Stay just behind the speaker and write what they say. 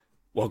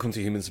Welcome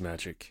to Humans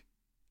Magic.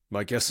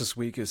 My guest this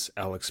week is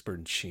Alex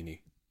Bertoncini.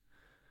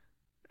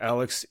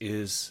 Alex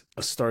is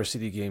a Star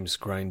City Games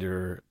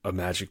grinder, a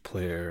Magic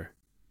player,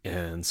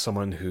 and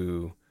someone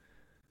who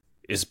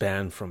is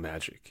banned from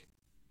Magic.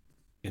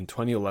 In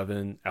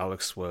 2011,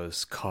 Alex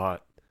was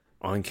caught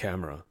on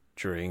camera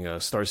during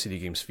a Star City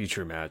Games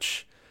feature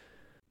match,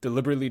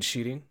 deliberately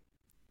cheating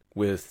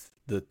with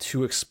the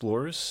two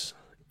explorers,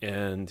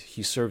 and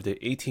he served an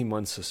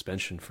 18-month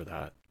suspension for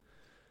that.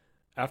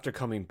 After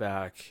coming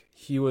back,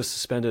 he was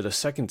suspended a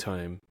second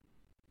time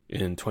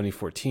in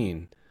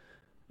 2014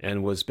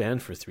 and was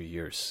banned for 3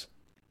 years.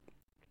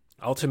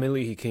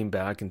 Ultimately, he came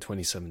back in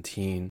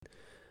 2017.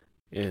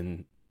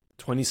 In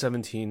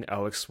 2017,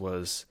 Alex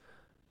was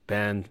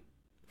banned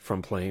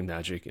from playing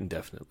Magic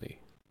indefinitely.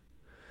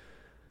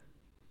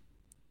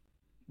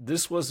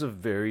 This was a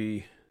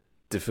very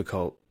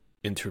difficult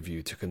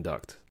interview to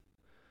conduct.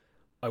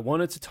 I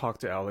wanted to talk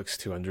to Alex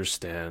to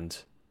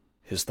understand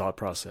his thought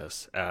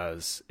process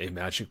as a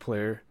Magic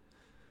player,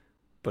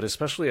 but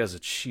especially as a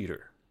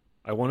cheater.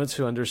 I wanted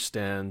to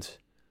understand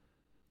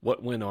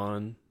what went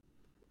on,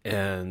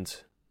 and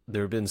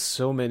there have been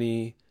so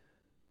many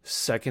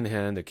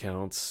secondhand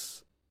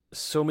accounts,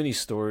 so many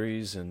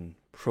stories and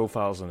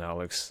profiles on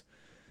Alex.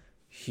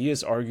 He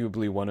is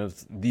arguably one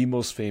of the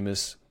most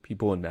famous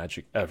people in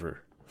Magic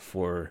ever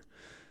for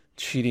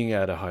cheating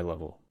at a high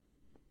level.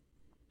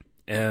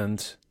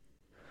 And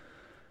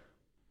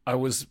I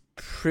was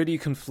pretty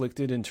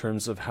conflicted in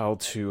terms of how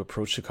to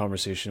approach the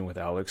conversation with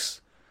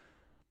Alex.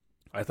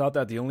 I thought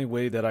that the only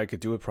way that I could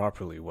do it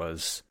properly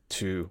was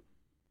to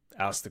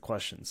ask the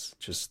questions.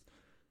 Just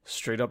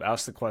straight up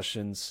ask the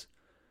questions,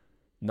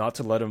 not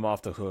to let him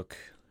off the hook,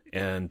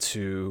 and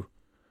to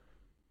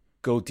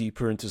go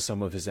deeper into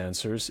some of his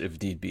answers if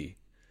need be.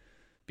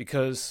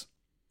 Because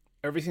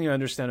everything I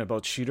understand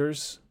about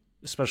cheaters,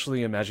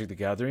 especially in Magic the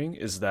Gathering,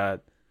 is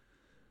that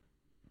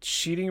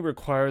cheating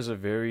requires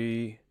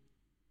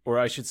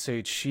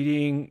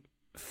cheating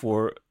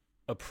for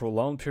a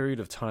prolonged period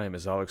of time,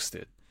 as Alex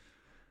did,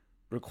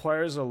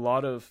 requires a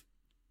lot of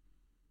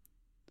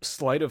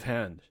sleight of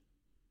hand.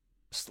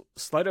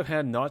 Sleight of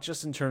hand, not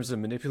just in terms of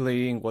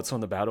manipulating what's on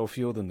the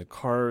battlefield and the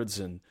cards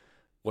and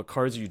what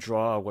cards you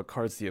draw, what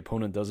cards the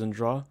opponent doesn't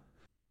draw.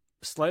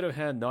 Sleight of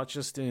hand, not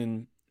just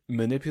in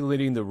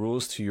manipulating the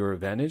rules to your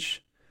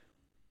advantage,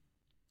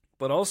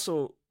 but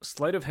also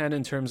sleight of hand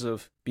in terms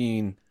of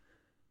being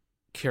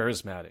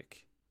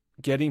charismatic,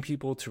 getting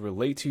people to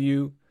relate to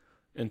you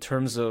in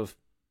terms of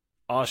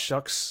aw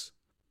shucks,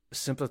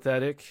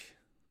 sympathetic.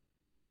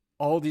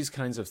 All these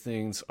kinds of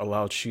things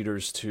allow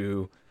cheaters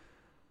to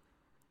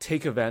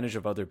take advantage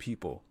of other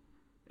people.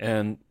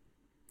 And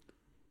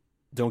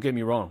don't get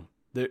me wrong,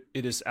 it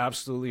is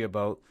absolutely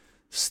about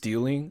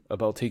stealing,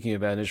 about taking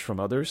advantage from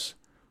others.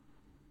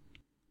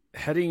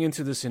 Heading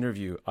into this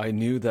interview, I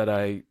knew that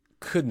I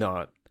could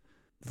not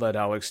let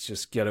Alex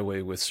just get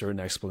away with certain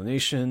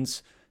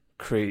explanations,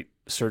 create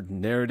certain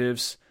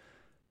narratives.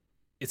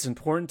 It's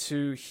important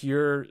to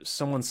hear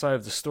someone's side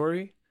of the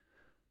story,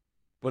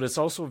 but it's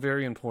also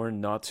very important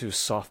not to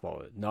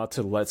softball it, not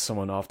to let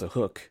someone off the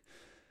hook.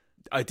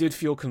 I did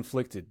feel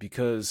conflicted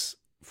because,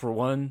 for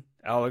one,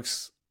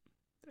 Alex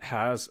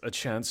has a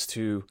chance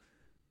to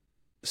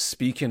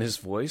speak in his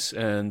voice,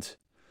 and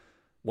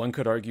one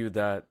could argue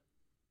that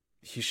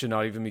he should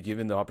not even be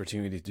given the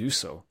opportunity to do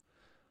so.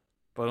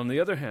 But on the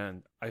other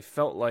hand, I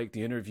felt like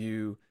the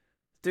interview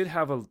did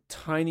have a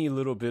tiny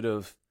little bit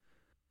of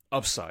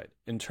upside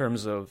in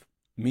terms of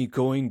me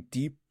going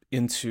deep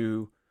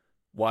into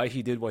why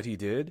he did what he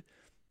did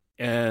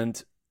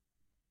and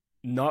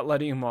not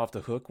letting him off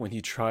the hook when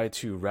he tried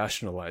to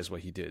rationalize what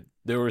he did.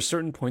 There were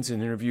certain points in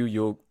the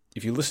interview,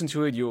 if you listen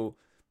to it, you'll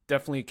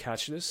definitely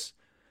catch this,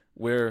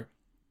 where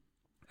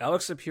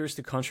Alex appears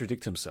to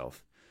contradict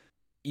himself.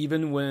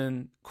 Even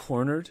when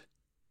cornered,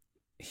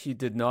 he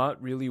did not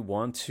really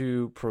want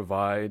to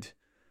provide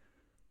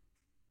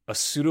a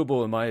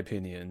suitable, in my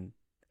opinion,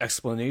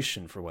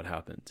 explanation for what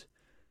happened.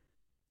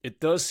 It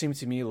does seem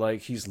to me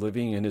like he's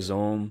living in his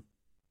own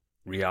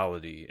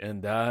reality,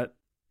 and that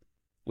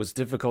was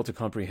difficult to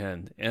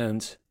comprehend.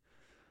 And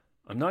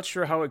I'm not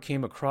sure how it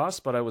came across,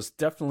 but I was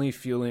definitely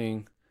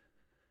feeling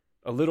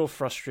a little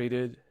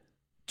frustrated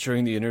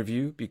during the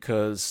interview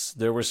because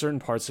there were certain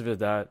parts of it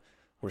that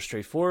were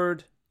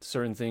straightforward,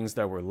 certain things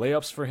that were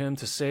layups for him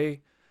to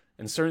say,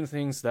 and certain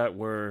things that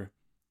were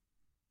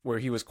where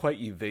he was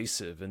quite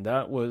evasive, and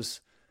that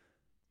was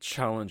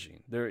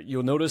challenging.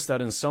 You'll notice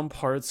that in some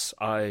parts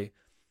I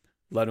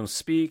let him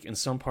speak, in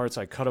some parts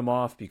I cut him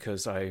off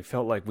because I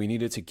felt like we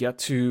needed to get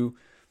to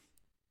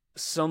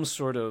some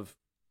sort of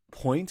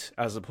point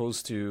as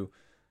opposed to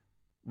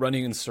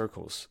running in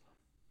circles.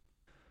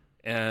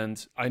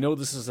 And I know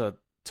this is a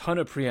ton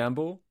of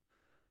preamble,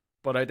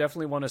 but I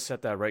definitely want to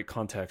set that right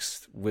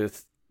context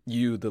with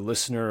you, the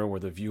listener or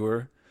the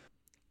viewer.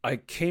 I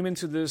came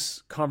into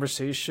this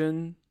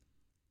conversation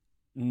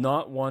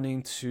not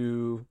wanting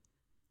to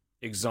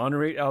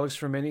exonerate Alex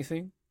from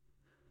anything.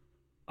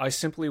 I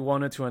simply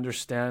wanted to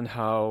understand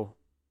how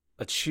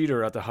a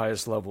cheater at the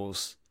highest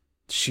levels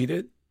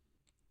cheated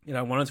and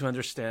I wanted to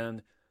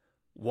understand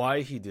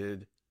why he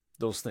did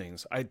those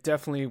things. I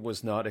definitely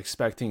was not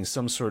expecting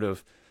some sort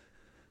of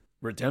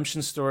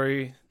redemption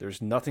story.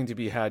 There's nothing to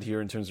be had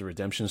here in terms of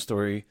redemption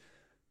story.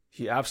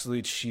 He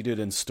absolutely cheated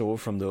and stole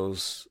from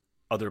those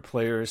other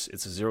players.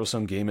 It's a zero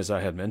sum game, as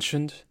I had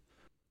mentioned.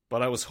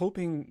 But I was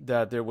hoping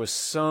that there was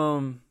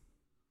some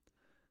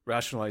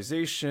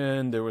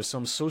rationalization, there was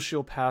some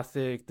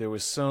sociopathic, there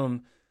was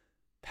some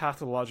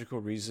pathological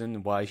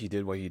reason why he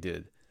did what he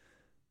did.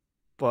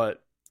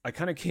 But I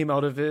kind of came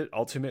out of it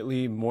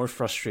ultimately more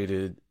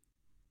frustrated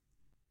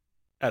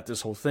at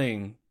this whole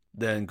thing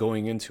than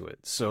going into it.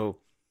 So,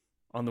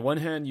 on the one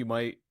hand, you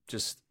might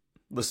just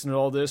listen to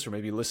all this or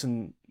maybe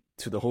listen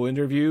to the whole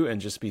interview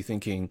and just be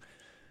thinking,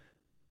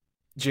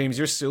 James,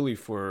 you're silly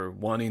for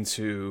wanting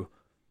to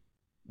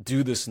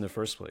do this in the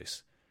first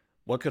place.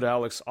 What could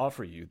Alex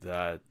offer you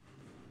that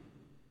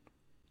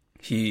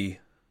he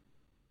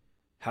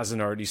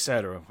hasn't already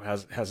said or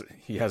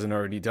he hasn't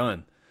already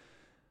done?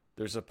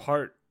 There's a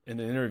part in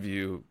the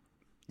interview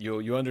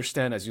you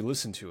understand as you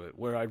listen to it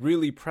where I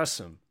really press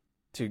him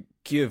to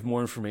give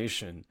more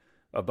information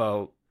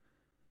about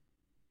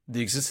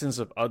the existence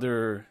of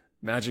other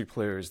Magic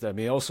players that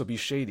may also be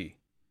shady,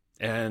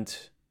 and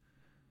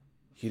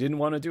he didn't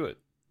want to do it.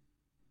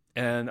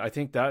 And I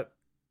think that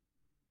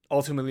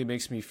ultimately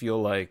makes me feel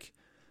like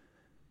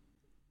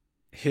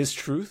his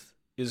truth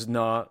is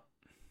not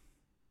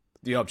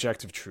the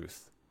objective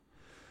truth.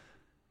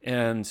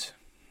 And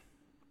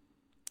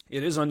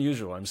it is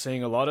unusual. I'm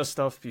saying a lot of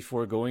stuff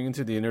before going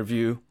into the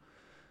interview.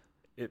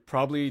 It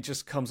probably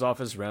just comes off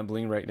as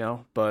rambling right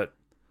now, but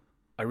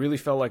I really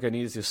felt like I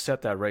needed to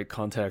set that right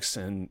context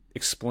and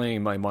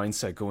explain my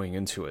mindset going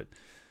into it.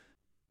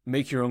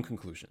 Make your own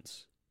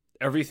conclusions.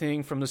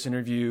 Everything from this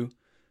interview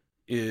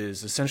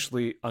is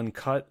essentially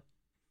uncut.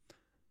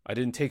 I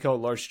didn't take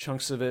out large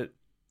chunks of it.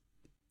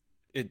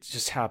 It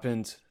just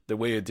happened the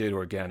way it did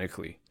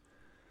organically.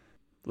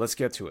 Let's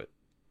get to it.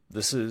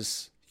 This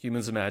is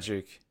Humans of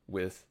Magic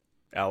with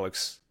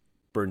Alex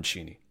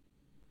Bertoncini.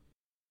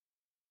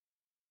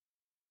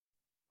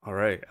 All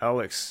right,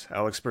 Alex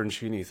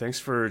Bertoncini, thanks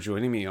for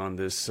joining me on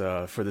this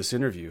for this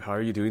interview. How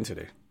are you doing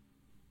today?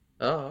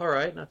 Oh, all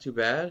right, not too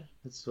bad.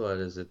 It's what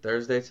is it,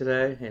 Thursday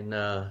today? And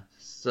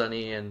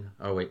sunny and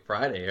oh wait,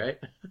 Friday,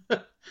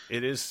 right?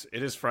 It is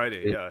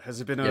Friday. It, Yeah,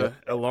 has it been yeah.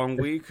 a long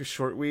week, a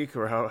short week,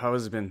 or how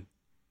has it been?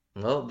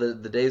 Well, the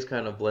days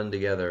kind of blend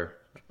together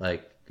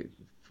like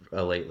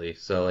lately.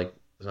 So like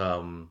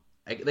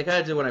they kind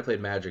of did when I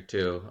played Magic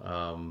too.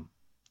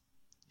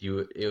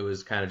 You it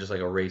was kind of just like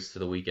a race to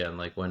the weekend.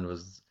 Like when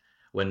was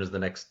the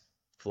next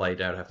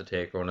flight I'd have to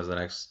take, or when was the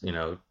next,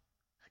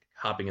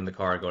 hopping in the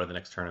car and going to the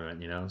next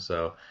tournament,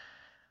 So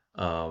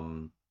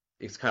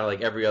it's kind of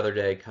like every other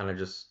day kind of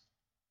just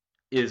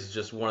is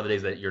just one of the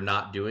days that you're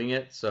not doing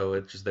it. So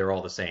it's just they're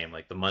all the same.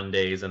 Like the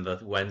Mondays and the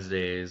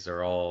Wednesdays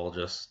are all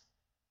just,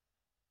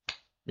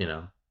 you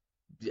know,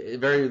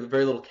 very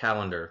very little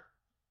calendar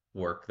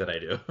work that I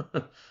do.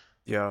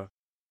 Yeah,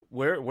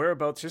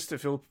 whereabouts? Just to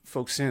fill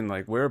folks in,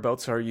 like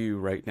whereabouts are you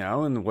right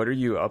now, and what are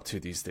you up to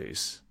these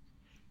days?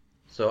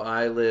 So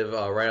I live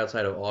right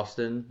outside of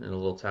Austin in a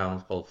little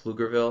town called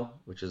Pflugerville,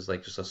 which is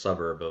like just a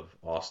suburb of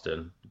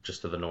Austin,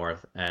 just to the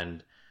north.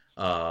 And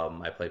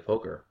I play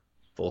poker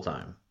full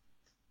time,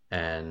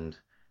 and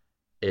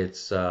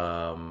it's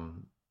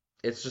um,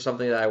 it's just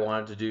something that I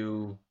wanted to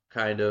do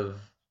kind of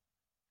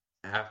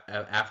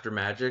after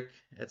Magic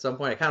at some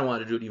point. I kind of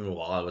wanted to do it even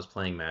while I was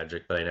playing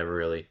Magic, but I never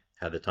really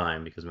had the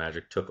time because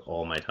Magic took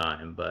all my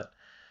time. But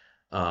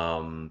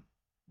um,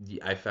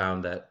 I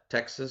found that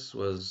Texas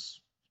was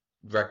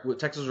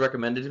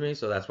recommended to me,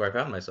 so that's where I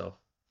found myself.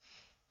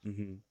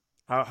 hmm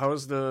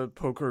how's the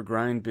poker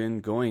grind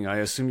been going? I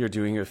assume you're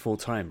doing it full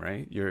time,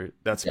 right?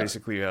 That's Yeah.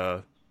 basically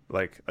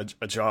like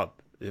a job,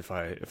 if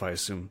I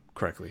assume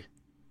correctly.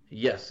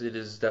 Yes, it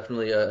is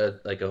definitely a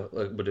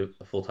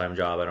full-time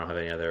job. I don't have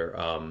any other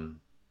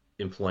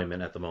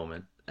employment at the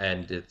moment,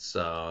 and it's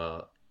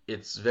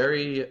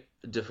very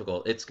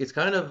difficult. It's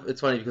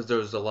funny because there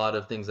was a lot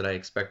of things that I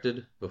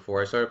expected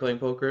before I started playing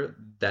poker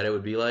that it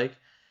would be like,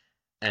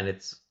 and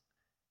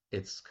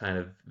it's kind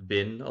of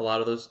been a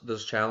lot of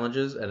those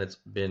challenges, and it's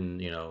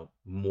been,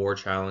 more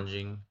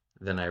challenging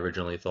than I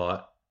originally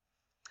thought,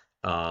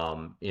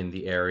 in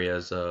the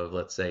areas of,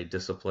 let's say,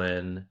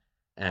 discipline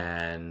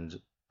and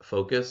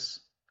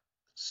focus,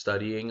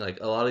 studying. Like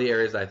a lot of the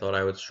areas that I thought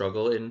I would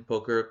struggle in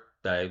poker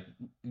that I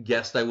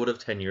guessed I would have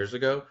 10 years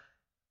ago,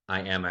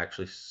 I am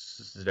actually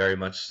very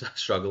much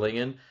struggling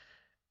in.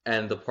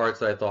 And the parts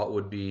that I thought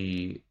would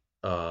be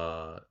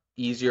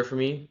easier for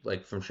me,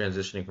 like from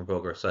transitioning from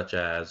poker, such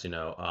as,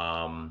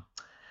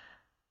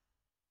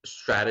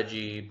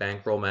 strategy,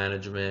 bankroll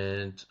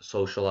management,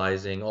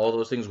 socializing, all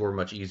those things were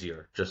much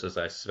easier, just as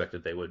I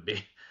suspected they would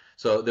be.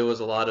 So there was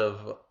a lot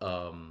of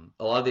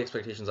the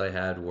expectations I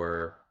had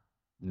were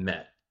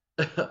met.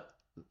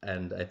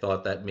 And I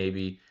thought that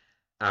maybe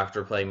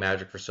after playing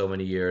Magic for so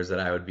many years that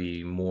I would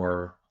be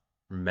more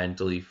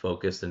mentally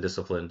focused and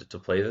disciplined to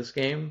play this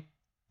game,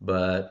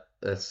 but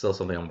that's still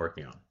something I'm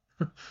working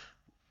on.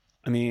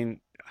 I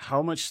mean,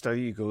 how much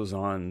study goes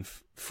on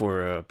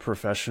for a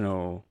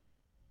professional,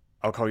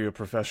 I'll call you a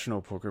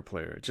professional poker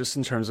player, just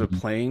in terms of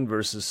playing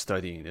versus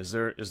studying? Is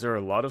there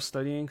a lot of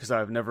studying? Because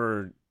I've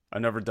never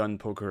done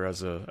poker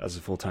as a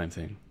full-time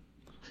thing.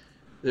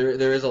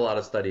 There is a lot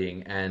of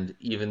studying, and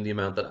even the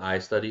amount that I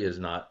study is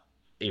not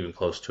even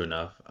close to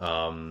enough.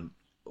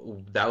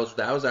 That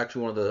was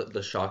actually one of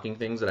the shocking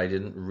things that I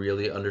didn't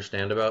really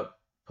understand about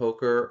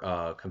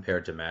poker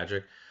compared to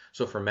Magic.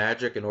 So for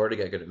Magic, in order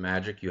to get good at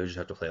Magic, you just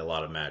have to play a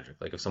lot of Magic.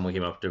 Like if someone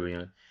came up to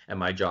me and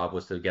my job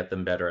was to get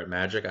them better at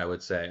Magic, I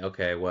would say,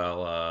 okay,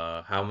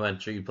 well, how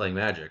much are you playing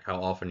Magic?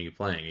 How often are you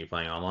playing? Are you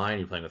playing online?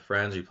 Are you playing with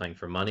friends? Are you playing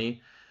for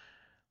money?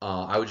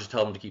 I would just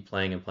tell them to keep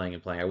playing and playing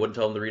and playing. I wouldn't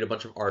tell them to read a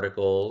bunch of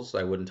articles.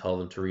 I wouldn't tell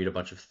them to read a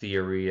bunch of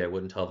theory. I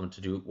wouldn't tell them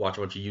to do watch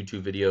a bunch of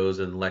YouTube videos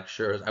and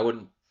lectures. I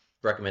wouldn't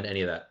recommend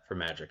any of that for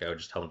Magic. I would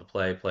just tell them to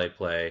play, play,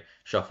 play,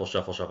 shuffle,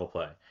 shuffle, shuffle,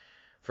 play.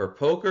 For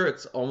poker,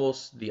 it's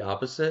almost the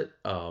opposite,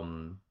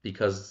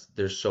 because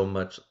there's so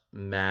much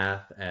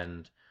math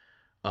and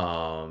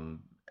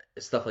um,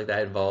 stuff like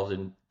that involved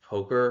in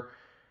poker.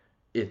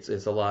 It's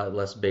a lot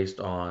less based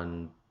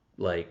on,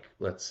 like,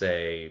 let's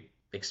say,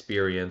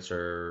 experience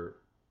or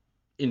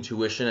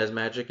intuition as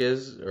Magic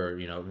is, or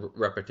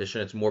repetition.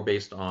 It's more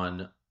based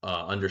on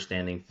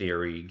understanding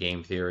theory,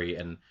 game theory,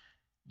 and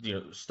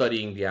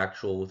studying the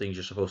actual things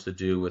you're supposed to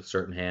do with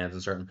certain hands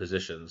and certain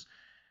positions.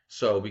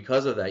 So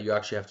because of that, you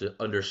actually have to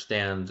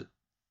understand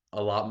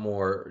a lot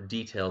more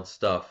detailed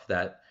stuff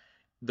that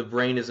the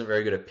brain isn't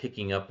very good at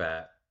picking up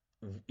at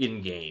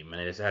in game,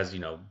 and it has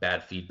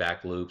bad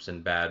feedback loops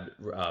and bad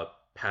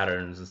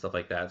patterns and stuff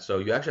like that. So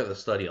you actually have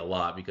to study a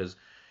lot because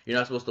you're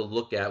not supposed to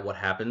look at what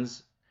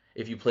happens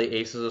if you play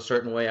aces a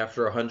certain way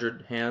after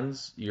 100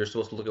 hands. You're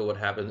supposed to look at what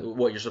happens,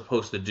 what you're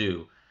supposed to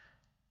do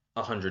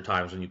 100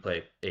 times when you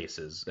play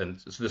aces,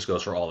 and so this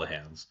goes for all the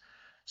hands.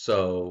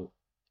 So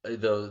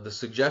the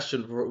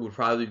suggestion would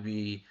probably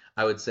be,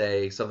 I would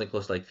say, something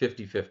close to like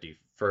 50-50.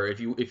 For if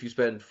you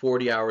spend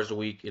 40 hours a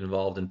week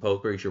involved in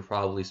poker, you should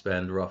probably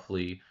spend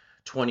roughly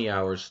 20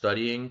 hours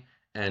studying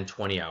and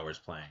 20 hours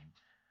playing.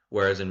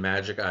 Whereas in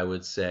Magic, I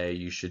would say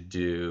you should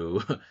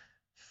do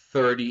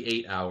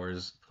 38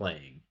 hours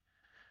playing.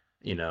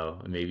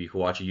 Maybe you could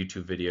watch a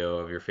YouTube video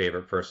of your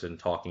favorite person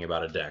talking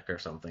about a deck or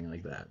something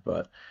like that.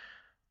 But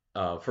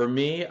for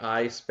me,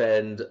 I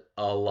spend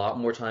a lot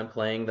more time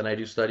playing than I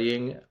do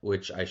studying,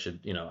 which I should,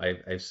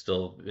 I've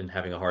still been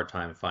having a hard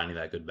time finding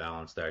that good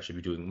balance there. I should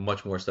be doing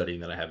much more studying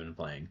than I have been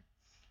playing.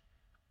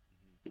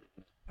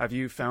 Have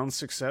you found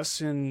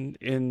success in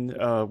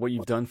what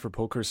you've done for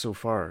poker so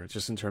far?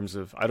 Just in terms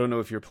of, I don't know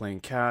if you're playing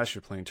cash,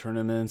 you're playing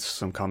tournaments,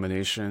 some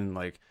combination.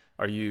 Like,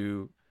 are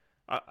you?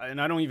 And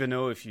I don't even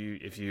know if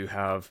you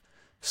have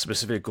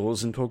specific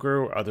goals in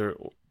poker other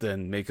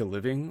than make a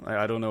living.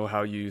 I don't know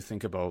how you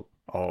think about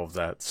all of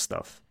that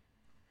stuff.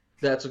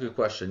 That's a good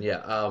question.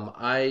 Yeah.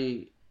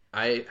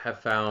 I have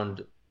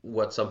found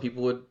what some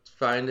people would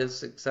find as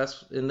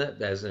success in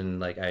that, as in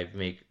like I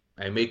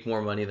make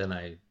more money than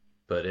I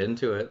put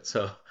into it.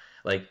 So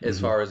like as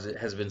Hmm. far as it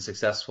has been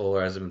successful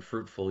or has it been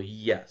fruitful,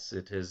 yes,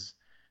 it has.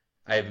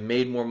 I've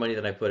made more money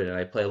than I put in.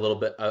 I play a little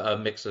bit a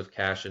mix of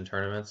cash and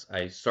tournaments.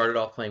 I started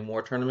off playing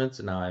more tournaments,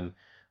 and now I'm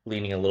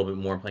leaning a little bit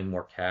more and playing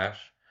more cash.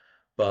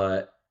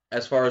 But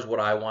as far as what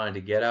I wanted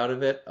to get out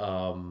of it,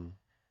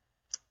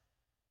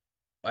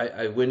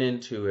 I went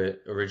into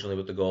it originally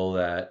with the goal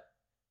that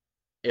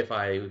if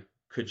I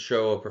could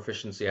show a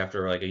proficiency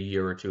after like a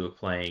year or two of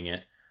playing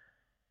it,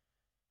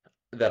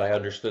 that I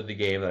understood the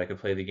game, that I could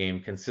play the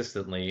game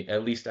consistently,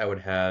 at least I would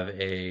have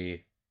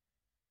a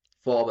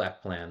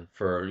fallback plan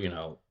for,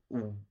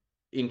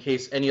 in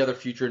case any other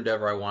future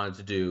endeavor I wanted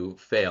to do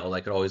failed, I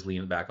could always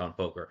lean back on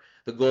poker.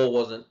 The goal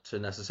wasn't to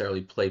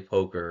necessarily play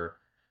poker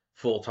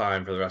full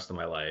time for the rest of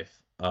my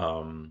life.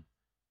 And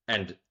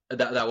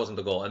that wasn't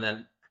the goal. And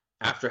then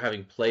after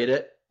having played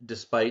it,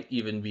 despite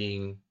even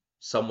being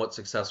somewhat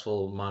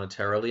successful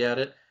monetarily at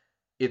it,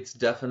 it's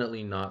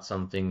definitely not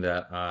something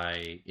that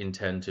I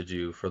intend to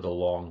do for the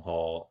long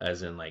haul,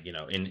 as in like,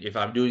 if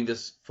I'm doing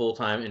this full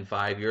time in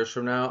 5 years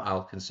from now,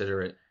 I'll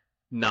consider it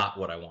not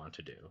what I want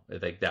to do. I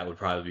think that would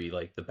probably be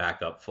like the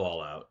backup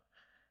fallout,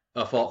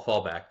 a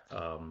fallback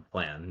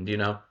plan.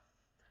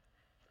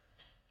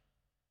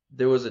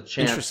 There was a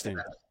chance Interesting.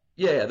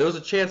 yeah, yeah, there was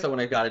a chance that when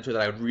I got into it,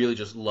 that I would really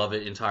just love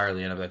it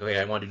entirely, and I'd be like, okay,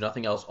 I want to do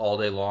nothing else all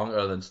day long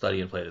other than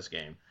study and play this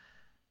game.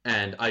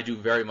 And I do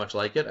very much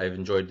like it. I've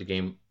enjoyed the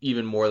game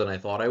even more than I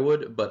thought I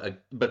would.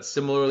 But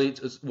similarly,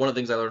 one of the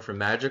things I learned from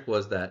Magic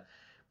was that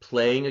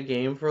playing a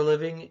game for a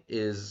living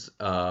is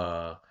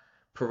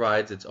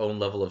provides its own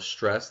level of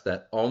stress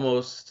that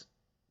almost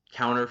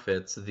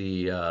counterfeits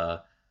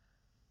the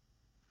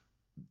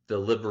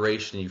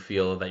liberation you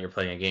feel that you're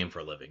playing a game for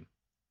a living.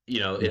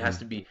 It has Hmm.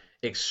 to be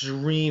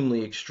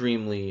extremely,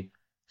 extremely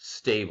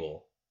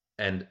stable.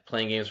 And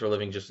playing games for a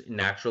living just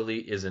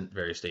naturally isn't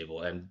very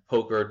stable. And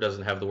poker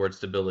doesn't have the word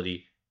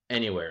stability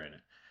anywhere in it.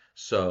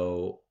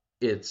 So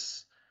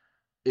it's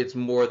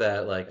more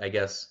that, like, I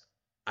guess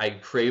I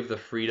crave the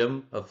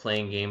freedom of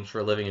playing games for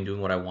a living and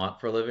doing what I want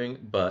for a living,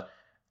 but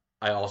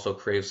I also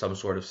crave some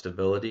sort of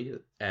stability,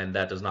 and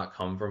that does not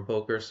come from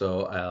poker.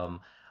 So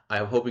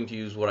I'm hoping to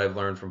use what I've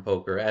learned from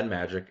poker and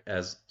Magic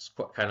as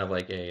kind of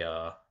like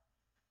a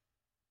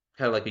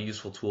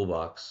useful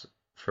toolbox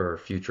for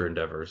future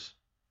endeavors.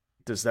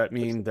 Does that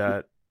mean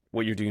that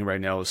what you're doing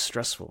right now is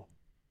stressful?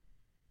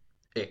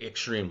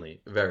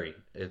 Extremely, very.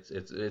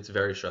 It's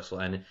very stressful,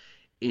 and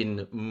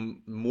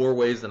in more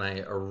ways than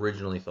I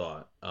originally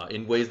thought.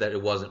 In ways that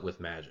it wasn't with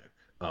Magic.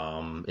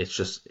 It's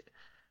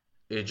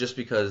just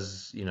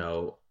because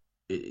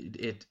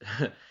it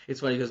it's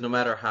funny because no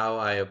matter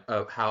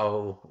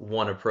how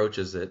one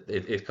approaches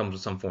it comes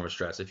with some form of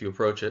stress. If you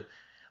approach it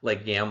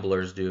like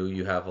gamblers do,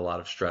 you have a lot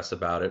of stress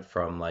about it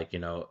from like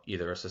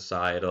either a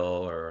societal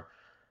or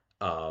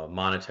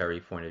monetary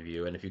point of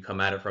view. And if you come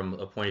at it from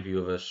a point of view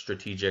of a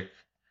strategic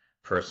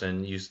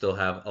person, you still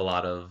have a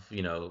lot of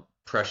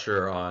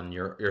pressure on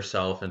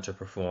yourself and to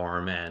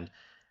perform, and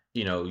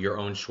your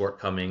own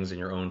shortcomings and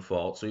your own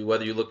faults. So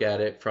whether you look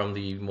at it from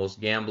the most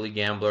gambly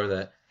gambler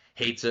that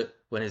hates it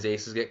when his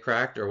aces get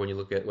cracked, or when you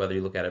look at whether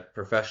you look at it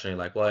professionally,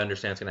 like, well, I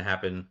understand it's going to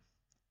happen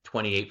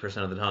 28%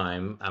 of the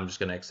time. I'm just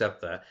going to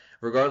accept that.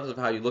 Regardless of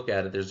how you look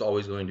at it, there's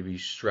always going to be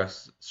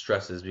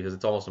stresses because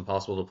it's almost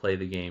impossible to play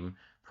the game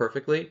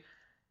perfectly,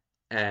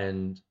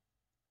 and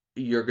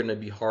you're going to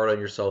be hard on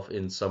yourself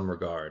in some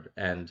regard.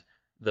 And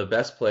the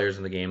best players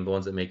in the game, the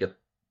ones that make it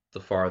the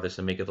farthest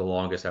and make it the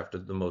longest after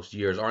the most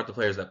years, aren't the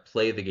players that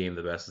play the game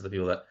the best. It's the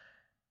people that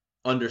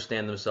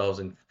understand themselves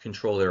and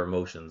control their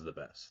emotions the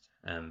best.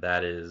 And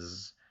that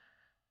is,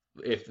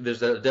 if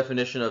there's a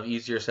definition of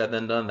easier said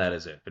than done, that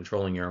is it.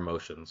 Controlling your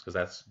emotions, because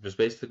that's just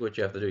basically what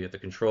you have to do. You have to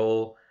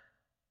control,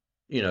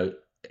 you know,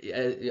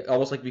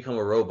 almost like become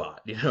a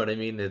robot. You know what I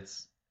mean?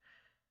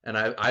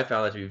 I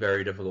found that to be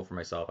very difficult for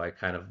myself. I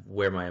kind of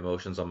wear my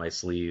emotions on my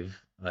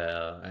sleeve.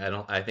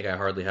 I think I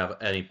hardly have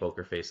any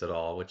poker face at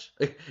all, which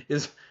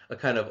is a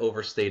kind of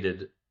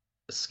overstated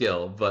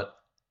skill, but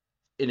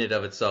in and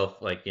of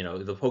itself, like,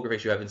 the poker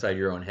face you have inside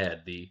your own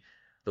head, the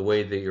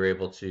way that you're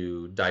able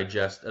to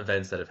digest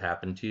events that have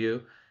happened to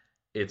you,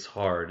 it's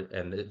hard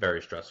and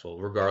very stressful,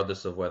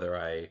 regardless of whether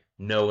I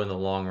know in the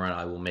long run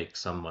I will make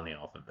some money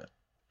off of it.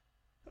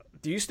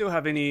 Do you still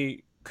have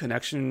any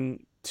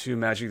connection to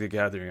Magic the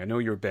Gathering? I know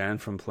you're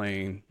banned from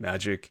playing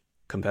Magic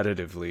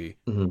competitively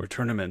Mhm. or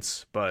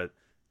tournaments, but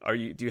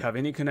do you have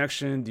any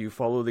connection? Do you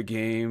follow the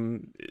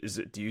game?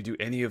 Do you do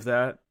any of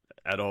that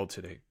at all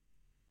today?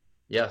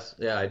 Yes,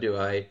 yeah, I do.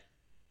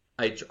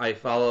 I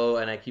follow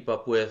and I keep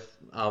up with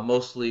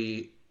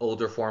mostly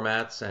older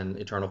formats and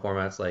eternal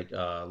formats like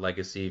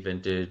Legacy,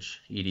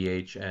 Vintage,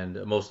 EDH,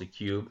 and mostly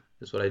Cube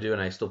is what I do.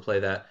 And I still play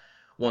that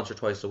once or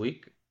twice a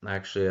week.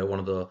 Actually, at one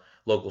of the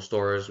local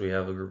stores, we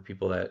have a group of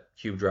people that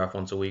Cube draft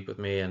once a week with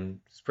me,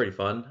 and it's pretty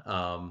fun.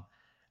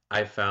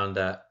 I found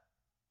that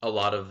a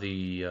lot of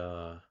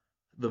the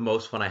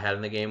most fun I had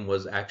in the game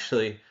was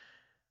actually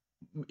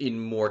in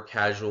more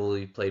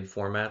casually played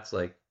formats.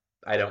 Like,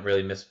 I don't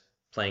really miss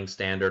playing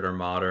standard or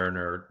modern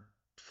or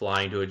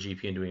flying to a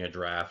GP and doing a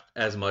draft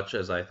as much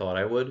as I thought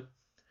I would.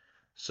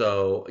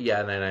 So yeah,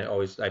 and then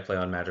I play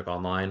on Magic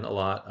Online a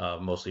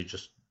lot, mostly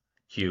just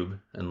Cube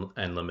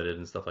and Limited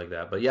and stuff like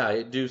that. But yeah,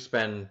 I do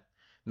spend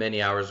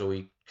many hours a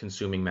week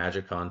consuming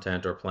Magic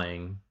content or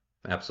playing.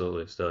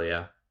 Absolutely, still,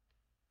 yeah.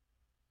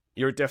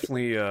 You're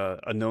definitely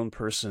a known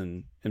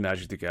person in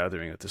Magic the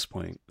Gathering at this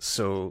point.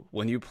 So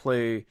when you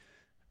play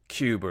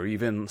Cube or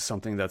even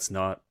something that's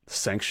not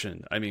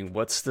sanctioned, I mean,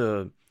 what's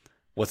the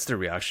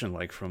reaction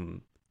like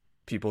from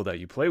people that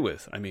you play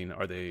with? I mean,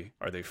 are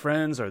they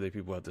friends? Are they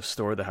people at the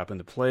store that happen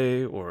to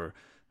play? Or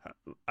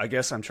I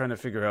guess I'm trying to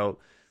figure out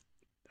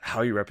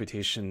how your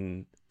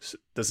reputation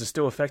does it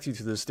still affect you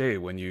to this day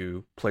when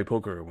you play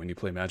poker or when you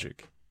play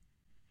Magic?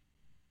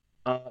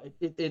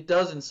 It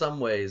does in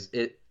some ways.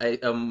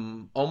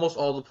 Almost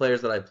all the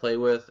players that I play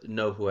with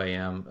know who I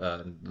am,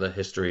 the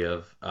history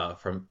of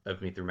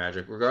me through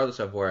Magic, regardless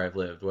of where I've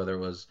lived, whether it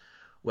was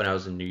when I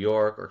was in New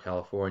York or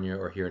California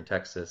or here in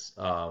Texas.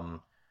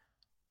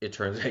 It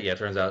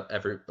turns out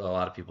a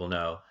lot of people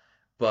know,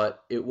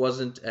 but it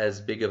wasn't as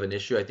big of an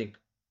issue.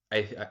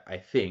 I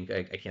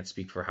can't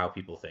speak for how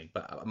people think,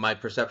 but my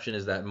perception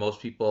is that most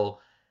people,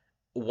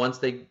 once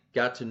they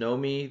got to know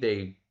me,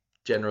 they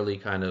generally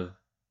kind of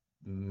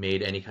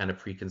made any kind of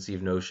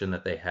preconceived notion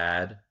that they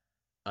had,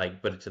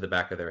 like, put it to the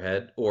back of their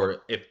head.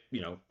 Or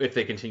if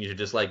they continue to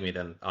dislike me,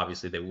 then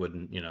obviously they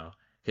wouldn't,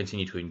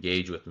 continue to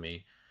engage with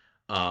me.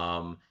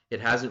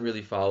 It hasn't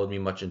really followed me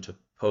much into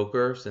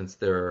poker since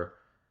there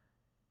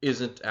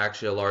isn't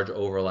actually a large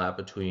overlap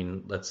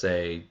between, let's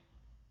say,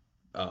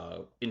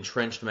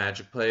 entrenched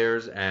Magic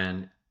players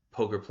and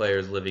poker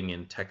players living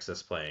in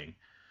Texas playing.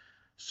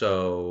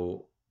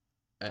 So,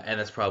 and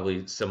that's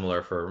probably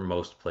similar for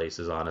most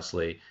places,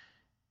 honestly.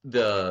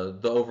 The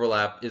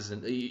overlap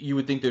isn't. You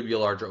would think there'd be a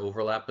larger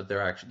overlap, but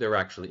there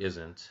actually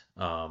isn't.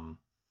 The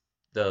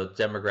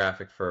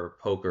demographic for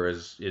poker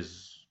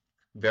is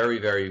very,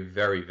 very,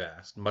 very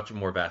vast, much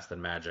more vast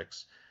than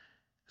Magic's.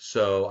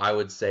 So I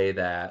would say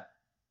that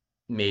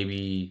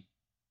maybe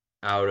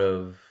out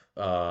of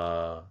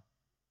uh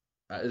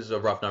this is a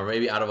rough number.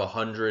 Maybe out of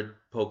 100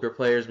 poker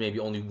players, maybe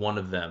only one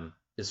of them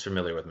is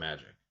familiar with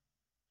Magic.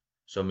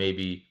 So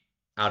maybe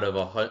out of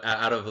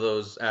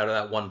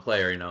that one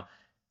player,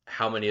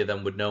 how many of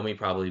them would know me?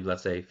 Probably,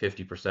 let's say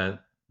 50%,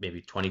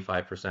 maybe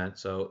 25%.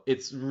 So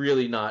it's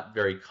really not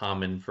very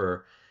common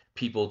for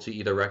people to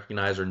either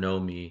recognize or know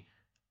me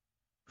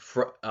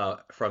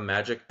from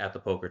Magic at the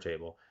poker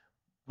table.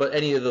 But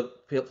any of the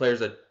players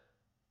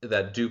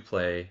that do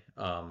play,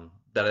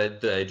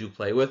 that I do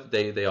play with,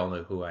 they all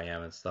know who I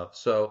am and stuff.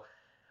 So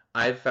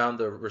I've found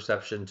the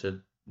reception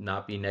to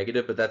not be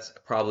negative, but that's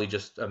probably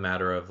just a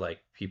matter of like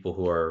people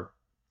will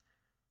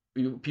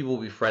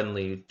be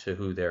friendly to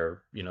who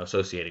they're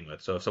associating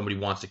with. So if somebody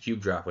wants to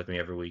cube draft with me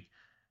every week,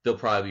 they'll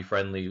probably be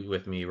friendly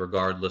with me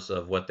regardless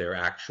of what their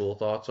actual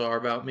thoughts are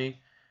about me.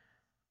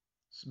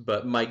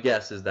 But my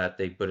guess is that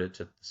they put it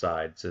to the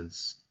side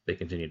since they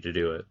continue to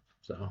do it.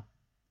 So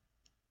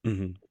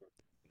Hmm.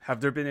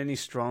 Have there been any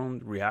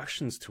strong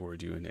reactions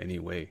toward you in any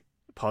way,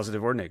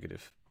 positive or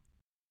negative?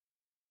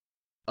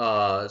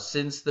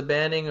 since the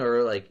banning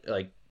or like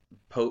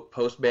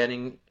post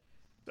banning.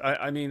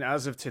 I mean,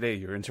 as of today,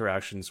 your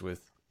interactions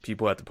with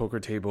people at the poker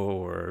table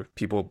or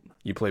people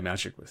you play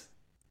Magic with.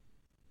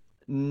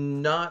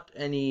 Not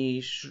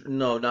any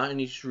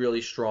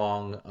really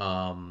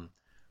strong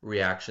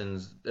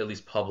reactions, at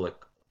least public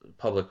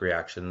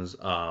reactions.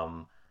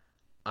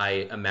 I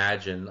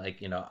imagine,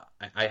 like,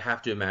 I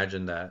have to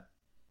imagine that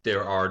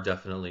there are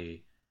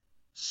definitely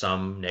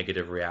some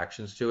negative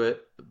reactions to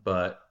it,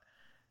 but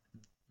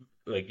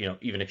like,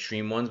 even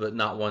extreme ones, but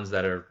not ones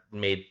that are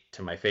made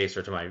to my face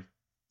or to my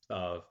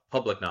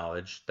public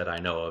knowledge that I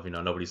know of.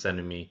 Nobody's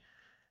sending me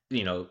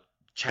you know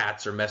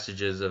chats or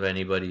messages of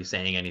anybody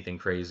saying anything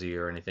crazy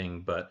or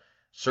anything, but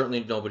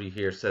certainly nobody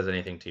here says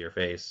anything to your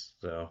face.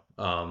 So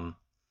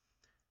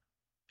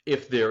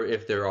if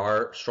there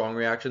are strong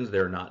reactions,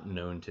 they're not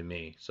known to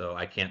me. So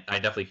I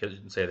definitely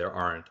couldn't say there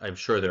aren't. I'm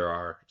sure there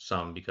are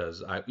some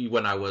because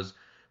when I was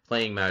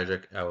playing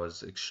Magic, I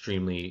was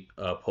extremely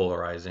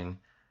polarizing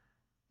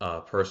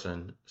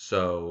person.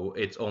 So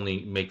it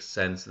only makes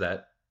sense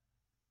that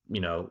you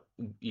know,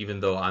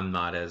 even though I'm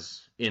not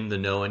as in the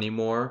know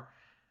anymore,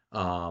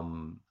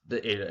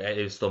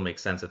 it still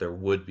makes sense that there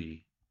would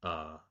be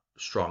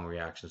strong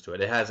reactions to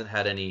it. It hasn't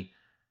had any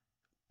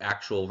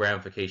actual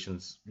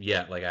ramifications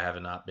yet. Like I have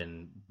not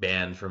been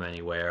banned from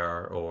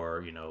anywhere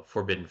or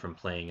forbidden from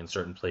playing in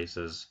certain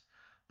places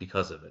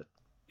because of it.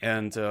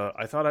 And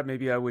I thought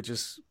maybe I would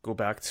just go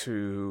back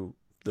to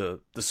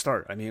the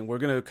start. I mean, we're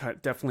gonna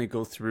definitely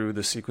go through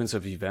the sequence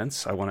of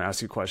events. I want to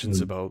ask you questions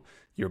Mhm. about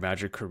your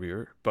Magic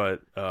career,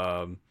 but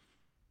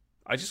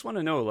I just want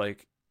to know,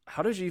 like,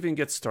 how did you even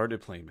get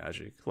started playing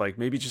Magic? Like,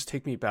 maybe just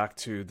take me back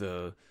to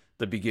the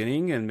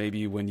beginning and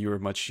maybe when you were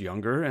much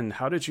younger, and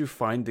how did you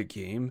find the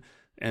game?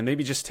 And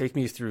maybe just take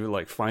me through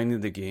like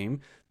finding the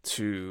game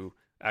to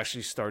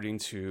actually starting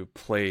to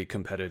play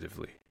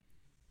competitively.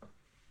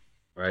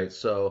 Right.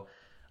 So,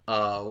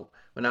 uh,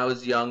 when I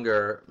was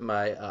younger,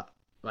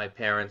 my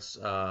parents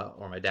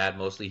or my dad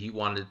mostly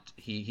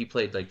he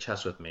played like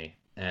chess with me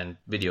and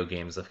video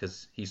games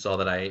because he saw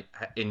that I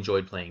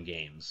enjoyed playing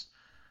games.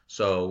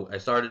 So I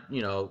started,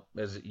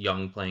 as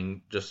young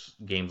playing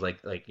just games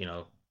like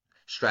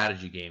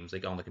strategy games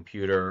like on the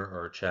computer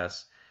or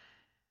chess.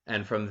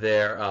 And from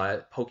there,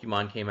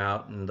 Pokemon came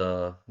out in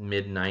the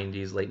mid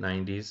 90s, late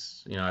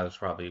 90s. I was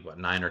probably, what,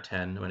 9 or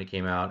 10 when it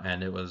came out,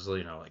 and it was,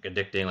 like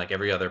addicting. Like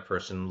every other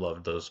person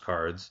loved those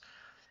cards.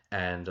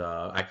 And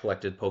I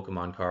collected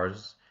Pokemon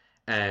cards.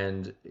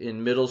 And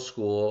in middle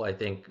school, I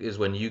think, is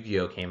when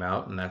Yu-Gi-Oh came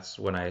out, and that's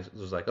when I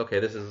was like, okay,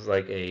 this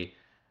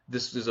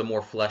is a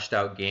more fleshed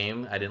out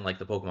game. I didn't like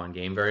the Pokemon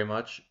game very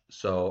much,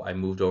 so I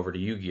moved over to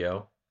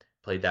Yu-Gi-Oh,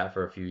 played that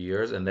for a few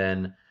years, and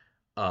then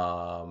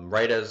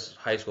right as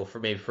high school, for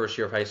maybe first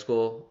year of high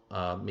school,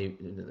 maybe,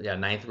 yeah,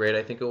 ninth grade,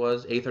 I think it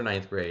was, eighth or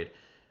ninth grade.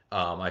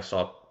 I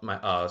saw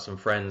some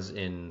friends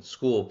in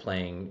school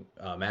playing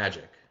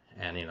Magic,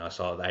 and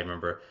I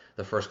remember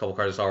the first couple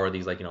cards I saw were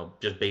these like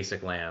just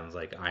basic lands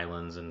like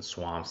islands and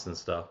swamps and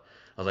stuff.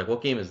 I was like,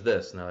 "What game is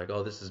this?" And they're like,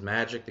 "Oh, this is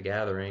Magic: The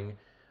Gathering.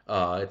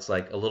 It's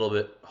like a little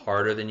bit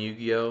harder than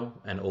Yu-Gi-Oh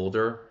and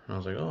older." And I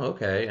was like, "Oh,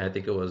 okay." And I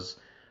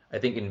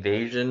think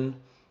Invasion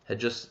had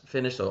just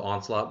finished. So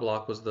Onslaught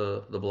block was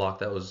the block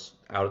that was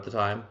out at the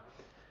time,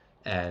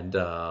 and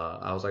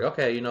I was like,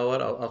 okay, you know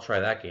what? I'll try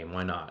that game.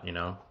 Why not?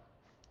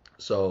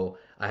 So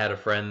I had a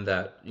friend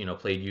that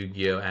played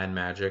Yu-Gi-Oh and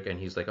Magic, and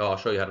he's like, oh, I'll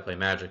show you how to play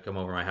Magic. Come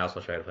over to my house.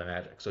 I'll show you how to play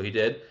Magic. So he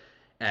did,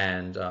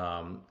 and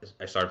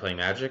I started playing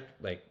Magic.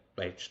 Like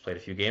I just played a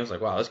few games.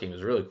 Like wow, this game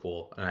is really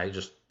cool, and I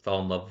just fell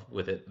in love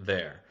with it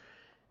there.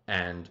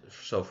 And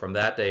so from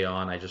that day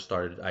on, I just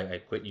started. I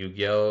quit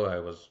Yu-Gi-Oh. I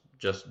was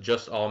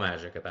just all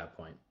Magic at that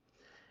point.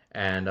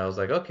 And I was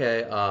like,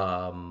 okay,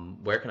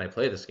 where can I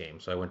play this game?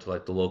 So I went to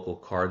like the local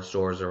card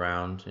stores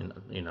around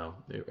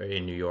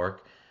in New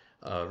York,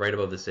 right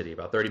above the city,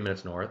 about 30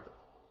 minutes north.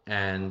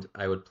 And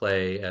I would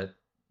play at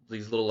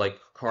these little like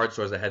card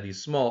stores that had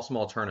these small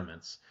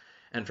tournaments.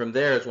 And from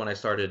there is when I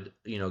started,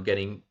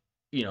 getting,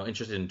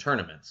 interested in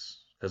tournaments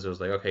because it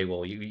was like, okay,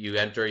 well, you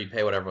enter, you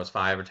pay whatever it was,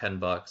 $5 or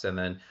 $10, and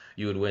then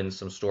you would win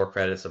some store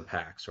credits, some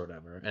packs or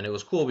whatever. And it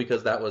was cool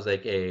because that was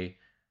like a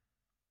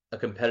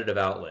competitive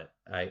outlet.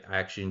 I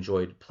actually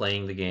enjoyed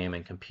playing the game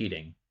and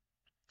competing.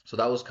 So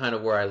that was kind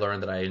of where I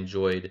learned that I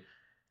enjoyed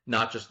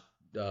not just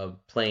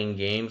playing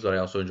games, but I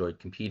also enjoyed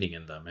competing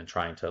in them and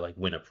trying to like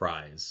win a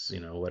prize,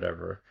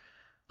 whatever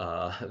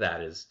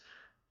that is.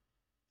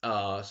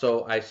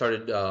 So I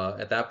started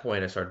at that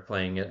point. I started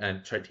playing it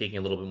and tried taking it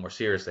a little bit more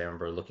seriously. I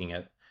remember looking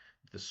at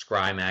the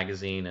Scry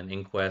magazine and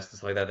Inquest and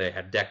stuff like that. They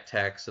had deck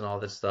techs and all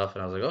this stuff,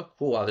 and I was like, oh,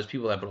 cool! Wow, there's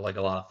people that put like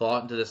a lot of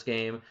thought into this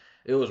game.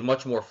 It was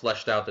much more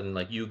fleshed out than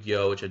like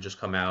Yu-Gi-Oh, which had just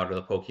come out, or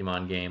the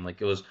Pokemon game.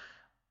 Like it was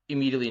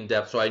immediately in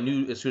depth. So I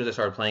knew as soon as I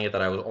started playing it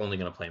that I was only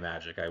going to play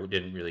Magic. I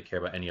didn't really care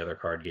about any other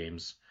card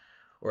games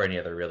or any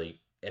other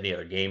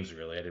games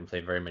really. I didn't play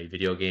very many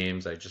video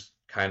games. I just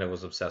kind of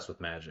was obsessed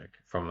with Magic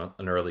from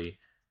an early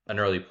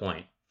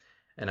point.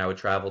 And I would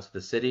travel to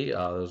the city.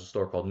 There was a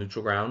store called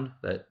Neutral Ground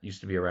that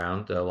used to be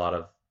around. A lot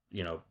of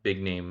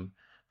big name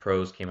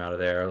pros came out of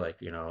there, like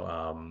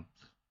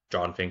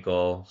John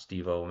Finkel,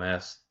 Steve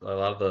Oms. A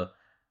lot of the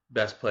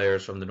best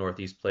players from the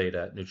Northeast played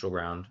at Neutral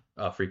Ground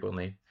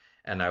frequently.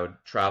 And I would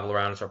travel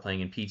around and start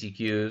playing in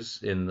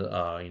PTQs in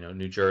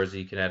New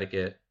Jersey,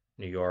 Connecticut,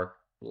 New York.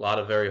 A lot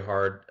of very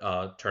hard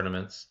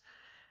tournaments,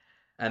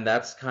 and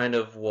that's kind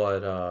of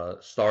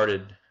what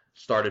started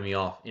me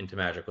off into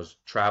Magic was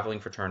traveling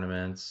for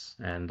tournaments,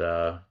 and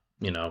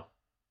you know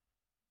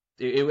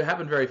it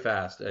happened very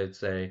fast. I'd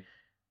say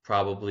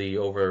probably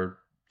over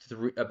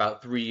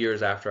about 3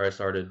 years after I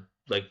started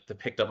like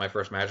picked up my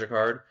first Magic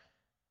card.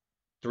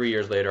 3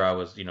 years later, I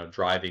was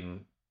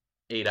driving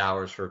 8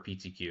 hours for a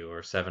PTQ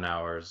or 7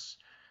 hours,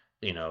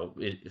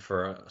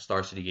 for a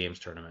Star City Games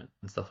tournament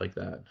and stuff like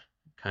that.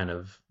 Kind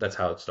of that's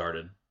how it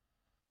started.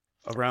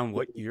 Around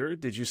what year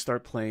did you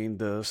start playing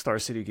the Star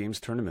City Games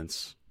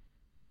tournaments?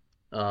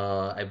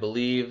 I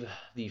believe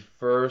the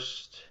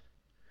first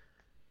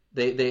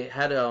they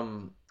had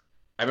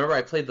I remember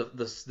I played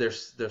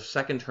their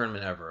second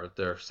tournament ever,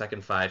 their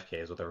second 5K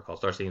is what they were called,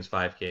 Star City Games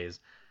 5Ks.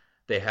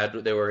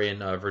 They were in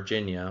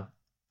Virginia,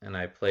 and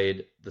I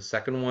played the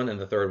second one and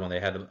the third one. They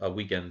had a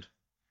weekend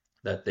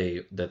that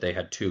they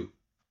had two,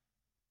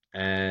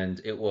 and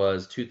it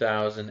was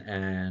 2000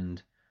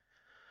 and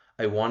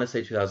I want to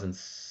say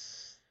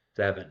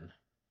 2007,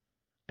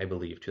 I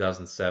believe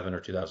 2007 or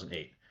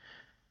 2008.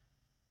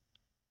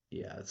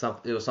 Yeah,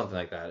 it was something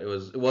like that. It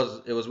was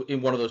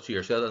in one of those 2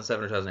 years,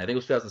 2007 or 2008. I think it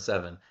was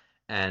 2007,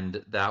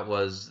 and that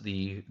was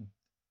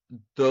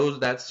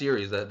that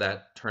series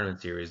that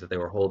tournament series that they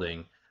were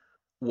holding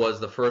was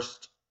the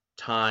first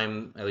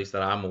time, at least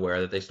that I'm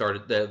aware, that they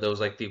started that was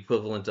like the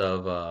equivalent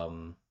of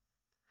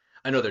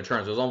I know their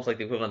terms. It was almost like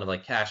the equivalent of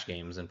like cash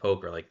games and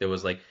poker. Like it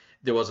was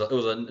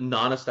a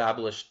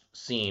non-established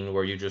scene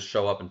where you just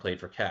show up and played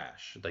for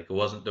cash. Like there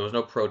was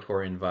no pro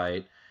tour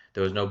invite,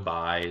 there was no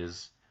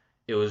buys.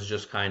 It was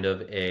just kind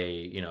of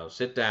a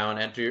sit down,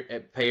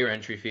 pay your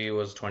entry fee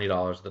was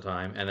 $20 at the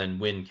time, and then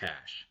win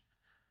cash.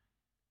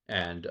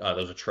 And there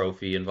was a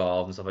trophy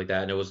involved and stuff like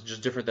that. And it was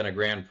just different than a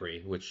Grand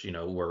Prix, which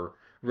were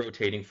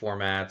rotating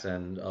formats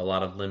and a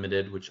lot of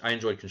limited, which I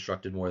enjoyed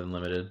constructed more than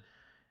limited.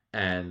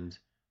 And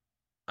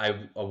I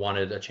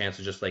wanted a chance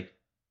to just like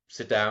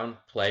sit down,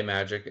 play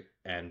Magic,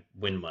 and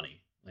win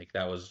money. Like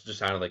that was just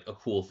sounded like a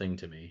cool thing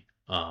to me.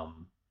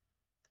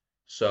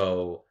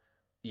 So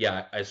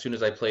yeah, as soon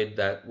as I played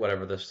that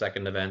whatever the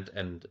second event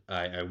and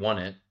I won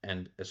it,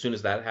 and as soon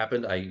as that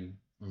happened,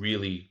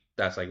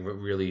 that's like what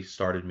really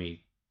started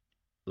me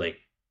like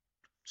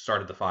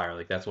started the fire.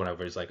 Like that's when I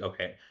was like,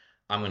 okay,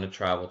 I'm gonna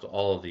travel to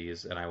all of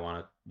these, and I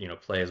want to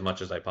play as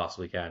much as I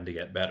possibly can to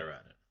get better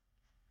at it.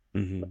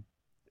 Hmm.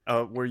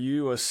 Were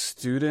you a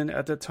student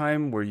at the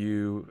time? Were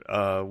you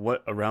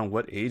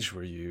what age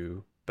were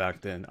you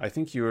back then? I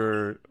think you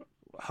were.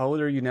 How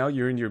old are you now?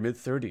 You're in your mid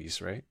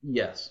 30s, right?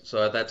 Yes.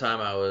 So at that time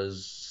I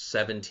was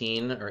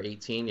 17 or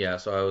 18. Yeah.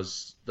 So I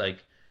was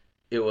like,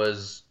 it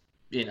was,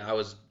 I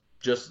was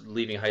just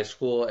leaving high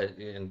school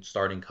and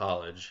starting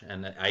college.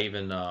 And I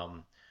even,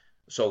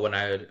 so when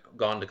I had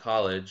gone to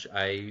college,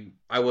 I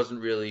didn't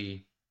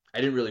really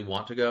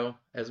want to go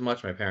as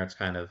much. My parents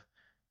kind of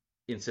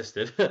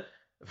insisted,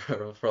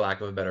 for lack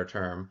of a better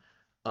term.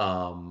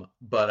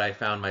 But I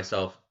found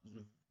myself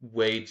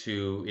way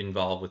too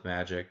involved with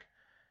Magic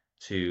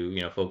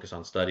to focus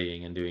on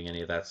studying and doing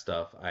any of that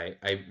stuff.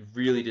 I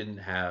really didn't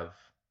have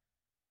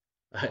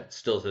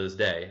still to this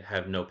day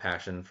have no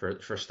passion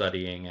for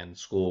studying and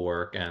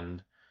schoolwork,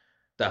 and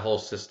the whole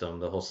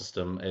system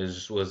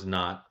was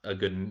not a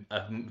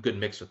good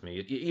mix with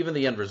me. Even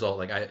the end result,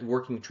 like I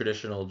working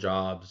traditional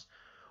jobs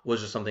was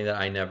just something that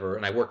I never,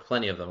 and I worked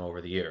plenty of them over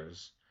the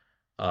years.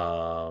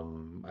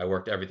 I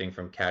worked everything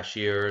from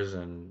cashiers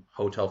and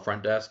hotel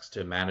front desks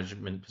to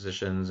management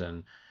positions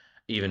and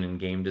even in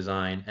game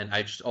design. And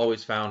I just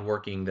always found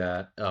working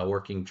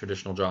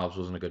traditional jobs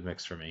wasn't a good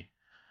mix for me.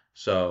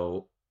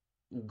 So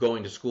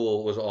going to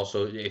school was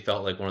also, it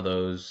felt like one of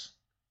those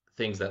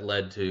things that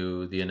led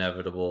to the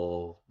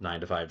inevitable 9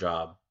 to 5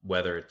 job.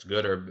 whether it's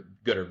good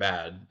or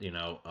bad,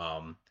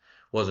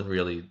 wasn't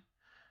really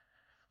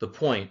the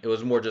point. It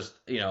was more just,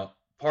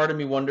 part of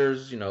me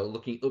wonders,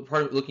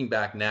 looking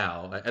back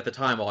now. At the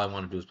time, all I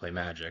wanted to do was play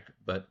Magic,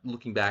 but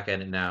looking back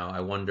at it now,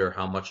 I wonder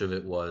how much of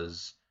it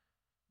was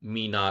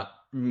me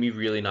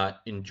really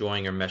not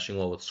enjoying or meshing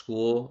well with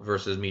school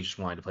versus me just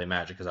wanting to play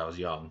Magic because I was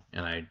young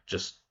and I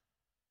just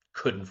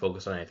couldn't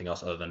focus on anything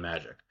else other than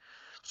Magic.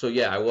 So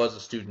yeah, I was a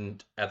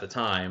student at the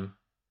time.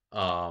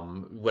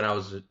 When I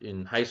was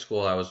in high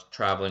school, I was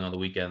traveling on the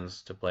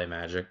weekends to play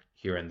Magic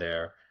here and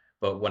there.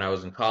 But when I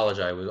was in college,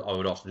 I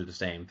would also do the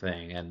same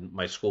thing, and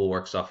my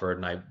schoolwork suffered,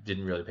 and I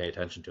didn't really pay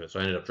attention to it. So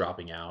I ended up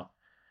dropping out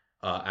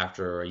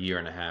after a year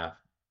and a half,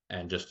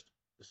 and just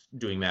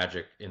doing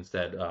Magic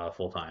instead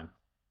full time.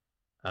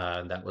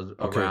 And that was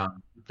Okay.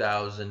 around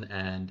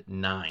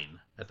 2009.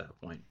 At that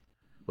point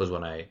was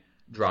when I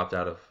dropped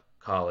out of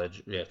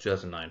college. Yeah,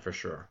 2009 for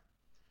sure.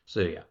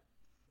 So yeah,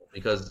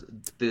 because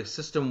the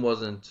system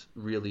wasn't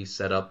really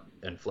set up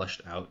and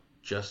fleshed out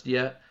just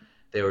yet.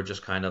 They were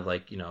just kind of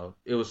like,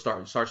 it was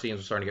Star Games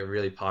was starting to get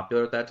really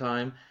popular at that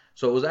time.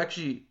 So it was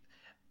actually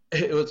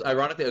it was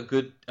ironically a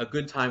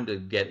good time to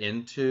get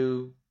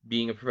into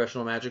being a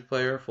professional Magic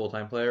player,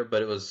 full-time player,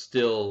 but it was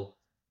still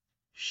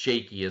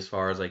shaky as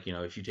far as like,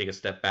 if you take a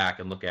step back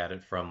and look at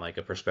it from like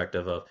a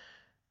perspective of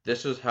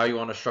this is how you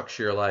want to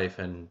structure your life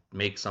and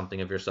make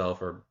something of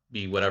yourself or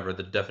be whatever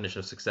the definition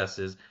of success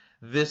is.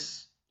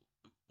 This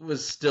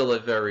was still a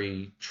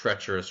very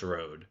treacherous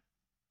road.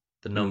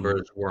 The Mm,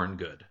 numbers weren't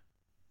good.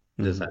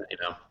 Does mhm.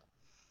 that?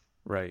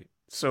 Right.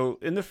 So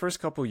in the first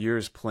couple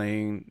years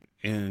playing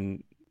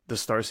in the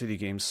Star City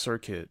Games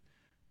circuit,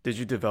 did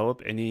you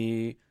develop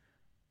any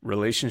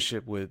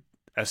relationship with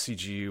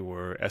SCG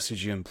or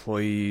SCG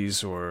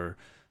employees or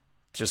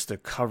just the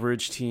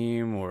coverage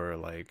team or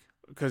like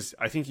because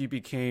I think you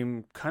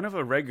became kind of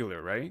a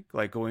regular, right?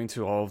 Like going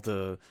to all of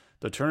the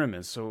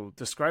tournaments. So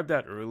describe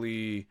that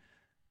early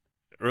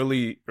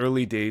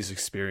days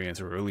experience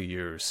or early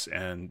years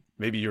and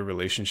maybe your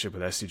relationship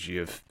with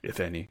SCG if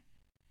any.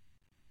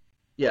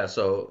 Yeah,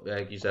 so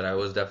like you said, I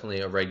was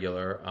definitely a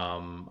regular.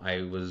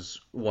 I was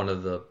one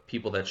of the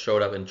people that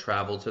showed up and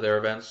traveled to their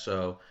events.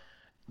 So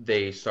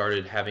they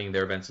started having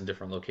their events in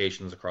different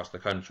locations across the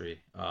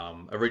country.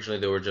 Originally,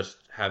 they were just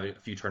having a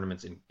few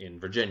tournaments in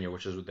Virginia,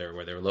 which is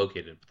where they were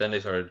located. But then they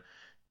started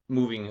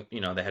moving.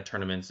 They had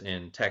tournaments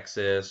in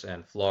Texas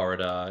and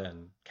Florida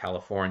and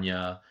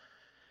California.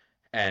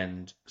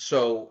 And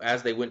so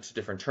as they went to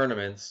different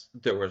tournaments,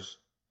 there was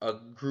a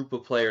group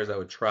of players that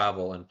would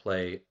travel and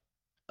play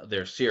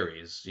their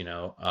series,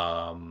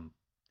 and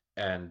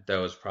there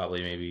was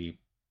probably maybe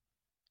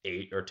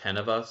 8 or 10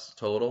 of us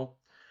total.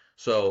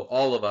 So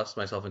all of us,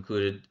 myself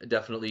included,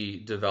 definitely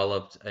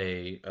developed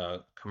a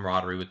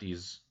camaraderie with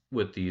these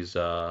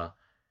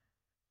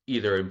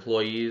either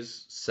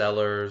employees,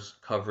 sellers,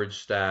 coverage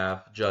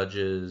staff,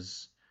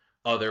 judges,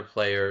 other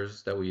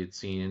players that we had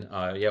seen.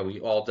 Yeah, we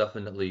all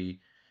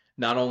definitely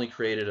not only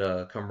created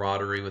a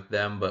camaraderie with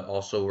them, but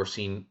also were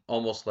seen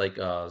almost like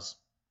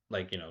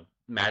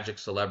magic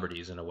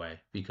celebrities in a way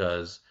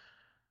because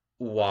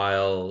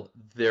while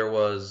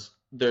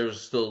there's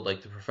still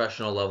like the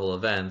professional level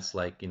events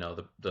like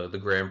the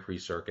Grand Prix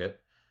circuit.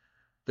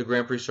 The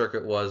Grand Prix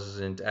circuit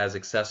wasn't as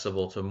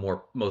accessible to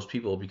most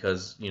people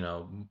because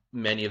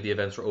many of the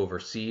events were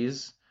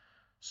overseas.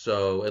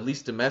 So at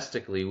least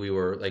domestically, we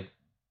were like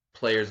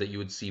players that you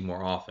would see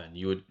more often.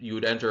 You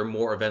would enter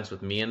more events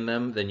with me in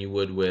them than you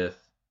would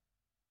with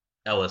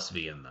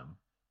LSV in them.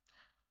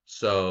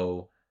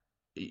 So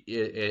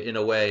in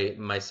a way,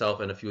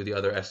 myself and a few of the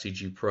other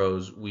SCG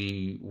pros,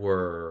 we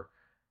were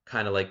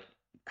kind of like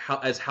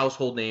as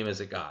household name as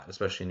it got,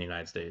 especially in the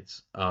United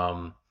States.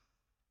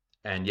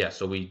 And yeah,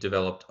 so we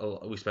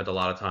spent a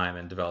lot of time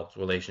and developed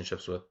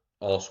relationships with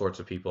all sorts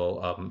of people,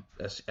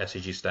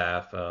 SCG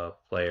staff,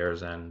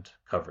 players, and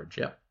coverage.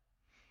 Yeah.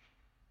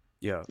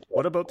 Yeah.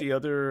 What about the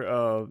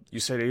other you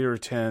said 8 or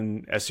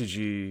 10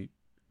 SCG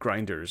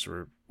grinders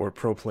or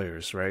pro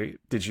players, right?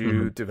 Did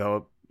you Mhm.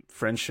 develop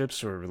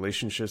friendships or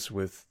relationships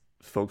with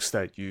folks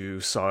that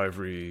you saw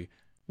every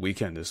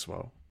weekend as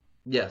well?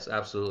 Yes,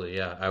 absolutely.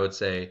 Yeah, I would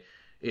say,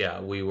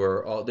 yeah, we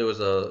were all there was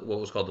a what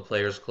was called the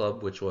Players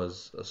Club, which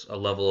was a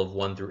level of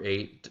 1 through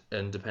 8,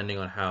 and depending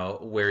on how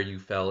where you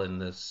fell in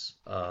this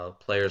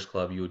Players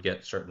Club, you would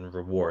get certain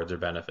rewards or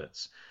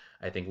benefits.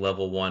 I think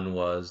level 1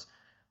 was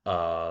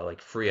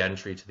like free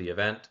entry to the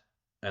event,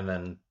 and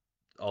then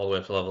all the way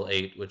up to level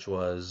 8, which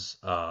was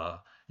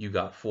you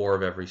got 4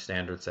 of every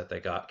standard set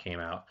that got came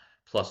out,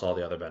 plus all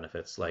the other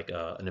benefits like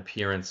an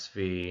appearance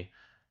fee,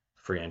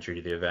 free entry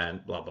to the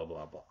event, blah blah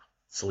blah blah.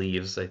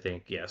 Sleeves, I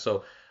think. Yeah.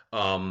 So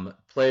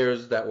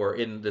players that were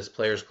in this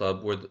players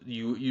club were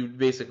you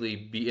basically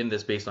be in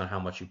this based on how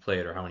much you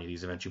played or how many of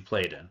these events you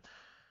played in.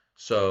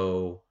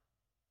 So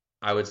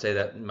I would say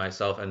that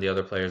myself and the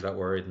other players that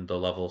were in the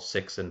level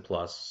 6 and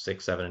plus,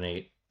 6, 7, and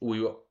 8,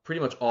 we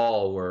pretty much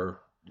all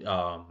were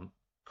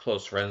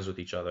close friends with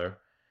each other.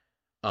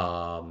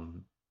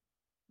 Um,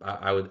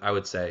 I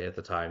would say at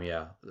the time,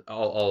 yeah,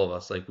 all of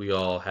us like we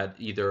all had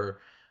either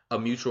a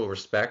mutual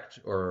respect,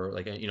 or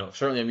like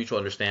certainly a mutual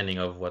understanding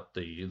of what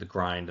the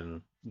grind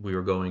and we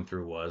were going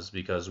through was,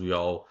 because we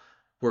all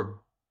were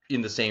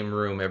in the same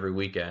room every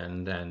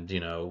weekend, and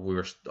we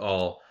were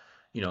all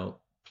you know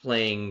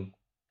playing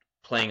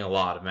playing a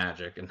lot of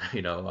Magic, and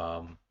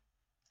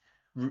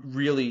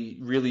really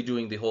really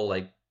doing the whole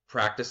like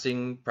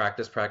practicing,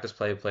 practice,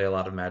 play a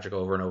lot of Magic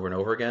over and over and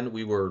over again.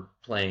 We were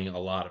playing a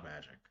lot of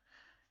Magic,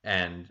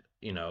 and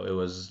it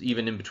was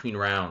even in between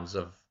rounds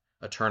of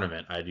a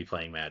tournament, I'd be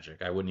playing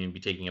Magic. I wouldn't even be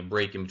taking a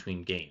break in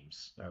between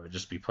games. I would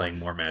just be playing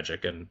more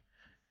Magic. And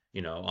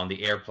on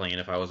the airplane,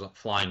 if I was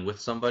flying with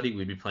somebody,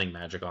 we'd be playing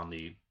Magic on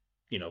the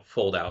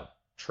fold out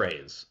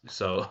trays.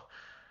 So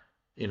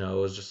it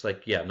was just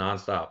like, yeah,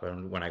 nonstop.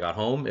 And when I got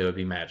home, it would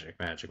be Magic,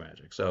 Magic,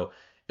 Magic. So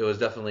it was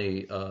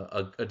definitely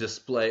a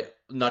display,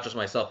 not just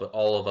myself, but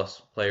all of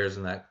us players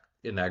in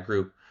that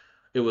group.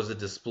 It was a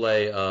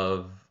display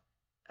of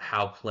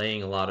how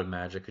playing a lot of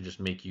Magic could just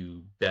make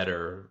you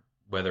better,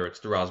 whether it's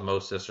through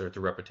osmosis or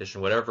through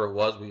repetition, whatever it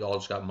was. We all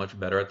just got much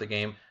better at the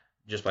game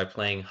just by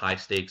playing high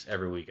stakes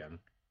every weekend.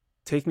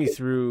 Take me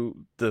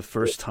through the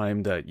first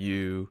time that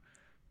you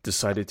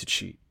decided to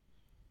cheat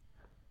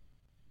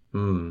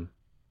Hmm.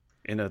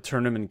 in a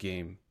tournament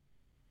game.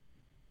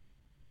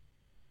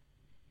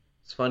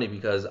 It's funny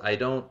because I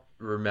don't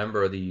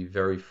remember the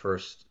very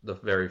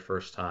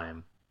first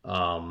time.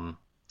 Um,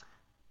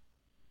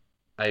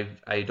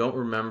 I don't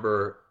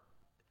remember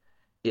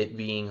it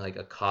being like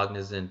a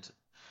cognizant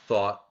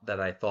thought that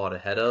I thought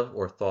ahead of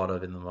or thought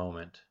of in the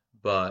moment.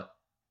 But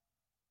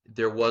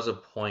there was a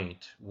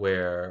point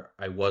where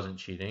I wasn't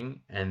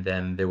cheating, and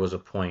then there was a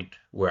point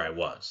where I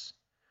was.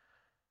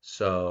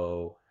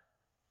 So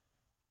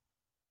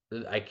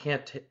I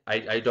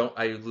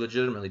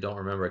legitimately don't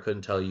remember. I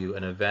couldn't tell you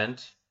an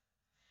event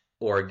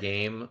or a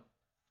game.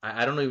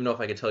 I don't even know if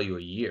I could tell you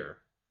a year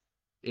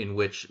in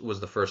which was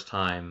the first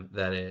time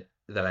that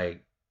I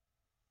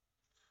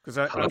Because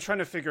I'm caught. trying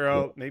to figure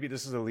out, maybe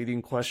this is a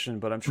leading question,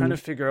 but I'm trying to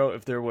figure out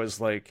if there was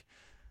like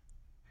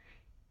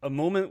a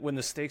moment when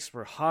the stakes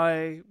were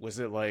high. Was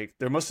it like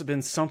there must have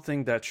been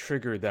something that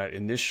triggered that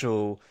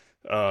initial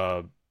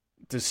uh,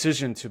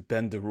 decision to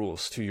bend the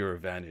rules to your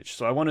advantage?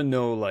 So I want to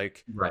know,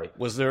 like, Right.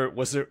 was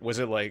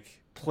it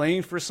like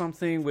playing for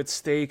something with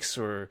stakes,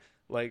 or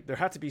like there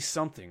had to be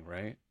something,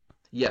 right?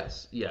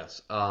 Yes,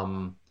 yes.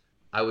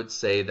 I would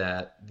say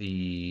that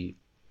the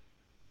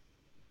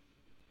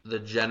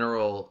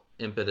general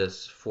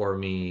impetus for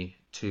me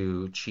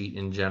to cheat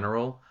in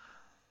general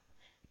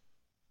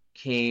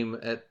came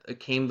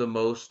the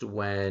most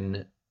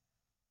when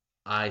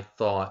I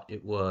thought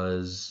it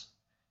was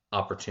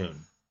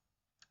opportune.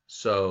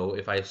 So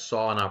if I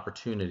saw an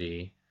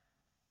opportunity,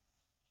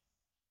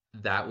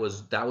 that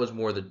was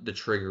more the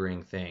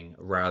triggering thing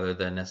rather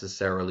than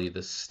necessarily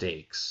the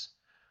stakes.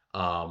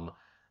 Um,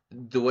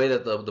 the way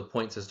that the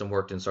point system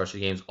worked in Star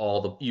City Games,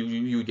 all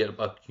you would get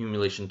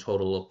accumulation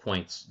total of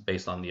points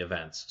based on the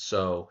events.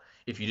 So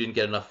if you didn't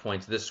get enough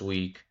points this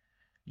week,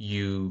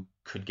 you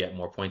could get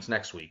more points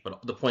next week.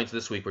 But the points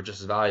this week were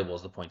just as valuable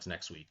as the points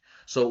next week.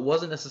 So it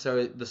wasn't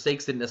necessarily the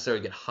stakes didn't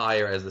necessarily get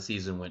higher as the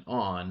season went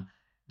on.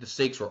 The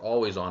stakes were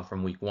always on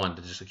from week one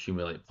to just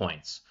accumulate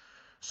points.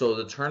 So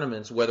the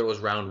tournaments, whether it was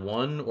round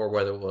one or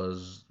whether it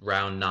was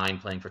round nine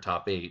playing for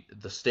top eight,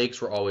 the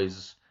stakes were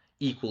always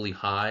equally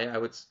high.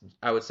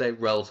 I would say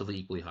relatively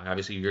equally high.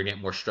 Obviously, you're gonna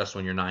get more stress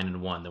when you're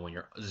 9-1 than when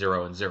you're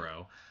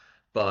 0-0.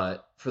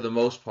 But for the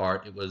most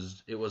part, it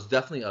was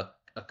definitely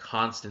a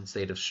constant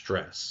state of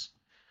stress.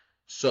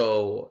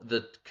 So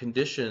the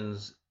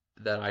conditions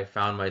that I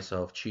found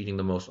myself cheating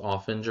the most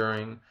often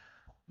during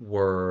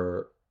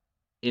were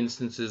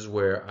instances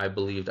where I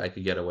believed I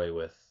could get away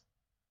with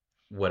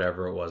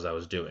whatever it was I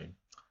was doing.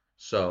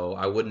 So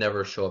I would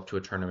never show up to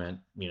a tournament,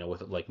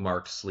 with like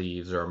marked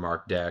sleeves or a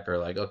marked deck, or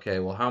like, okay,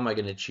 well, how am I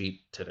going to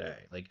cheat today?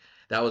 Like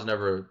that was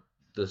never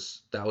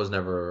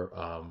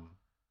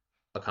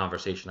a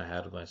conversation I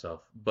had with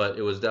myself, but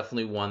it was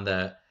definitely one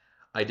that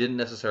I didn't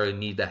necessarily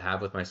need to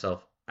have with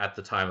myself at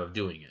the time of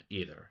doing it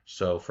either.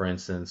 So for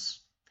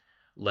instance,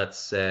 let's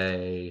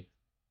say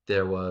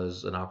there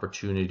was an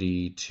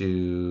opportunity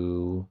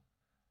to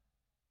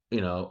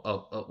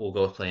we'll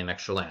go play an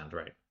extra land,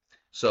 right?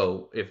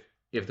 So if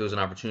there was an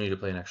opportunity to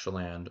play an extra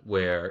land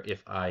where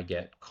if I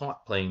get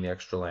caught playing the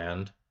extra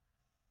land,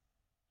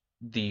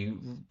 the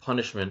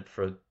punishment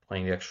for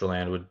playing the extra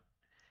land would,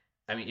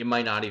 I mean, it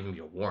might not even be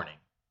a warning.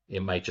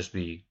 It might just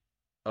be,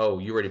 oh,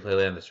 you already played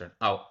land this turn.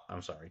 Oh,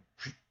 I'm sorry.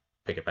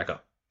 Pick it back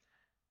up.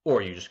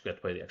 Or you just get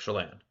to play the extra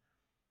land.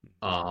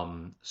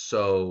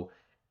 So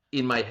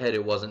in my head,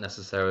 it wasn't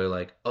necessarily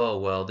like, oh,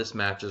 well, this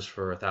match is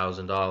for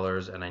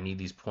 $1,000 and I need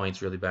these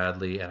points really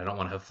badly and I don't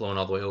want to have flown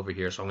all the way over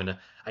here, so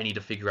I need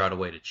to figure out a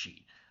way to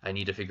cheat. I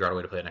need to figure out a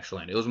way to play an extra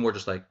land. It was more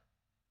just like,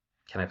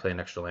 can I play an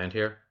extra land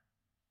here?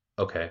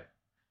 Okay,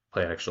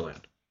 play an extra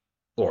land.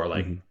 Or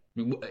like,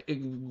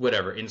 Mm-hmm.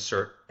 whatever,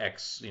 insert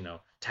X,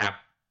 tap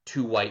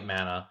 2 white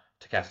mana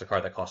to cast a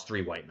card that costs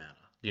 3 white mana.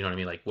 You know what I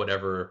mean? Like,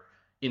 whatever,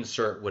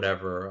 insert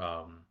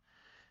whatever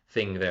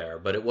thing there.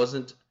 But it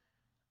wasn't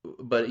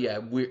but yeah,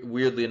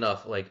 weirdly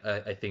enough, like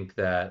I think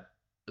that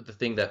the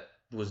thing that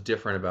was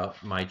different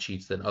about my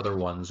cheats than other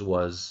ones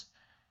was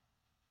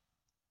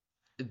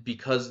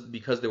because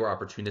they were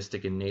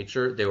opportunistic in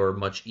nature, they were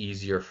much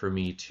easier for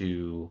me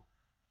to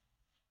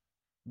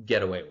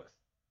get away with.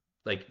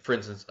 Like for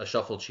instance, a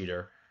shuffle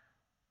cheater,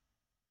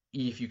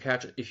 if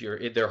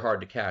you're they're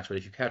hard to catch, but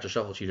if you catch a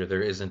shuffle cheater,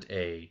 there isn't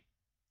a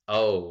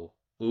oh,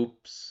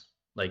 oops.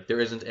 Like there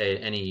isn't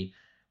any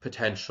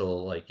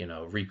potential like,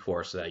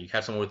 recourse to that. You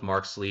catch someone with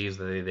marked sleeves,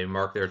 they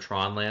mark their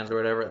Tron lands or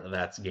whatever,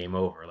 that's game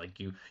over. Like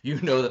you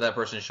know that that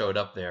person showed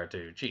up there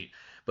to cheat.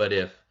 But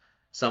if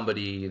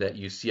somebody that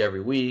you see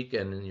every week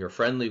and you're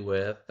friendly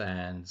with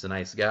and is a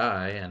nice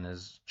guy and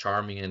is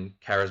charming and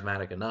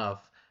charismatic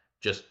enough,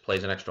 just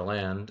plays an extra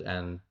land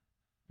and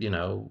you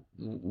know,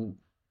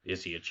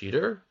 is he a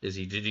cheater? Did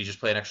he just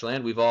play an extra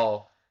land? We've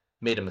all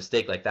made a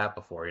mistake like that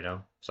before.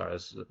 Sorry,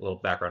 there's a little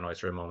background noise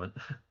for a moment.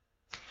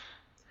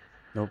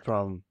 No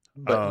problem.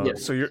 But yeah,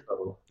 So you're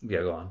so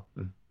yeah, go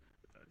on.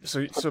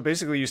 so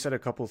basically you said a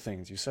couple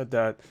things. You said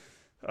that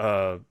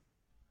uh,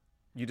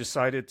 you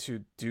decided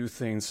to do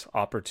things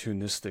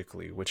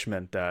opportunistically, which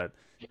meant that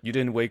you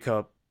didn't wake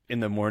up in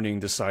the morning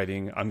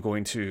deciding I'm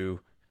going to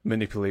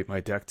manipulate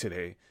my deck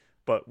today.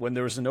 But when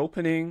there was an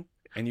opening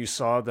and you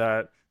saw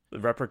that the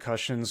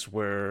repercussions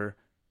were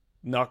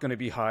not going to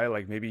be high,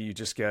 like maybe you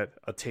just get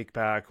a take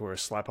back or a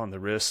slap on the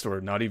wrist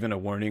or not even a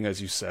warning,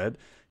 as you said,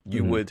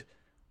 you Hmm. would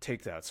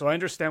take that. So I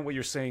understand what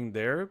you're saying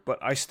there, but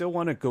I still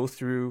want to go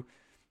through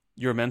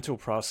your mental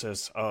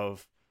process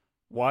of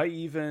why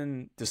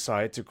even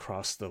decide to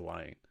cross the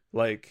line.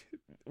 Like,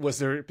 was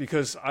there,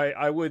 because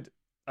I would,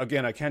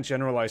 again, I can't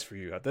generalize for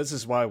you. This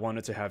is why I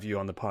wanted to have you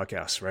on the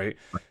podcast, right?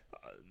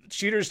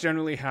 Cheaters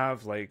generally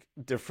have like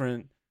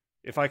different,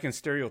 if I can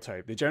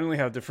stereotype, they generally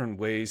have different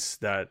ways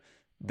that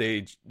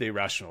they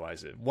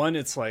rationalize it. One,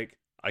 it's like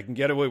I can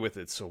get away with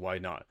it, so why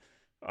not?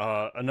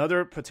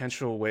 Another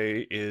potential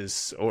way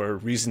is, or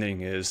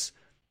reasoning is,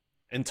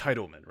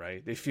 entitlement,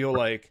 right? They feel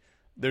like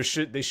they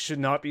should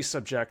not be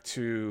subject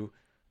to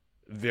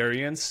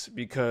variance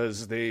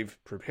because they've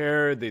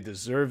prepared, they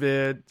deserve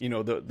it,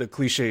 the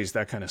cliches,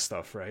 that kind of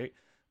stuff, right?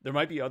 There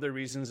might be other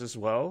reasons as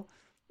well,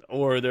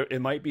 or there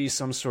it might be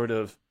some sort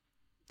of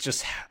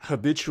just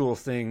habitual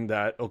thing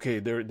that okay,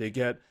 they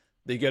get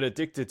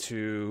addicted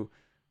to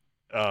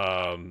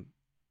um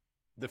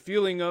the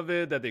feeling of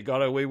it, that they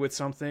got away with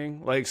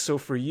something. Like, so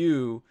for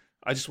you,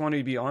 I just want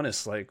to be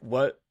honest, like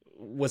what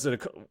was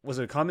it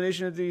a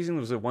combination of these things?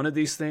 Was it one of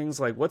these things?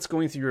 Like what's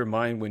going through your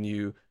mind when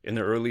you in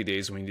the early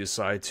days when you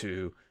decide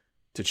to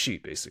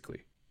cheat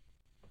basically?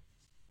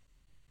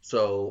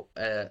 So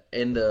at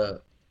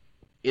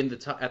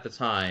the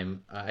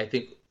time, I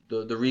think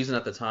the reason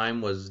at the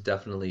time was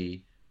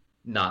definitely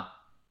not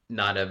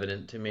not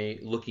evident to me.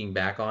 Looking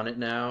back on it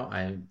now,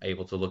 I'm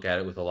able to look at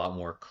it with a lot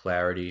more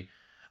clarity,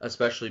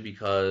 especially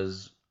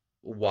because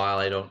while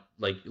I don't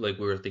like we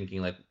were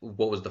thinking like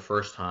what was the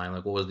first time,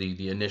 like what was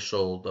the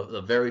initial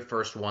the very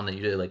first one that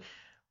you did, like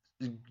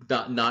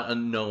not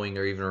unknowing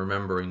or even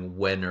remembering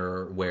when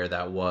or where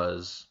that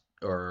was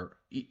or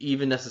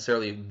even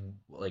necessarily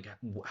like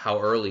how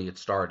early it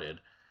started.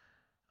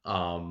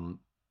 Um,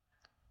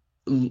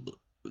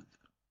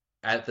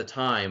 at the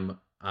time,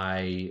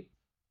 I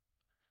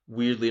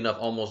weirdly enough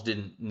almost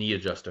didn't need a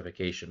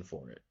justification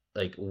for it.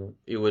 Like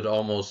it would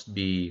almost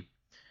be.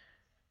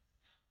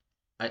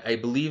 I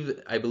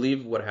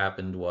believe what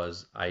happened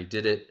was I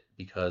did it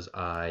because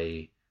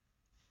I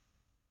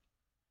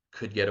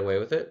could get away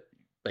with it.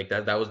 Like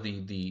that was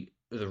the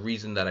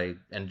reason that I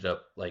ended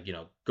up like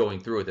going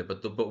through with it.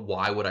 But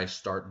why would I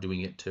start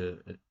doing it to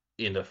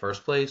in the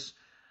first place?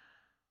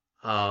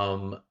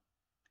 Um,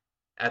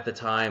 at the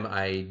time,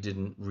 I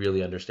didn't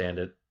really understand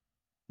it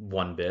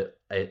one bit.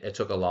 It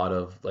took a lot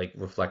of like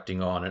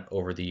reflecting on it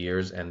over the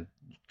years and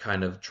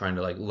kind of trying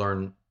to like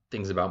learn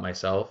things about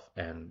myself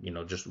and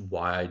just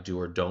why I do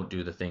or don't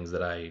do the things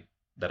that I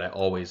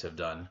always have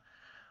done.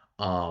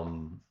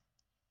 Um,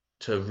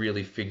 to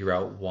really figure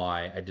out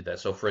why I did that.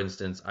 So for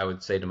instance, I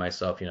would say to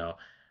myself,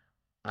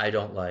 I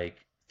don't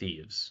like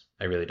thieves.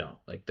 I really don't.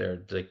 Like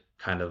they're like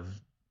kind of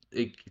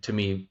to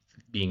me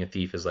being a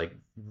thief is like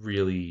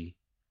really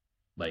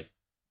like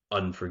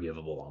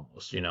unforgivable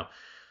almost.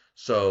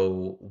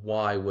 So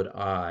why would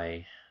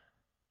I,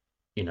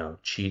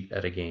 cheat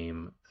at a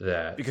game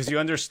that Because you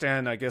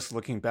understand, I guess,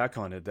 looking back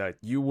on it, that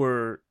you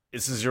were,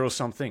 it's a zero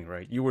sum thing,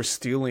 right? You were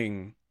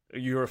stealing,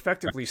 you were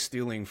effectively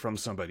stealing from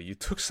somebody. You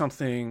took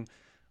something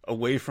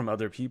away from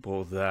other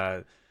people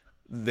that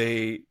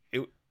they,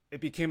 it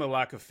became a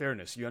lack of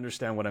fairness. You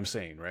understand what I'm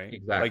saying, right?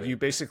 Like exactly? you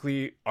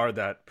basically are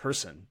that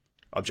person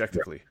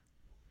Right. objectively.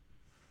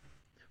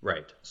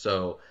 Right.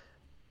 So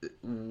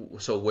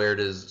where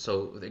does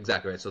so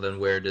exactly right. So then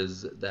where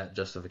does that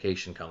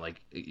justification come?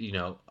 Like,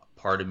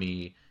 part of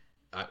me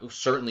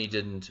certainly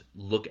didn't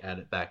look at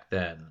it back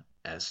then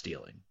as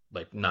stealing.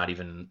 Like not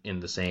even in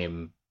the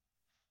same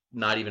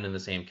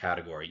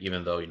category,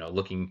 even though,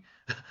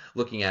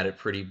 looking at it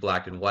pretty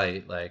black and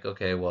white, like,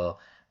 okay, well,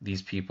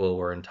 these people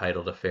were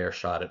entitled a fair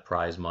shot at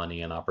prize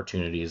money and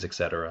opportunities,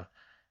 etc.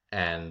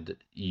 and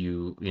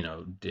you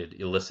did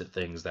illicit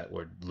things that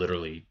would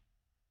literally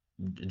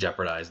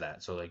jeopardize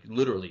that. So like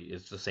literally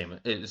it's the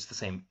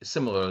same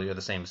similarly or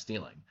the same as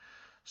stealing.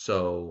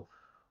 So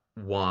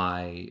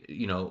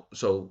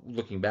so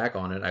looking back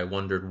on it, I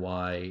wondered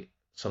why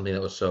something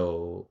that was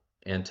so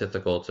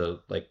antithetical to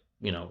like,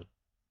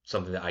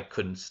 something that I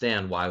couldn't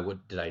stand, why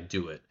would did I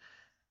do it?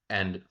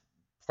 And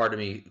part of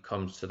me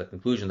comes to the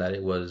conclusion that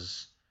it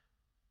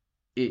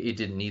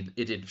didn't need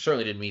it did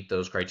certainly didn't meet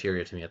those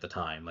criteria to me at the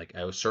time. Like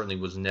certainly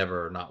was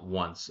never, not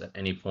once at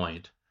any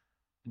point,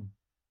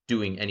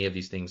 doing any of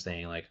these things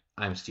saying like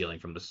I'm stealing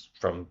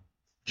from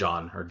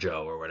John or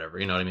Joe or whatever.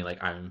 You know what I mean?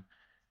 Like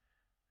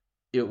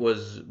it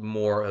was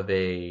more of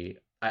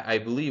I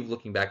believe,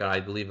 looking back on it, I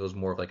believe it was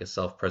more of like a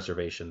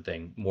self-preservation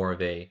thing, more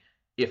of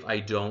if I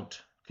don't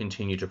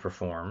continue to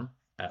perform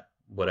at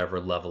whatever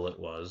level it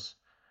was,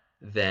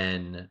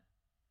 then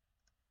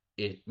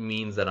it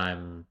means that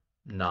I'm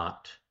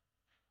not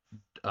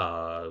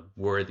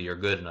worthy or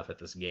good enough at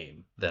this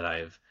game that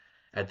I've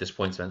at this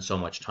point spent so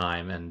much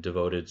time and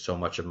devoted so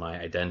much of my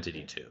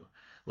identity to.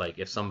 Like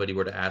if somebody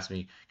were to ask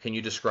me, "Can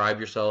you describe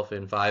yourself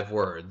in 5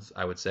 words?"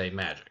 I would say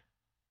magic.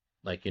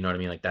 Like, you know what I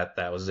mean? Like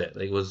that was it.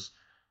 It was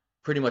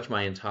pretty much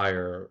my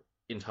entire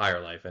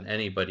life, and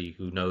anybody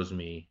who knows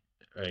me,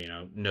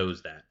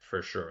 knows that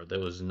for sure. There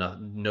was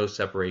no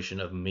separation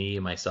of me,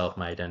 myself,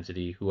 my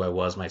identity, who I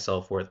was, my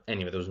self-worth,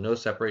 any of it. There was no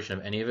separation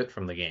of any of it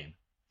from the game.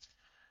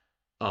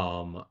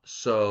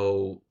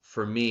 So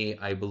for me,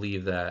 I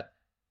believe that,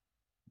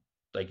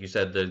 like you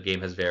said, the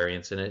game has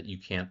variance in it. You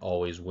can't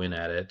always win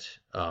at it.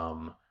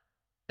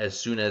 As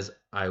soon as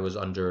I was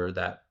under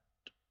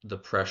the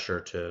pressure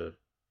to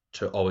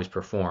always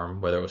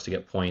perform, whether it was to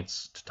get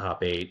points, to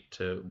top eight,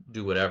 to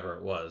do whatever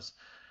it was,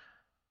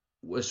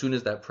 as soon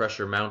as that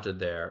pressure mounted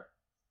there,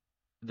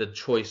 the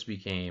choice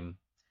became,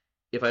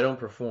 if I don't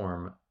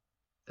perform,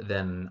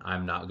 then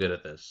I'm not good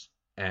at this.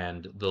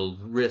 And the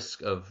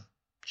risk of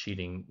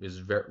cheating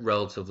is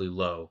relatively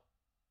low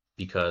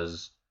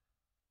because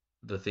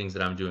the things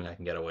that I'm doing I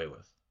can get away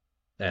with.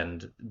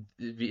 And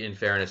in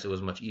fairness, it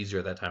was much easier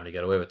at that time to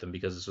get away with them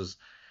because this was,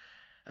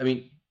 I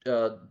mean,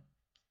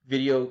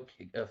 video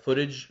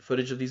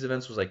footage of these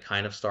events was like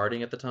kind of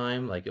starting at the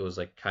time. Like it was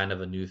like kind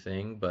of a new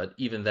thing. But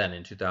even then,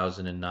 in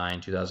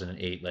 2009,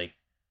 2008, like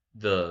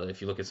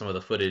if you look at some of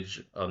the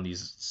footage on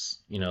these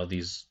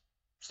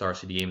Star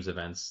City Games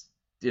events,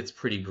 it's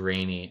pretty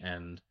grainy,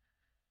 and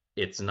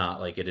it's not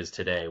like it is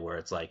today where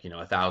it's like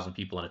 1,000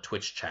 people in a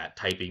Twitch chat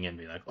typing in,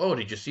 me like, "Oh,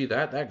 did you see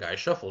that guy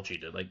shuffle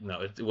cheated?" Like,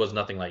 no, it was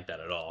nothing like that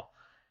at all.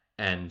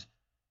 And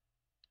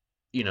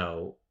you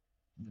know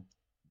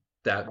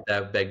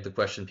that begged the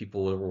question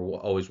people were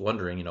always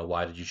wondering,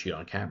 why did you cheat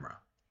on camera?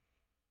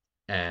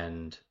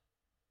 And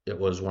it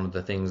was one of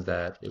the things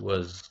that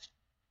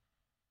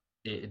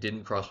it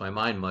didn't cross my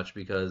mind much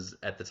because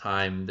at the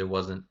time there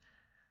wasn't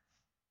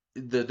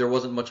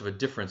much of a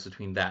difference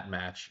between that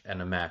match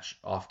and a match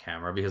off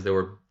camera because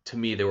to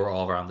me they were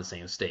all around the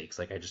same stakes.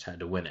 Like I just had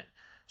to win it.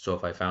 So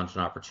if I found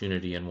an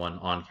opportunity in one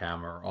on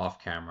camera or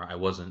off camera, I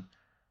wasn't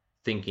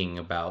thinking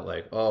about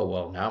like, oh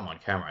well, now I'm on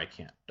camera,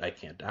 I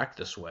can't act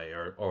this way,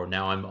 or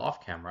now I'm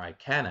off camera, I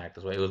can act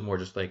this way. It was more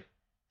just like,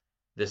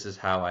 this is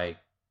how I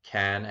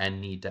can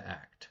and need to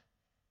act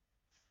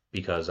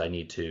because I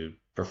need to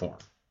perform.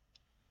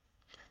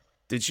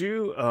 Did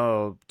you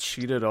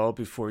cheat at all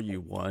before you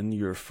won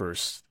your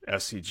first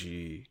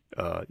SCG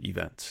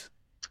event?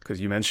 Because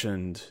you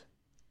mentioned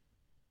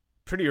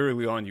pretty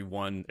early on you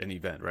won an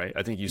event, right?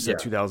 I think you said Yeah.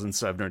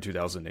 2007 or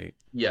 2008.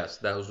 Yes,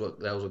 that was what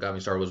got me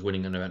started, was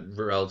winning an event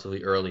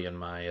relatively early in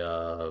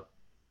my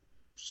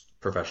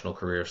professional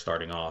career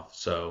starting off.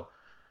 So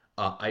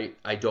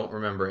I don't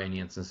remember any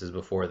instances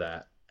before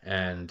that.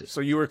 And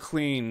So you were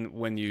clean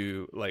when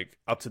you like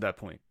up to that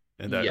point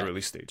in that yeah,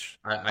 early stage.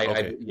 I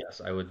Okay.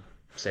 yes, I would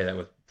say that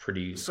with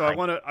pretty So high.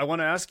 I want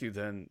to ask you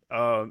then,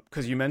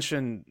 because you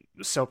mentioned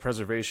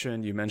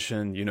self-preservation, you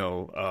mentioned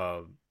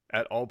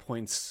at all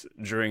points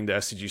during the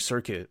SCG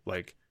circuit,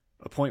 like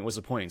a point was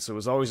a point, so it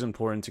was always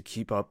important to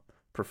keep up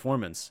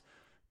performance.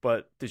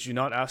 But did you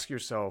not ask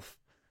yourself,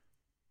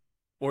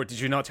 or did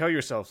you not tell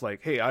yourself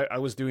like, hey, I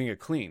was doing it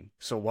clean,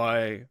 so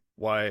why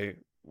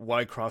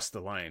cross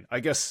the line? I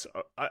guess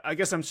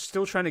I'm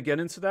still trying to get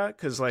into that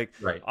because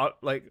Right.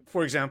 like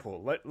for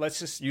example, let's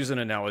just use an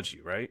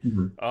analogy, right?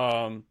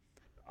 Mhm.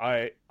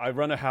 I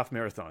run a half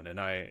marathon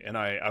and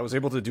I was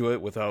able to do it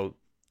without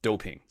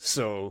doping.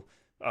 So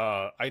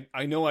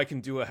I know I can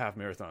do a half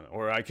marathon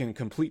or I can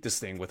complete this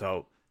thing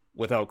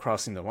without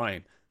crossing the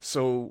line.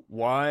 So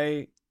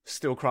why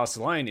still cross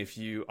the line if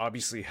you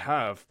obviously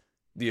have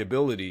the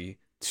ability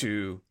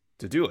to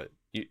do it?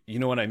 You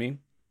know what I mean?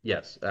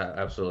 Yes,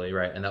 absolutely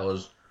right. And that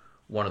was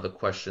one of the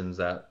questions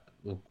that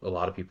a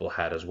lot of people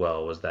had as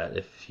well, was that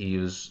if he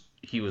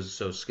was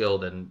so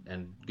skilled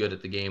and good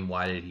at the game,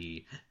 why did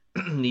he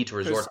need to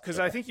resort Because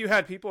to I that? think you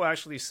had people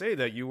actually say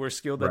that you were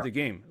skilled at Right. the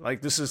game.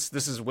 Like this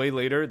is way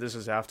later. This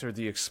is after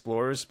the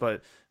Explorers,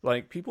 but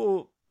like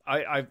people,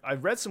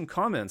 I've read some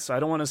comments. I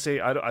don't want to say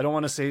I don't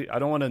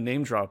want to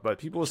name drop, but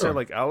people said Sure.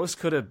 like Alice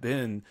could have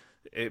been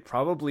it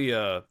probably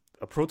a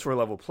pro tour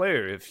level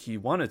player if he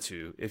wanted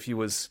to, if he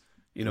was,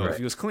 if Right.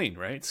 he was clean,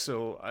 right?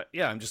 So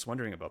yeah, I'm just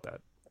wondering about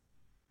that.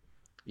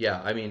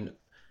 Yeah, I mean,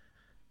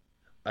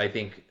 I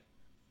think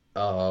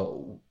uh,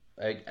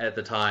 at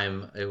the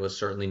time it was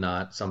certainly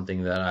not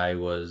something that I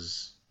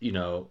was,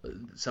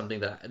 something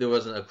that there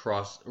wasn't a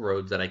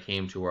crossroads that I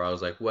came to where I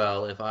was like,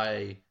 well, if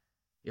I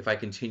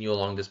continue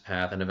along this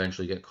path and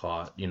eventually get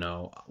caught,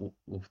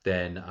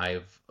 then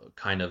I've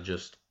kind of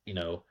just,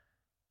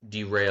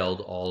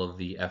 derailed all of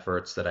the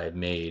efforts that I had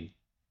made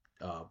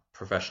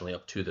professionally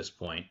up to this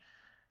point.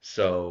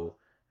 So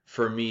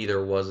for me,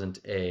 there wasn't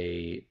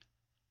at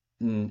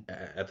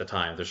the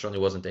time, there certainly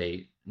wasn't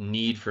a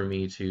need for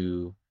me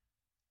to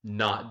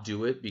not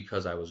do it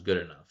because I was good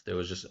enough. There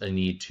was just a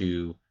need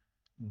to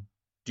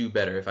do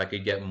better. If I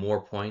could get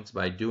more points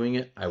by doing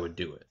it, I would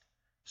do it.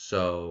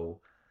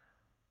 So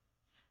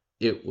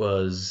it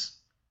was,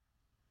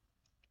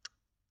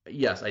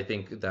 yes, I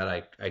think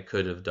that I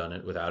could have done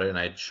it without it, and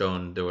I had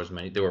shown there were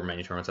many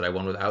tournaments that I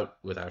won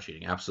without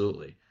cheating,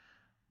 absolutely.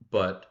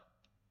 But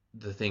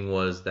the thing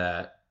was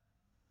that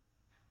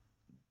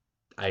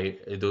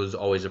there was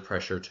always a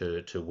pressure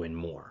to win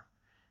more,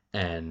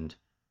 and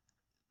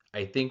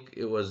I think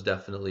it was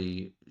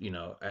definitely,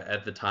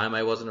 at the time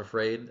I wasn't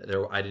afraid.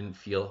 I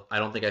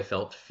don't think I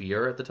felt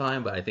fear at the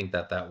time, but I think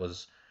that that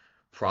was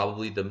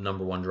probably the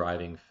number one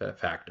driving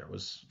factor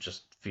was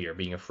just fear,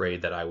 being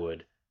afraid that I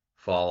would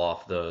fall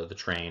off the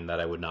train, that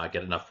I would not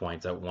get enough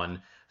points at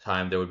one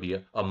time. There would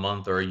be a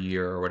month or a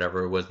year or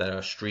whatever it was, that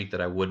a streak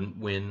that I wouldn't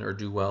win or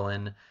do well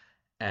in,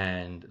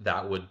 and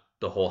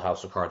the whole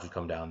house of cards would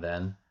come down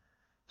then.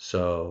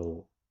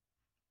 So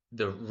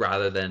the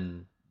rather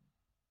than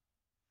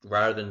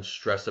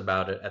stress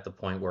about it at the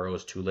point where it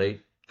was too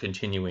late,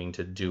 continuing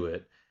to do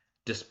it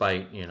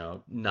despite,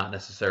 not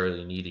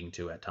necessarily needing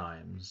to at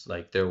times.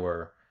 Like there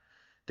were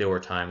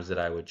times that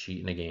I would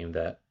cheat in a game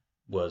that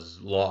was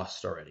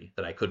lost already,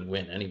 that I couldn't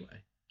win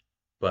anyway.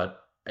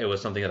 But it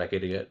was something that I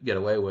could get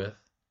away with.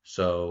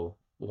 So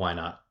why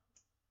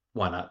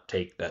not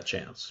take that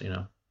chance?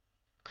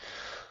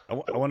 I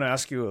want to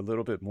ask you a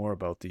little bit more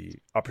about the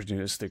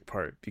opportunistic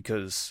part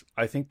because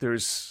I think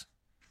there's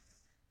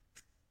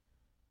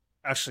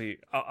actually,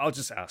 I'll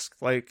just ask,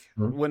 like,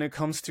 Mhm. when it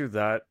comes to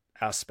that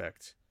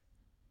aspect,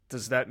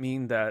 does that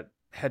mean that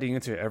heading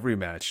into every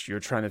match,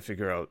 you're trying to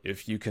figure out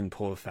if you can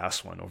pull a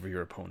fast one over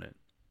your opponent?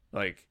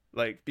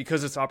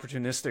 Because it's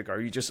opportunistic, are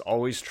you just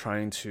always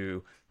trying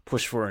to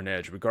push for an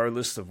edge,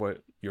 regardless of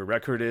what your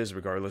record is,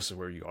 regardless of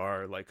where you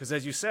are? Like, because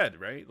as you said,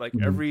 right, like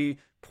Mhm. every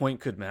point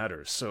could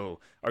matter. So,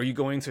 are you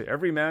going to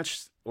every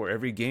match or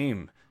every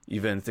game,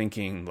 even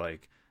thinking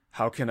like,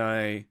 how can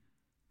I,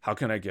 how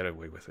can I get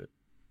away with it?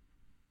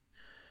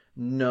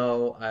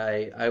 No,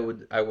 I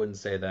wouldn't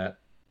say that.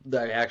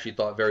 I actually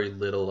thought very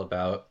little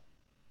about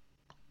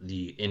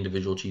the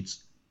individual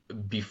cheats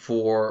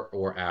before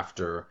or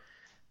after,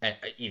 and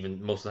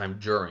even most of the time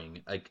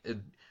during. Like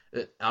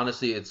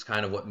honestly, it's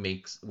kind of what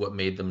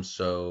made them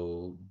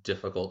so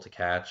difficult to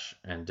catch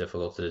and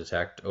difficult to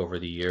detect over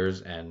the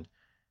years. And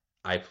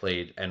I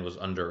played and was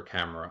under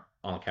camera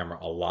on camera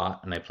a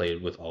lot, and I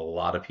played with a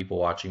lot of people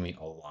watching me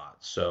a lot.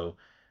 So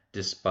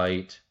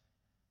despite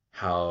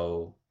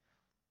how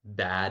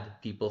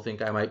bad people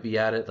think I might be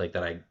at it, like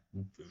that I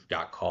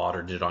got caught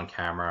or did it on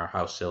camera,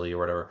 how silly or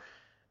whatever,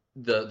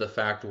 the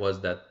fact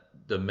was that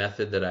the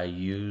method that I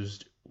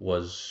used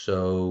was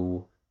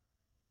so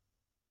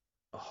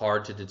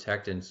hard to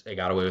detect, and I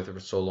got away with it for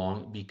so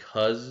long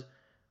because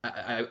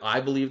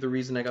I believe the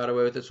reason I got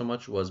away with it so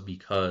much was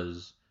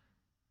because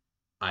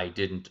I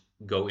didn't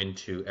go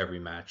into every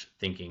match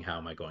thinking, how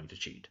am I going to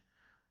cheat?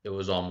 It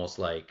was almost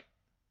like,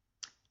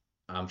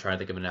 I'm trying to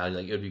think of an analogy.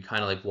 Like it would be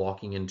kind of like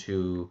walking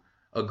into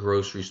a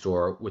grocery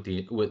store with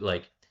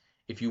like,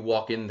 if you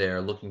walk in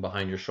there looking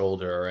behind your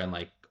shoulder and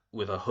like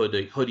with a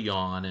hoodie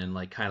on and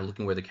like kind of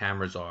looking where the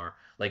cameras are.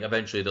 Like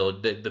eventually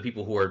the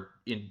people who are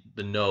in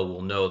the know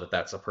will know that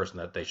that's a person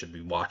that they should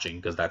be watching,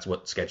 because that's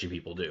what sketchy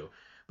people do.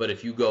 But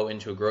if you go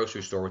into a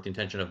grocery store with the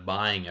intention of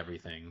buying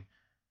everything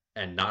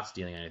and not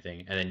stealing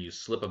anything, and then you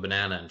slip a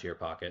banana into your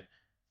pocket,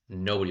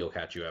 nobody will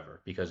catch you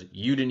ever, because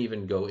you didn't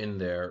even go in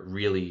there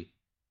really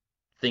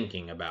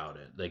thinking about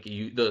it. Like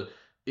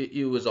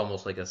it was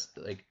almost like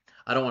like,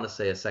 I don't want to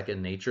say a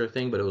second nature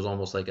thing, but it was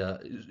almost like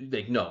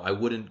no, I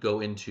wouldn't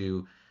go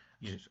into,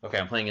 okay,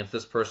 I'm playing against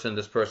this person.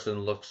 This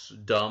person looks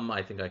dumb.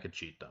 I think I could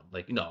cheat them.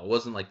 Like no, it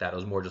wasn't like that. It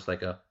was more just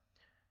like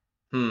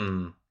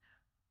hmm.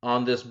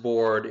 On this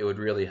board, it would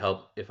really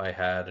help if I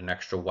had an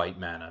extra white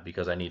mana,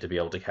 because I need to be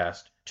able to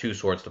cast two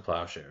Swords to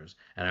Plowshares,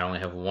 and I only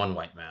have one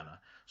white mana.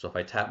 So if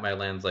I tap my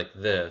lands like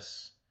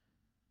this,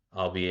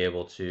 I'll be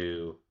able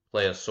to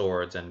play a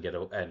swords and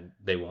and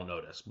they won't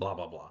notice. Blah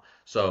blah blah.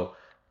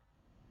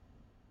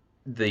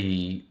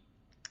 The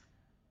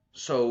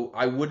so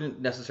I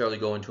wouldn't necessarily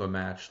go into a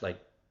match like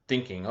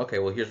thinking, okay,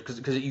 well here's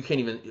because you can't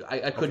even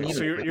I couldn't Okay,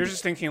 so even you're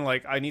just thinking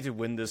like I need to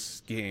win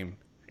this game,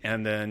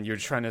 and then you're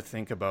trying to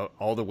think about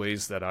all the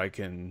ways that I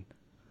can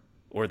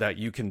or that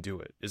you can do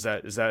it. Is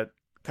that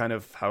kind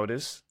of how it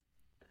is?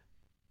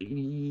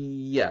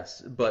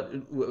 Yes, but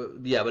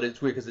yeah, but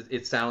it's weird because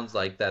it sounds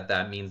like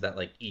that means that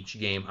like each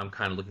game I'm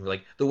kind of looking for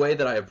like the way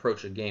that I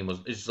approach a game was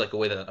is just like a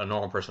way that a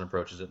normal person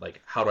approaches it.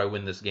 Like, how do I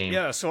win this game?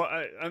 Yeah, so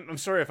I'm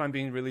sorry if I'm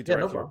being really Yeah,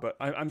 no direct here, problem. but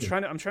I'm Yeah,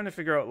 trying to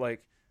figure out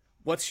like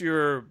what's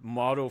your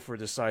model for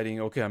deciding,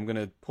 okay, I'm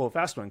gonna pull a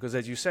fast one, because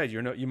as you said,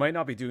 you might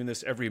not be doing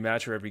this every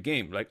match or every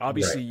game. Like right.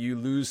 obviously you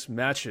lose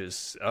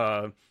matches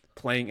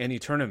playing any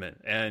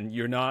tournament, and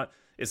you're not.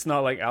 It's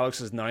not like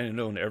Alex is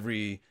 9-0 in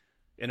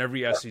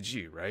every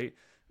SCG, right?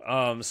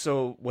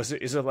 So was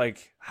it is it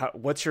like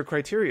what's your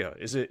criteria?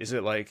 Is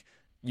it like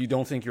you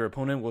don't think your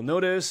opponent will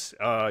notice?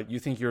 You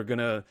think you're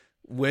gonna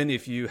win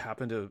if you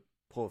happen to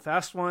pull a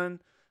fast one?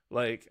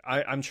 Like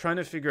I'm trying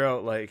to figure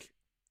out like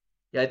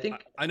Yeah, I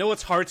think I know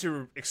it's hard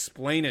to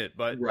explain it,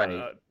 but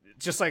right.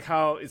 just like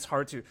how it's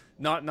hard to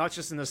not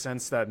just in the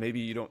sense that maybe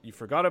you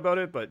forgot about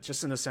it, but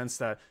just in the sense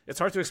that it's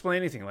hard to explain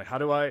anything. Like how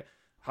do I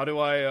how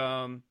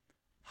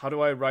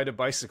do I ride a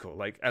bicycle?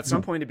 Like at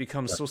some Hmm. point it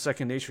becomes so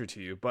second nature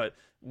to you. But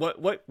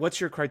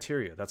what's your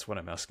criteria? That's what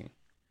I'm asking.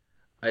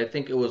 I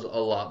think it was a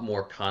lot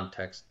more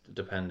context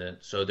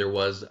dependent. So there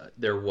was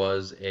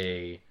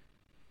a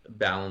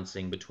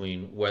balancing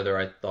between whether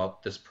I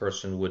thought this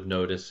person would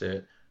notice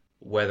it,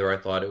 whether I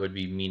thought it would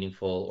be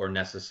meaningful or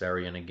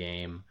necessary in a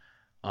game.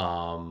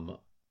 Um,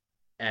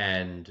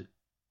 and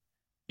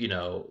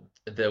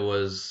there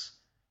was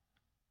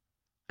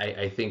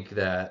I think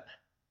that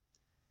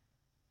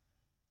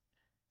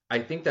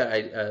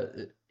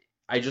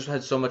I just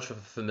had so much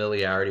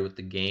familiarity with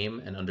the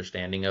game and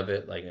understanding of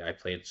it. Like I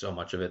played so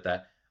much of it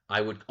that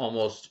I would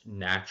almost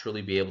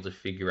naturally be able to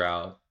figure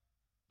out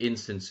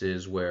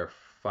instances where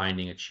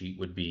finding a cheat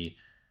would be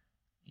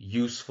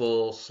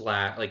useful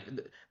slash like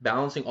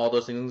balancing all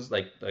those things,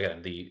 like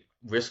again the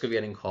risk of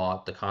getting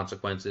caught, the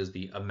consequences,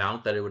 the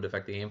amount that it would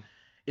affect the game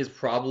is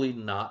probably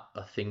not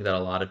a thing that a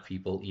lot of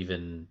people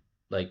even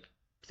like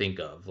think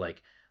of.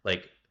 Like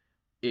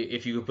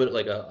if you could put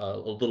like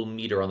a little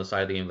meter on the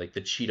side of the game, like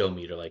the Cheeto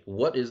meter, like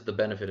what is the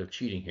benefit of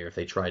cheating here if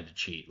they tried to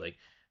cheat? Like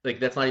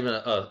that's not even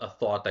a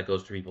thought that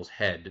goes through people's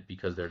head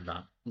because they're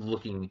not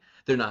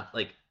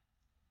like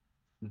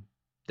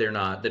they don't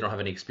have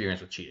any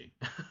experience with cheating.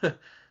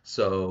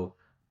 So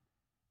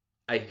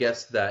I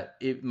guess that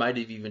it might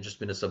have even just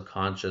been a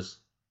subconscious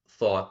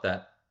thought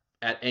that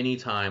at any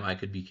time I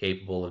could be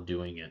capable of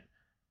doing it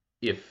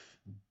if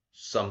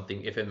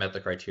if it met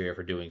the criteria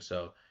for doing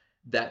so.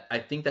 That I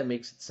think that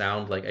makes it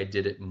sound like I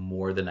did it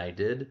more than I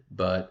did,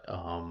 but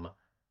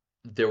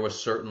there was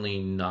certainly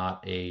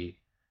not a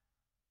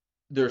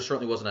there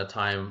certainly wasn't a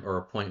time or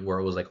a point where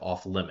it was like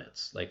off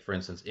limits. Like for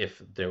instance, if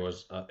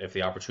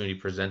the opportunity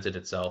presented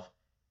itself,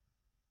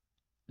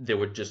 there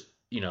would just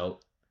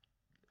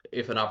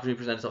if an opportunity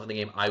presented itself in the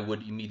game, I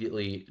would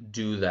immediately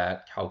do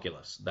that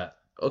calculus. That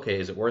okay,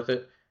 is it worth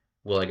it?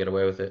 Will I get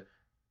away with it?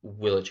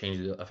 Will it change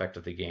the effect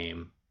of the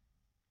game?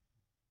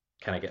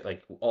 Can I get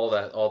like all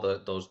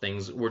the those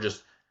things were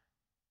just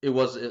it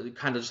was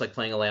kind of just like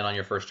playing a land on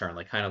your first turn,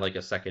 like kind of like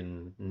a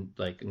second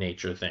like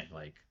nature thing.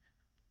 Like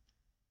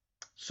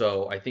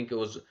so, I think it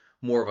was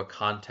more of a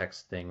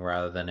context thing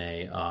rather than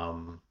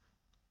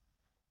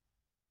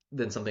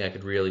something I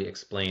could really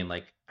explain,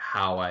 like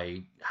how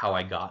I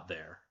got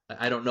there.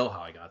 I don't know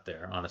how I got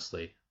there,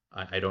 honestly.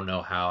 I don't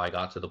know how I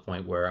got to the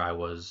point where I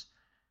was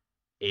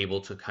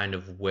able to kind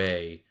of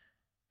weigh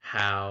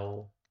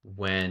how,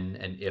 when,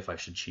 and if I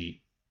should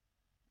cheat.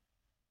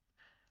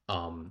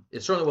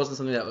 It certainly wasn't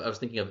something that I was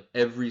thinking of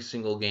every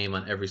single game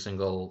on every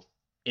single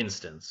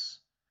instance,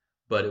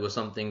 but it was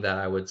something that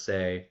I would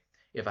say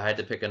if I had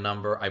to pick a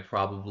number, I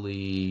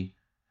probably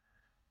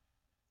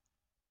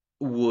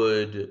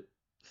would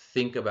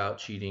think about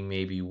cheating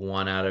maybe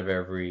one out of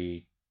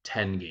every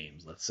 10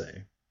 games, let's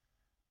say.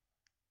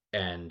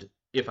 And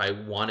if I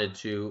wanted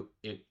to,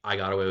 I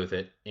got away with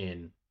it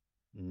in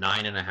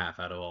nine and a half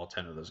out of all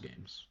 10 of those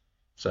games.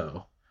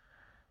 So,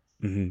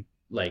 Mm-hmm.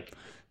 like,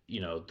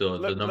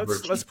 the number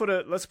of cheat.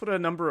 Let's put a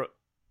number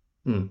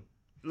Hmm.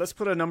 let's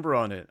put a number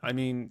on it. I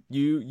mean,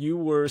 you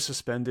were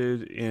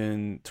suspended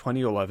in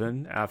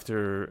 2011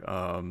 after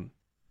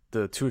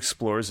the two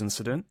explorers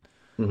incident.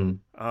 Hmm.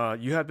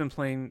 You had been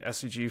playing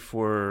SCG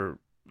for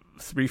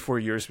 3 4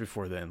 years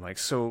before then. Like,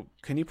 so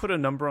can you put a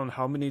number on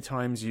how many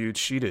times you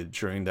cheated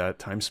during that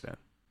time span?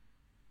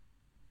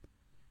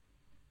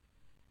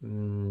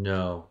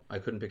 No, I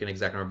couldn't pick an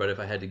exact number, but if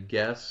I had to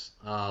guess,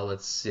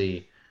 let's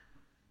see.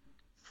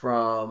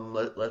 From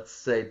let's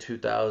say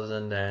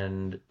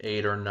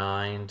 2008 or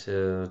 9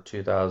 to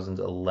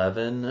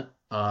 2011,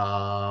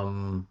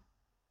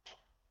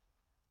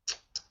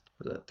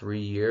 was that 3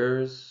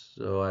 years?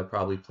 So I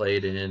probably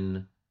played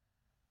in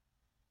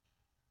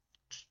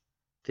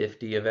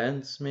 50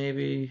 events,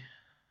 maybe.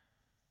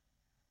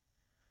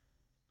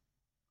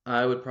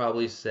 I would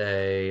probably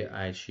say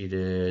I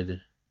cheated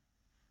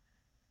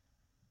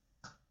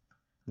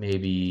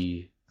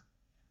maybe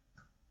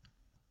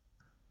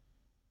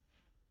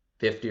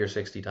 50 or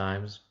 60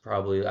 times.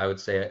 Probably, I would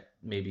say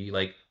maybe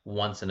like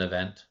once an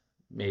event,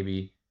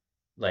 maybe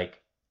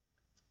like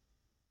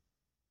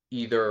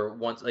either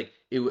once, like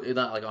it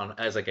not like on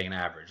as like an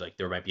average. Like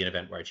there might be an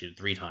event where I cheated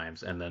 3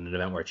 times, and then an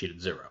event where I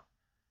cheated zero.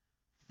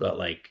 But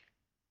like,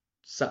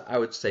 so I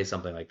would say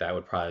something like that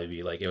would probably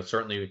be like it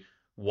certainly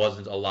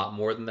wasn't a lot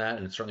more than that,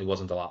 and it certainly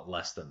wasn't a lot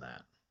less than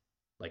that.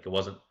 Like it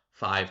wasn't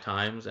 5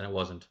 times, and it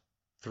wasn't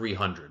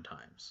 300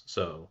 times.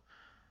 So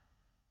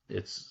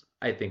it's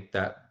I think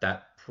that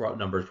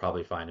number is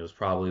probably fine. It was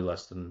probably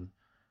less than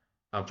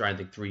I'm trying to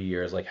think 3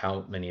 years, like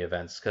how many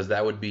events? Because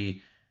that would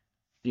be,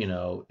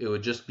 it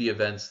would just be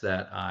events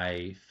that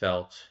I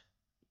felt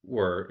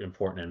were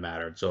important and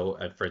mattered. So,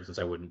 for instance,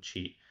 I wouldn't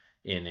cheat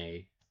in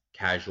a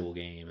casual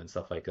game and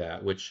stuff like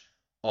that, which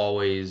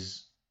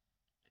always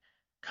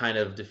kind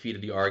of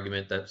defeated the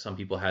argument that some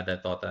people had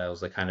that thought that I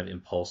was like kind of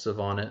impulsive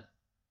on it,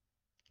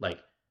 like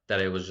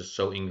that I was just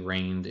so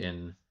ingrained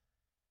in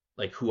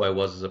like who I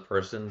was as a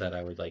person that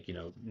I would like,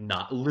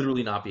 not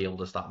literally not be able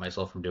to stop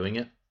myself from doing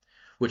it,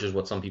 which is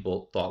what some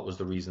people thought was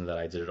the reason that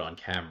I did it on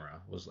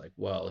camera. Was like,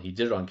 well, he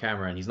did it on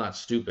camera and he's not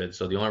stupid,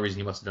 so the only reason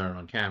he must have done it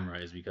on camera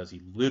is because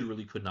he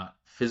literally could not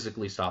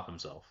physically stop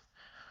himself.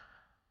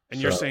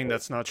 And you're saying So,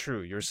 that's not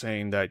true. You're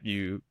saying that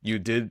you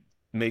did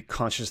make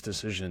conscious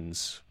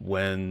decisions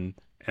when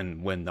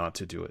and when not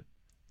to do it.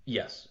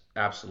 yes,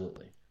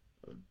 absolutely.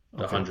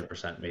 The Okay.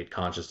 100% made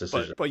conscious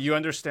decision. But you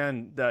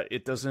understand that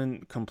it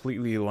doesn't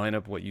completely line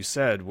up what you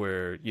said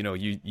where,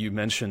 you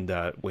mentioned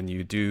that when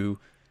you do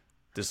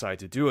decide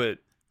to do it,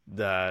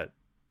 that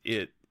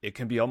it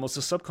can be almost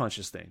a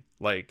subconscious thing.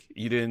 Like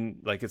you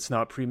didn't like it's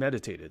not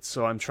premeditated.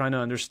 So I'm trying to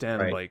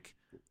understand Right. like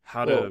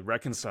how to Well,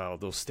 reconcile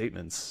those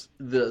statements.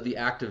 the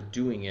act of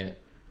doing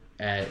it,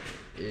 at,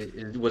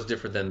 it was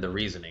different than the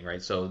reasoning,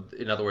 right? So,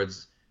 in other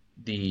words,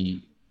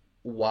 the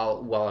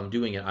while I'm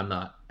doing it, I'm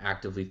not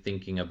actively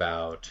thinking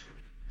about,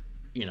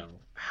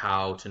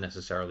 how to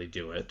necessarily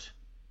do it,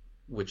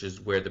 which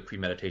is where the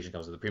premeditation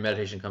comes in. The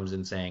premeditation comes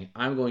in saying,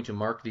 I'm going to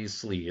mark these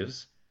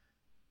sleeves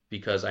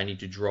because I need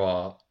to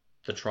draw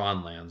the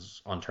Tron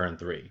lands on turn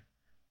 3,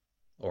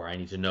 or I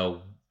need to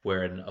know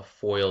where a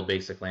foil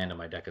basic land in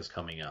my deck is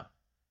coming up.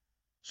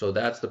 So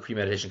that's the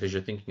premeditation because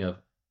you're thinking of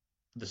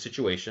the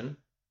situation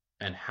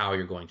and how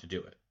you're going to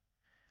do it.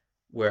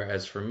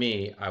 Whereas for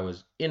me, I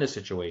was in a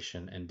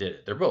situation and did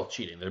it. They're both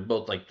cheating. They're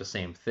both like the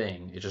same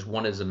thing. It's just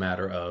one is a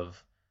matter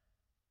of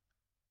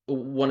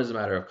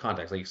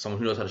context. Like someone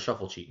who knows how to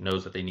shuffle cheat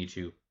knows that they need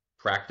to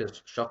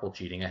practice shuffle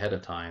cheating ahead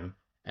of time,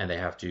 and they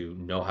have to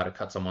know how to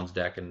cut someone's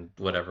deck and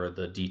whatever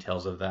the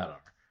details of that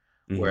are.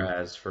 Mm-hmm.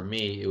 Whereas for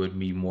me, it would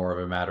be more of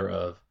a matter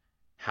of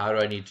how do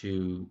I need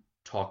to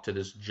talk to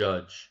this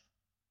judge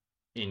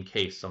in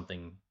case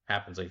something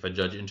happens. Like if a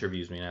judge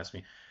interviews me and asks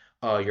me,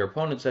 your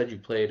opponent said you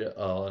played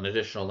an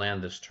additional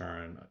land this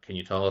turn. Can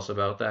you tell us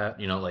about that?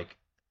 Like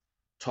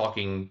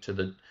talking to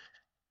the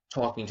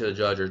talking to the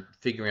judge or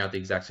figuring out the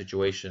exact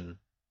situation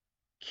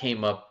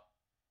came up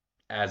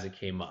as it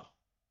came up,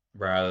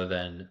 rather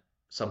than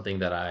something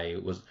that I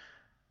was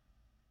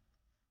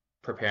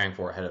preparing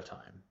for ahead of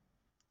time.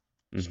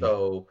 Mm-hmm.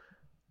 So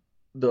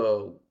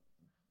the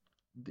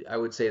I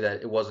would say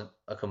that it wasn't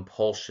a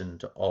compulsion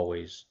to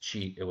always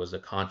cheat. It was a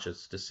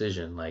conscious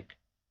decision. Like,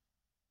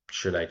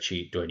 should I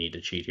cheat? Do I need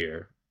to cheat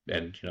here?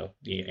 And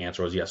the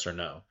answer was yes or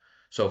no.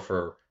 So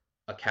for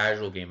a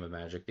casual game of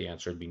Magic, the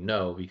answer would be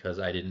no because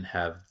I didn't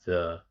have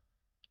the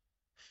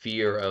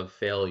fear of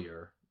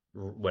failure,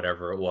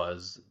 whatever it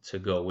was, to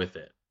go with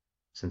it,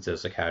 since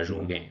it's a casual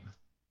Mm-hmm. game.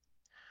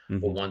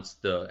 But Mm-hmm. once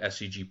the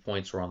SCG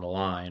points were on the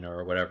line,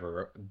 or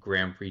whatever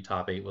Grand Prix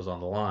top 8 was on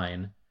the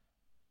line,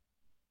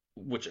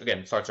 which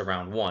again starts at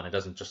round 1, it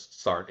doesn't just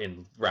start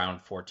in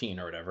round 14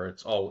 or whatever.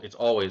 It's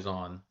always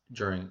on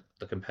during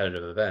the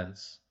competitive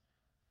events.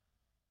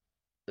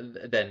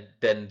 Then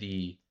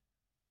the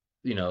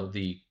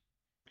the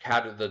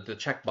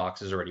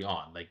checkbox is already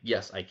on. Like,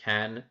 yes, I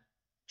can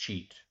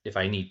cheat if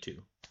I need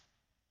to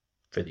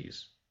for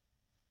these.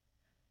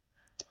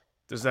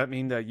 Does that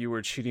mean that you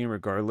were cheating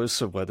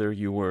regardless of whether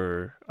you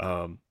were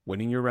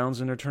winning your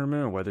rounds in a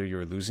tournament or whether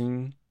you're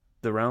losing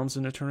the rounds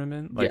in a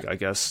tournament? Yeah, Like, I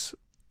guess,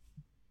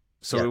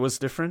 so yeah. it was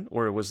different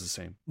or it was the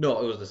same? No,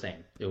 it was the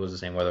same. It was the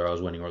same whether I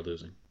was winning or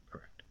losing.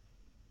 Correct.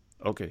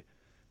 Okay.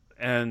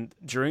 And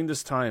during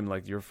this time,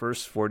 like your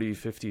first 40,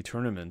 50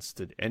 tournaments,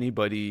 did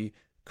anybody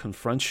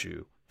confront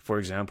you? For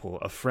example,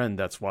 a friend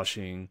that's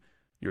watching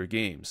your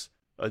games,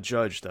 a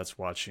judge that's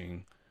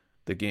watching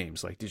the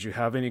games. Like, did you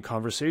have any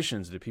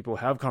conversations? Did people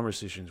have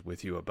conversations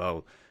with you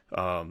about,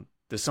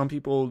 did some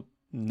people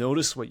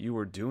notice what you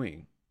were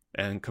doing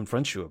and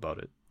confront you about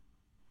it?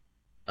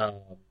 Um,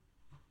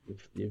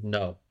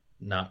 no,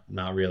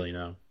 not really.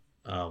 No.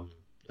 Um,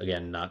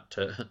 Again, not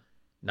to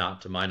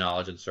not to my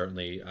knowledge, and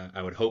certainly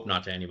I would hope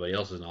not to anybody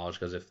else's knowledge,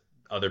 because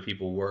other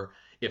people were,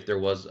 if there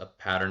was a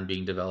pattern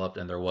being developed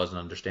and there was an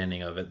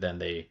understanding of it, then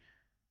they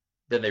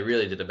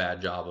really did a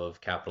bad job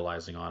of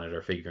capitalizing on it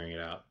or figuring it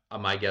out.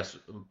 My guess,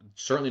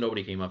 certainly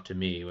nobody came up to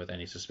me with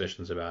any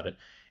suspicions about it.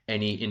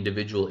 Any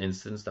individual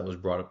instance that was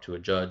brought up to a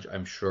judge,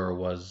 I'm sure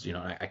was,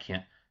 I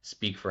can't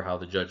speak for what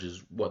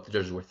the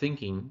judges were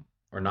thinking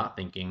or not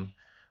thinking,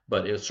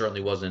 but it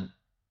certainly wasn't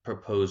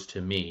proposed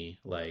to me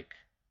like,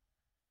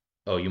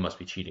 oh, you must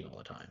be cheating all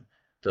the time.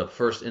 The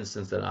first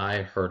instance that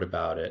I heard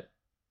about it,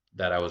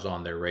 that I was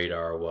on their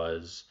radar,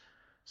 was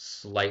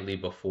slightly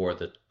before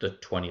the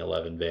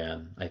 2011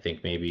 ban. I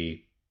think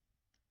maybe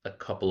a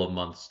couple of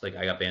months. Like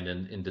I got banned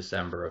in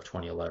December of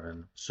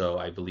 2011. So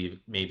I believe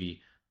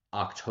maybe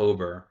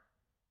October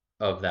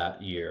of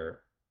that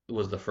year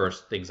was the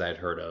first things I'd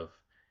heard of.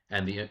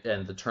 And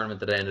the tournament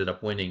that I ended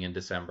up winning in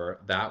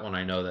December, that one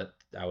I know that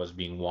I was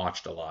being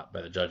watched a lot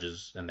by the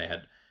judges, and they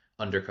had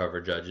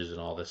undercover judges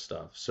and all this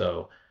stuff.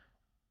 So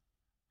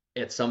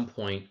at some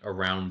point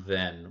around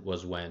then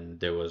was when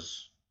there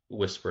was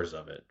whispers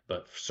of it.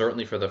 But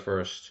certainly for the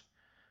first,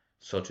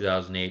 so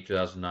 2008,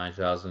 2009,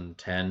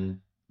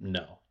 2010,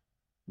 no,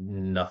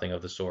 nothing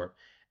of the sort.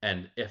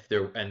 And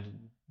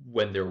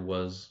when there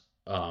was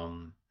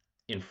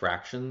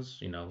infractions,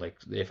 like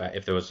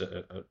if there was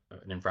an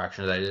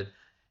infraction that I did,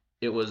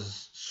 it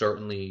was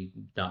certainly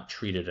not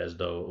treated as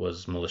though it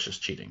was malicious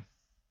cheating.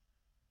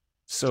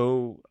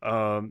 So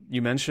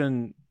you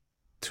mentioned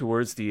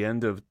towards the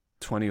end of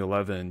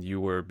 2011 you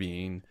were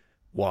being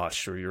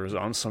watched, or you were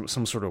on some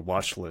sort of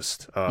watch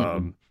list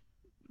Mm-mm.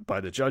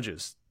 by the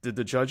judges. Did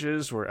the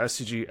judges or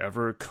SCG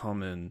ever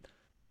come and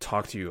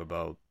talk to you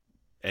about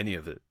any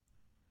of it?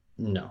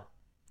 No.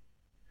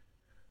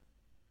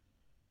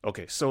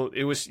 Okay, so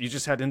it was you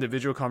just had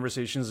individual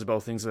conversations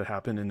about things that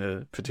happened in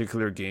a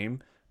particular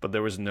game, but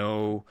there was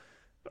no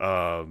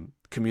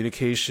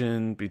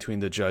communication between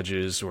the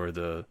judges or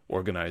the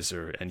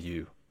organizer and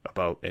you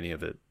about any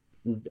of it.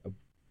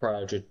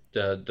 Prior to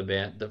the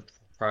ban,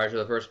 prior to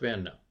the first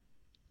ban, no.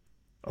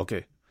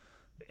 Okay,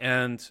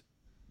 and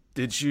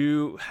did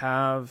you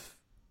have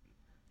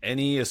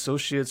any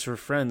associates or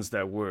friends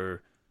that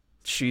were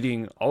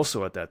cheating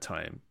also at that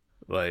time?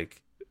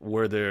 Like,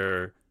 were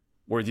you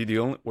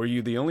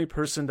the only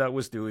person that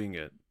was doing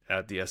it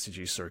at the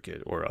SCG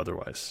circuit or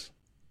otherwise?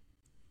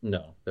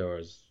 No, there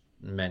was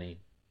many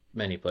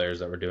players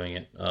that were doing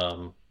it,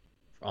 on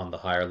the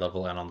higher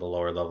level and on the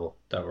lower level,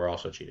 that were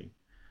also cheating.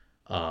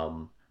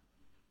 Um,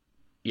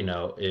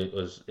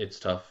 it's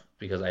tough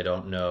because I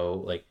don't know,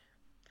 like,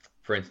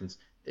 for instance,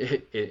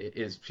 it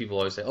is people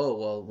always say, oh,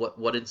 well,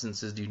 what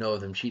instances do you know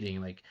of them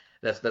cheating? Like,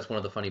 that's one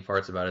of the funny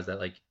parts about it, is that,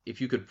 like,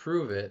 if you could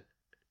prove it,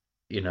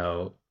 you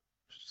know,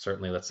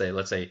 certainly, let's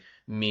say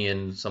me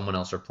and someone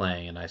else are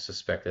playing and I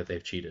suspect that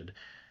they've cheated.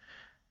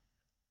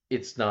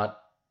 It's not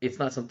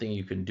something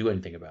you can do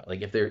anything about.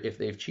 Like, if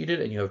they've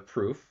cheated and you have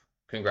proof,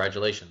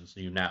 congratulations.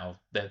 You now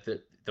that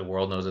the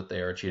world knows that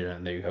they are cheated,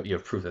 and you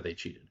have proof that they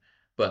cheated.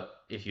 But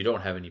if you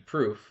don't have any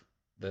proof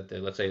that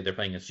let's say they're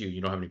playing against you,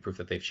 you don't have any proof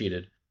that they've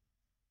cheated,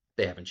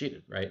 they haven't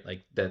cheated, right?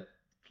 Like that,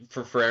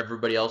 for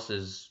everybody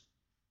else's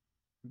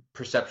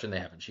perception, they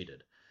haven't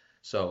cheated.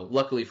 So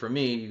luckily for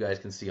me, you guys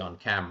can see on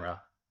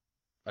camera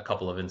a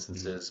couple of Mhm.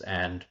 instances,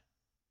 and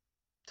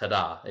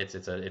ta-da,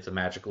 it's a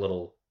magic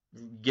little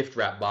gift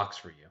wrap box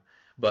for you.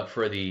 But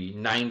for the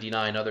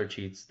 99 other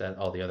cheats that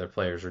all the other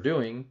players are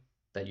doing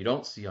that you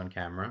don't see on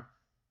camera,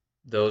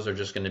 those are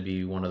just going to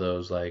be one of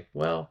those, like,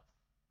 well,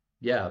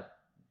 yeah,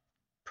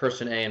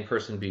 person A and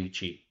person B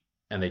cheat,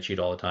 and they cheat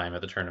all the time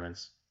at the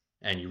tournaments.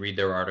 And you read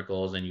their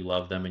articles, and you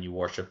love them, and you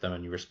worship them,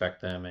 and you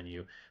respect them, and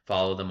you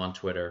follow them on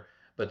Twitter,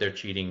 but they're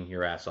cheating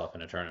your ass off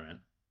in a tournament.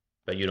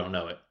 But you don't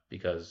know it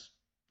because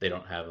they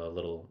don't have a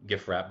little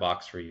gift wrap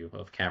box for you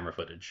of camera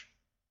footage.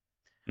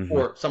 Hmm.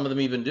 Or some of them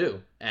even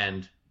do,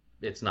 and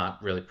it's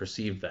not really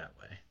perceived that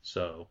way.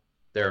 So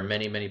there are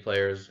many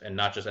players, and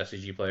not just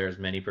SCG players,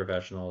 many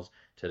professionals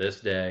to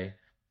this day,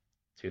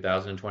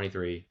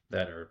 2023,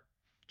 that are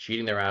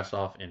cheating their ass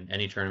off in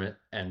any tournament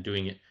and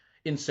doing it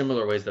in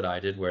similar ways that I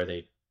did, where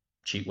they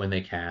cheat when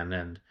they can.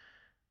 And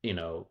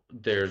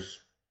there's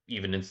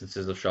even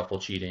instances of shuffle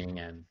cheating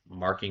and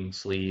marking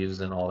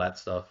sleeves and all that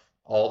stuff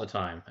all the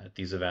time at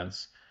these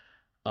events.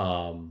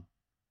 um,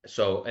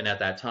 and at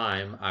that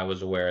time, I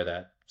was aware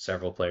that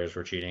several players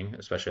were cheating,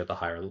 especially at the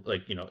higher,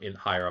 like, in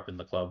higher up in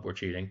the club, were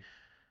cheating.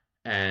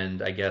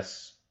 And I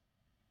guess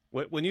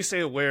When you say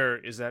aware,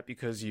 is that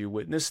because you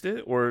witnessed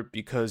it or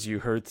because you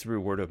heard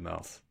through word of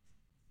mouth?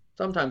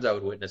 sometimes I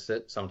would witness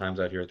it, sometimes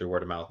I'd hear it through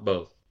word of mouth,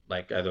 both.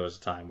 Like, there was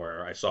a time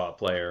where I saw a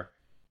player,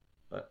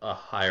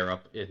 higher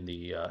up in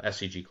the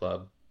SCG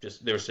club,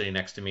 just they were sitting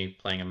next to me,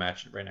 playing a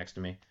match right next to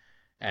me,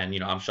 and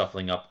I'm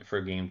shuffling up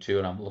for game two,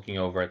 and I'm looking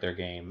over at their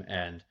game,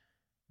 and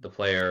the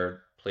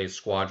player plays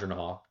Squadron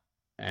Hawk,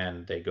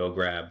 and they go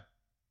grab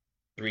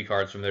three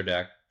cards from their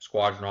deck,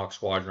 Squadron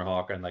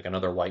Hawk, and like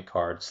another white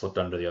card slipped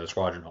under the other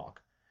Squadron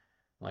Hawk.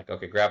 I'm like,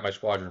 okay, grab my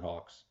Squadron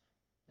Hawks,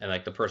 and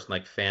like the person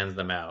like fans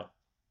them out,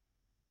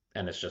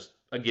 and it's just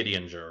a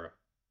Gideon Jura,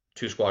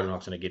 two Squadron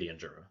Hawks and a Gideon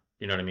Jura.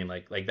 You know what I mean?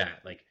 Like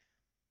that. Like,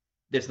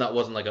 it's not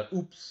wasn't like a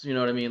oops. You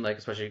know what I mean? Like,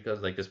 especially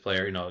because like this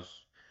player,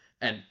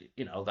 and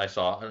I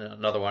saw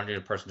another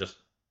one. Person just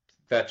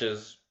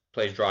fetches,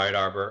 plays Dryad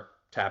Arbor,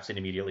 taps it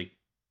immediately,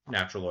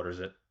 natural orders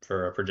it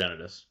for a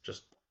Progenitus,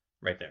 just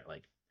right there.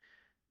 Like,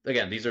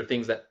 again, these are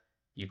things that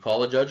you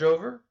call a judge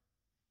over.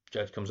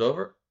 Judge comes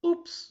over.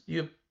 Oops,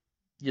 you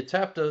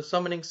tapped a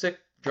summoning sick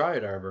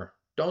Dryad Arbor.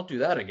 Don't do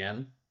that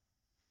again.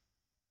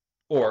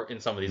 Or in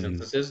some of these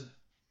Mm-hmm. instances,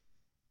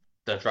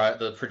 the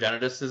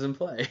progenitus is in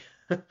play.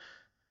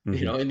 Mm-hmm.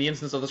 In the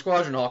instance of the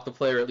Squadron Hawk, the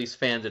player at least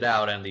fanned it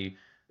out, and the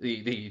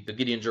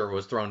Gideon Jura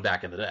was thrown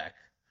back in the deck.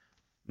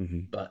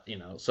 Mm-hmm. But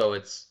so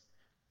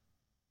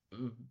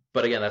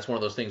but again, that's one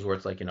of those things where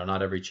it's like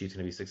not every cheat's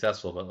going to be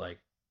successful, but like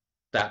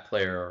that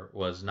player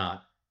was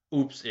not.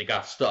 Oops, it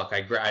got stuck.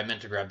 I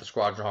meant to grab the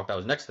Squadron Hawk that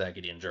was next to that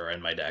Gideon Jura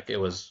in my deck. It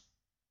was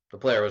the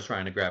player was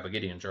trying to grab a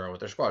Gideon Jura with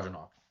their Squadron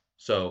Hawk.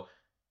 So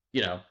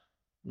you know,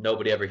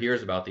 nobody ever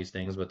hears about these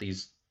things, but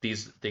these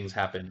things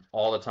happen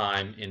all the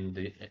time in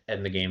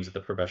the games at the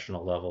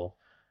professional level.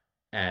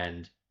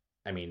 And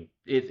I mean,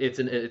 it's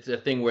a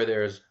thing where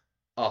there's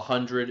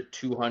 100,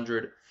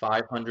 200,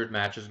 500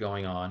 matches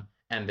going on,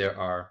 and there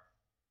are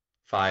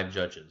five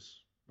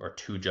judges or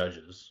two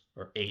judges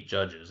or eight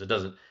judges. It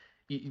doesn't,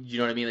 you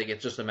know what I mean? Like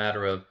it's just a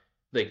matter of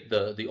like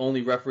the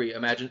only referee.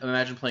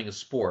 Imagine playing a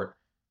sport,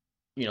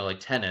 like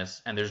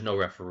tennis, and there's no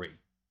referee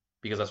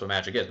because that's what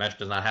Magic is. Magic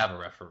does not have a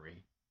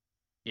referee.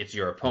 It's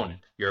your Mm-hmm. opponent.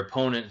 Your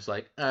opponent is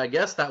like, I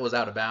guess that was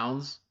out of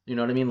bounds. You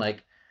know what I mean?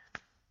 Like,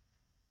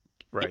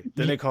 Right.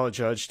 Then you, they call a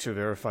judge to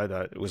verify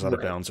that it was out of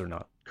right, bounds or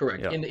not.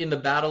 correct. Yeah. In the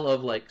battle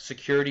of like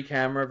security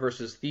camera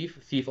versus thief,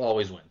 thief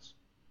always wins.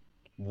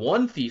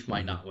 One thief might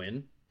Mm-hmm. not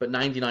win, but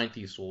 99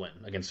 thieves will win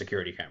against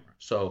security camera.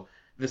 So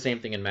the same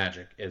thing in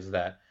Magic is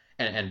that,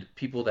 and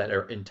people that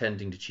are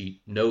intending to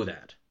cheat know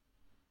that,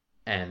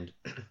 and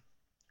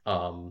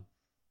um,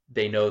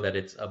 they know that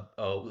it's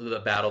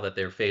a battle that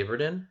they're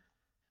favored in,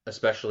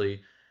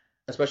 especially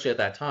at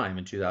that time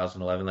in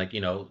 2011. Like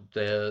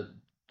the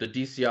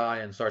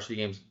DCI and Star City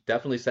games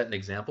definitely set an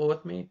example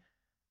with me.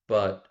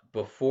 But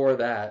before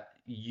that,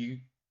 you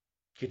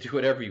could do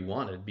whatever you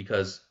wanted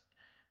because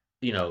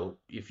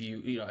if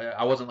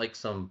I wasn't like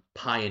some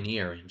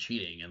pioneer in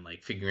cheating and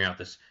like figuring out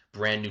this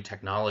brand new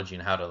technology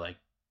and how to like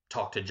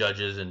talk to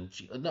judges and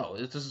no,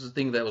 this is a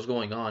thing that was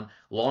going on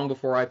long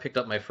before I picked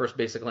up my first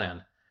basic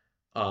land.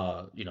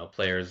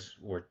 Players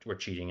were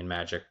cheating in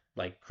Magic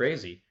like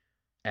crazy,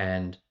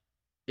 and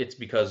it's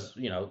because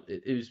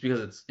it was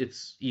because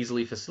it's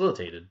easily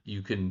facilitated.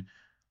 You can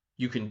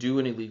do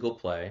an illegal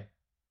play.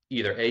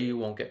 Either A, you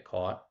won't get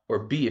caught, or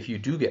B, if you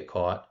do get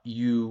caught,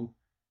 you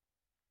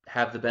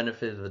have the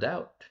benefit of the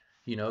doubt.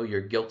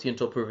 You're guilty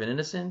until proven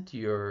innocent.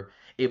 You're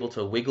able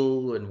to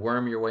wiggle and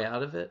worm your way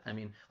out of it. I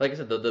mean, like I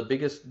said, the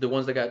biggest, the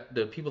ones that got,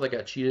 the people that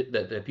got cheated,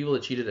 the people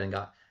that cheated and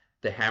got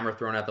the hammer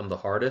thrown at them the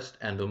hardest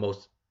and the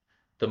most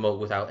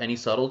without any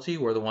subtlety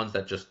were the ones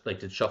that just like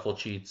did shuffle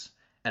cheats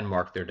and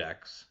marked their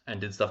decks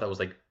and did stuff that was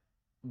like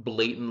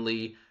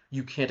blatantly,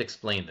 you can't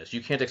explain this.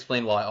 You can't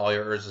explain why all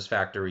your Urza's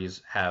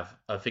factories have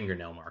a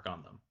fingernail mark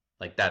on them.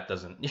 Like that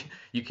doesn't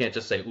you can't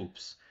just say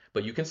oops.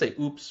 But you can say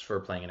oops for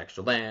playing an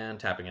extra land,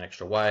 tapping an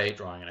extra white,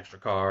 drawing an extra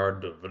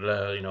card, blah,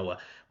 blah,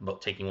 blah,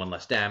 taking one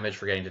less damage,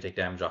 forgetting to take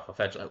damage off a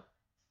fetch.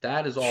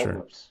 That is all Sure.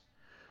 oops.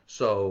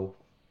 So,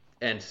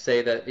 and to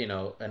say that,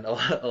 and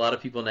a lot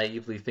of people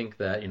naively think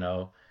that,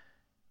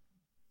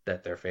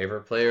 that their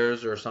favorite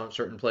players or some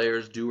certain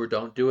players do or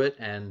don't do it.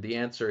 And the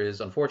answer is,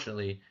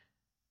 unfortunately,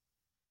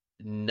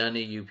 none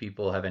of you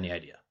people have any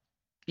idea.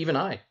 Even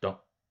I don't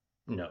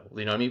know.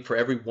 You know what I mean? For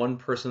every one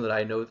person that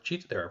I know that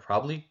cheats, there are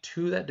probably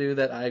two that do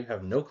that I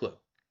have no clue.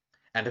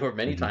 And there were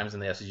many Mm-hmm. times in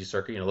the SCG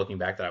circuit, looking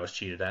back that I was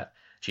cheated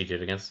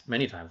against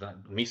many times.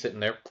 Me sitting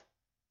there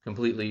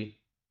completely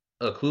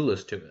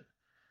clueless to it.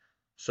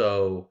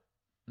 So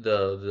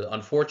the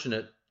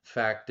unfortunate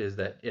fact is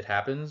that it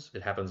happens.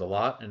 It happens a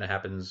lot, and it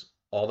happens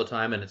all the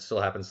time, and it still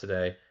happens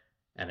today.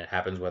 And it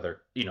happens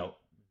whether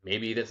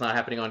maybe it's not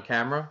happening on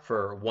camera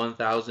for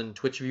 1,000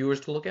 Twitch viewers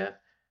to look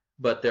at,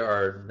 but there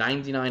are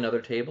 99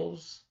 other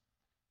tables,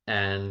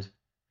 and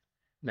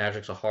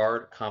Magic's a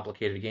hard,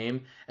 complicated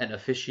game, and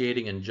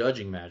officiating and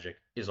judging Magic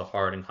is a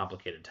hard and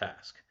complicated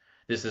task.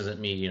 This isn't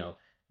me,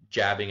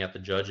 jabbing at the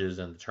judges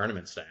and the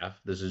tournament staff.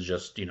 This is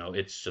just,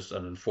 it's just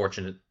an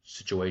unfortunate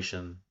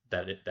situation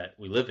that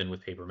we live in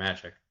with paper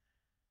Magic,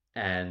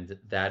 and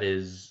that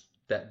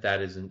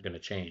isn't going to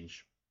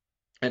change.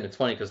 And it's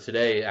funny because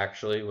today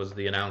actually was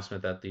the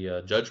announcement that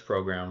the judge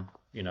program,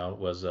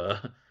 was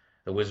the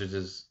Wizards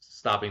is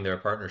stopping their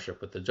partnership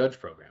with the judge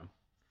program.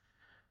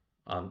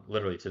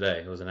 Literally today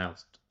it was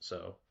announced.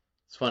 So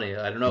it's funny.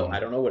 I don't know. Mm-hmm. I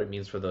don't know what it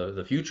means for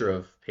the future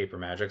of paper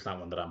Magic. It's not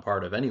one that I'm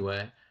part of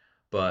anyway.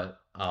 But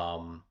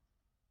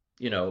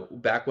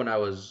back when I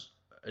was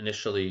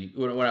initially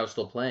when I was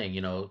still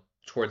playing,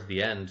 towards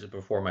the end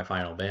before my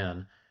final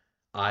ban,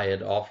 I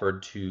had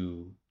offered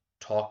to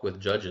talk with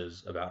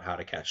judges about how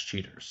to catch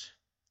cheaters.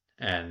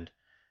 And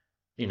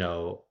you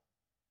know,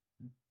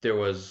 there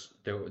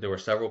were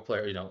several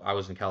players. I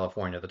was in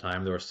California at the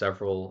time. There were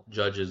several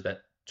judges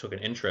that took an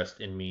interest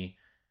in me,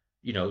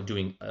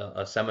 doing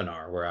a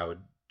seminar where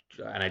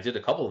and I did a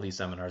couple of these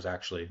seminars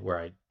actually, where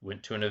I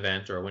went to an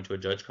event or I went to a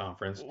judge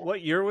conference.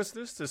 What year was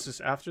this? This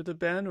is after the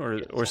ban or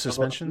Yeah,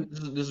 suspension?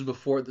 this is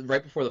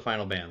right before the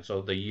final ban.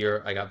 So the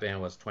year I got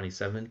banned was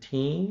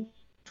 2017,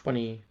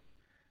 20.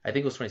 I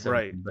think it was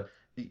Right. 2017.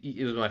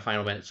 it was my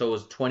final minute. So it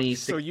was So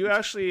 26. you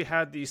actually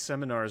had these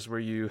seminars where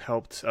you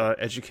helped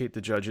educate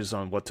the judges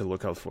on what to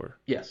look out for.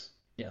 Yes,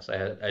 yes, I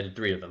did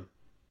three of them.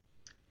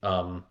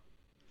 Um,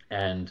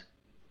 and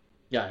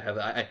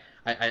yeah,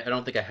 I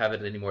don't think I have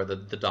it anymore.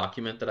 The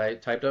document that I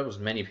typed up was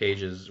many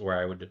pages where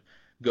I would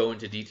go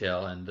into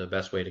detail and the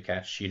best way to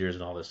catch cheaters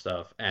and all this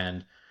stuff.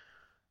 And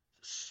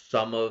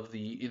some of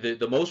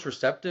the most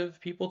receptive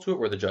people to it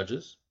were the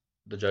judges.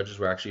 The judges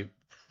were actually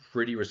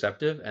pretty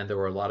receptive, and there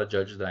were a lot of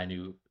judges that I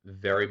knew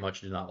very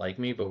much did not like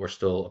me, but were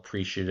still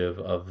appreciative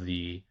of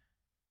the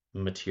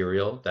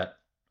material that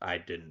I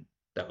didn't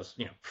that was,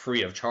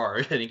 free of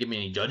charge. I didn't give me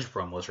any judge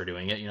promos for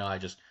doing it.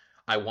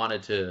 I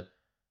wanted to,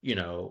 you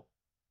know,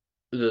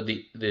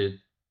 the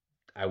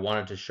I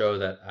wanted to show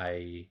that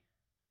I,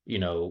 you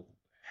know,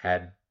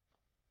 had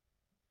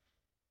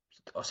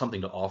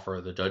something to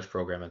offer the judge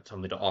program and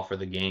something to offer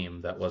the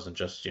game that wasn't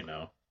just,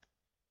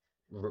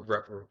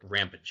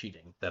 rampant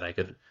cheating that I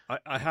could.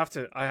 I have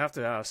to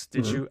ask,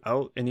 did Mhm. you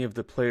out any of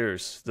the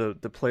players, the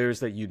players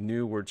that you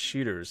knew were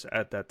cheaters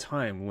at that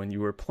time when you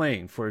were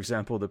playing? For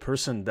example, the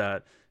person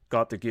that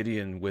got the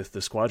Gideon with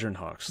the Squadron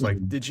Hawks. Like,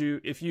 Mhm. did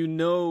you, if you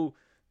know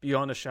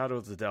beyond a shadow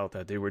of the doubt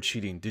that they were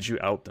cheating, did you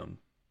out them?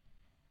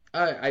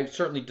 I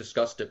certainly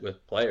discussed it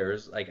with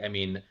players. Like, I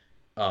mean,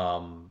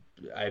 um,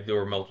 there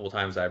were multiple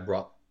times I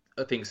brought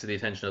things to the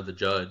attention of the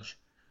judge,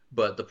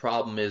 but the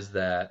problem is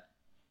that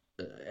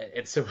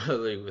it's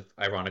similarly with,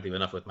 ironically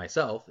enough, with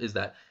myself, is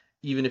that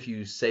even if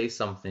you say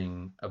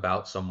something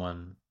about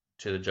someone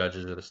to the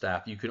judges or the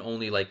staff, you can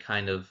only like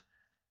kind of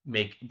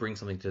bring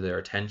something to their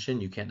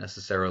attention. You can't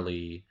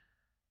necessarily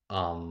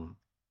um,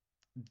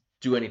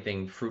 do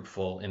anything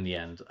fruitful in the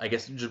end. I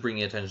guess just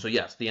bringing attention. So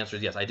yes, the answer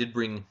is yes. I did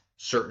bring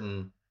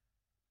certain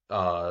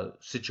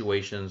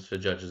situations to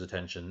judges'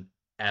 attention,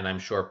 and I'm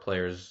sure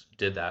players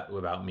did that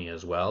about me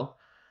as well.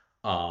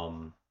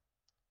 Um,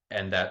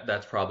 and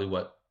that's probably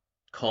what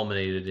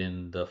culminated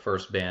in the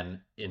first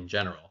ban in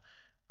general.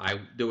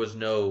 There was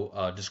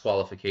no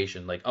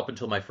disqualification. Like up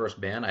until my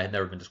first ban, I had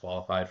never been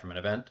disqualified from an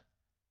event.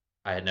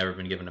 I had never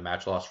been given a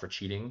match loss for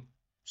cheating.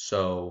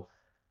 So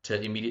to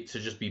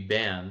just be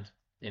banned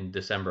in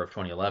December of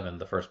 2011,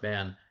 the first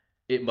ban,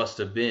 it must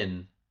have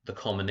been the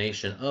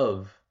culmination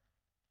of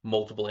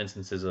multiple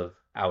instances of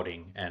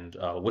outing and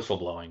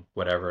whistleblowing,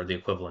 whatever the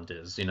equivalent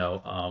is.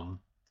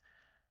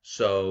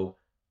 So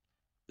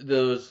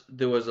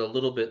there was a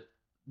little bit,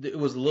 it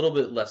was a little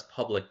bit less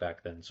public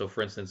back then. So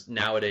for instance,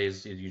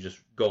 nowadays you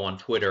just go on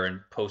Twitter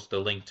and post the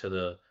link to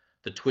the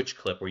Twitch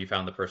clip where you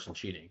found the person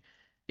cheating.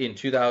 In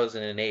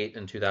 2008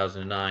 and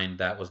 2009,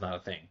 that was not a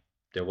thing.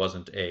 There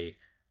wasn't a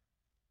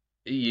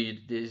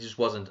it just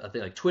wasn't a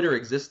thing. Like Twitter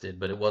existed,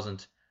 but it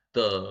wasn't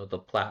the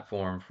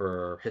platform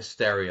for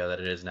hysteria that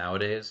it is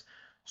nowadays.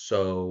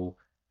 So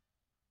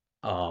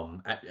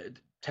um,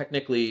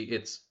 technically,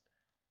 it's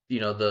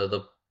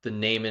the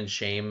name and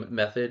shame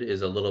method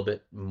is a little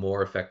bit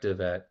more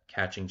effective at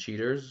catching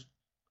cheaters,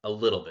 a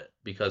little bit,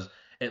 because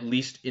at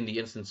least in the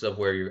instance of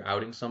where you're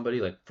outing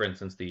somebody, like for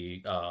instance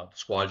the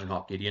Squadron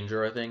Hawk Gideon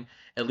Jura thing,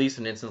 at least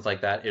in an instance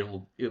like that, it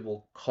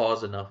will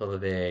cause enough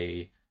of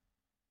a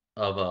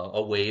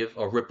wave,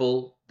 a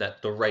ripple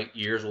that the right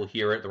ears will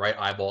hear it, the right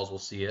eyeballs will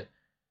see it.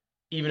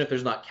 Even if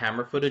there's not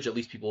camera footage, at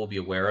least people will be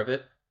aware of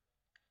it.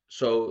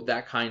 So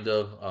that kind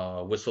of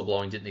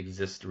whistleblowing didn't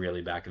exist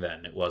really back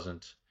then. It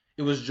wasn't.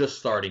 It was just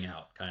starting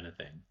out, kind of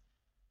thing.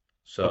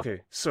 So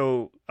Okay,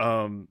 so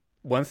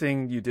one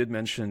thing you did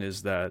mention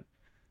is that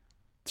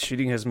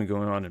cheating has been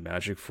going on in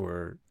Magic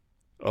for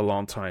a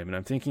long time, and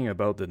I'm thinking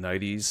about the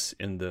 '90s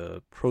in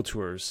the Pro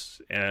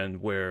Tours,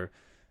 and where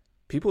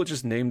people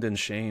just named and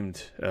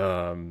shamed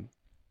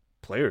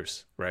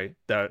players, right?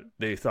 That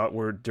they thought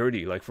were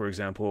dirty. Like for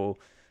example,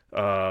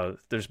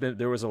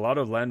 there was a lot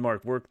of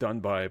landmark work done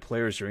by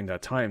players during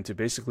that time to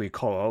basically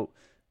call out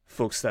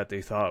folks that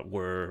they thought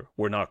were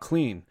not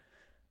clean.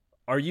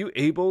 Are you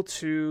able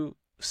to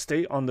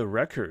state on the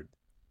record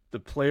the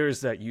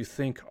players that you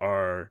think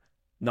are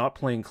not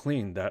playing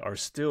clean that are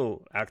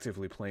still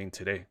actively playing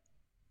today?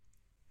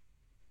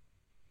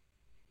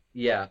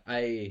 yeah,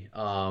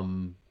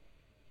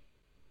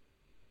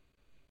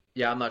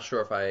 yeah, I'm not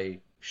sure if I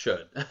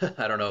should.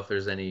 I don't know if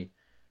there's any.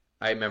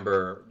 I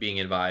remember being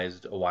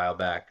advised a while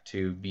back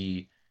to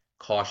be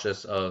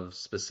cautious of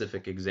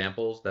specific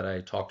examples that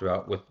I talked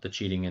about with the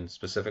cheating and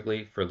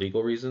specifically for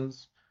legal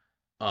reasons.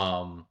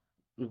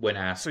 When So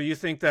asked, you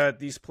think that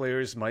these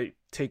players might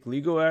take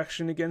legal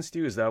action against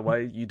you? Is that why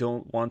you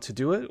don't want to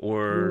do it,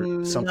 or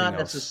something Not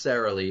else?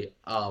 necessarily.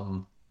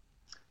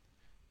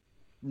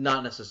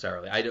 Not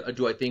necessarily.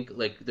 Do I think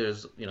like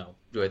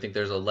do I think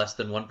there's a less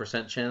than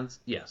 1% chance?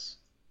 Yes.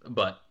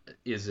 But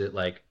is it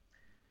like,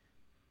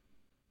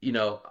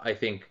 I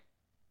think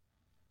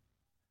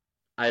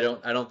I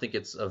don't think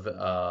it's of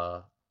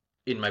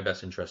in my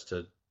best interest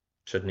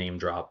to name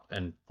drop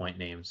and point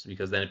names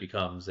because then it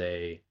becomes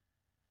a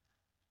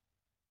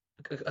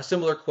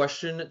similar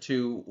question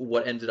to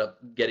what ended up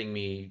getting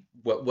me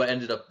what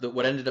ended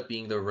up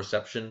being the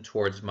reception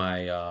towards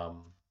my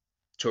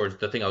towards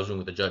the thing I was doing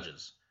with the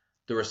judges.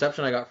 the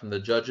reception I got from the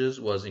judges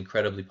was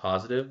incredibly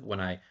positive when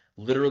I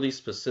literally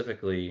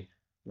specifically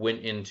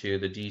went into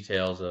the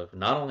details of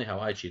not only how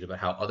I cheated, but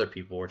how other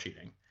people were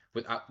cheating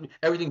with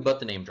everything but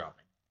the name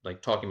dropping,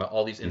 like talking about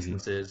all these Hmm.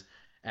 instances.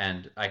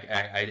 And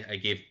I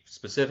gave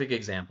specific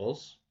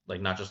examples,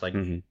 like not just like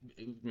Hmm.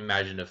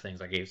 imaginative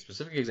things. I gave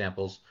specific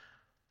examples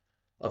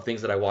of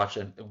things that I watched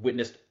and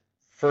witnessed Right.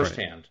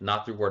 firsthand,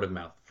 not through word of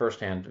mouth,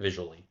 firsthand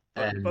visually.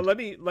 But And let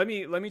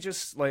me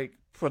just like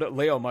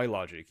lay out my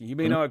logic. You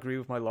may Mhm. not agree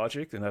with my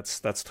logic, and that's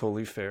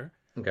totally fair.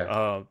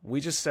 Okay,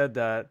 We just said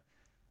that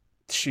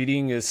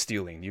cheating is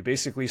stealing. You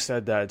basically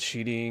said that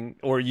cheating,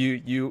 or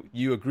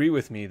you agree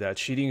with me that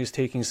cheating is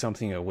taking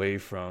something away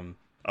from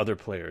other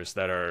players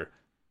that are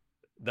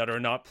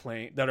not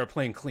playing that are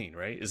playing clean,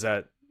 right?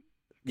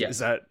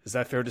 yes, Is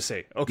that fair to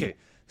say? yeah, Okay,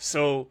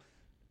 so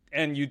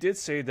and you did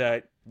say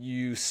that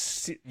you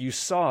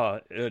saw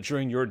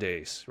during your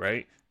days,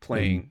 right, Mhm.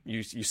 playing.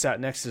 You sat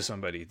next to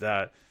somebody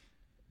that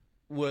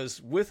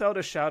was without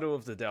a shadow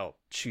of the doubt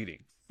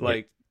cheating.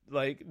 yeah,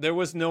 Like there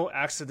was no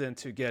accident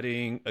to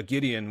getting a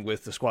Gideon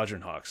with the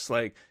Squadron Hawks.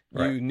 Like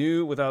right. you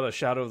knew without a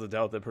shadow of the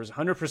doubt that person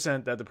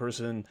 100% that the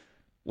person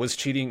was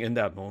cheating in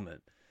that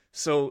moment.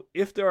 So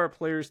if there are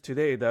players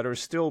today that are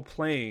still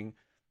playing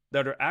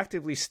that are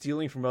actively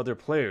stealing from other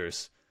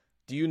players,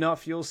 do you not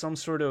feel some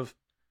sort of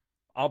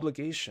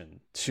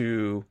obligation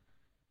to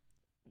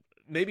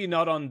maybe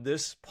not on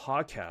this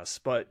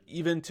podcast, but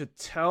even to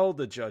tell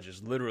the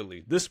judges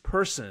literally, this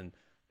person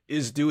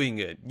is doing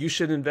it. You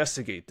should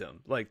investigate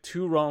them. Like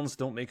two wrongs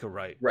don't make a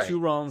right. Right. Two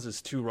wrongs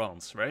is two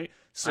wrongs, right?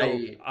 So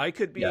I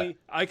yeah.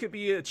 I could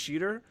be a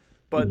cheater,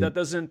 but Mhm. that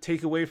doesn't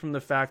take away from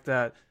the fact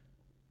that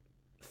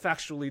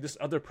factually this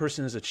other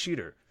person is a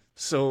cheater.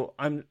 So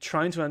I'm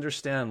trying to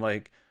understand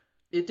like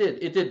It did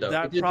though. It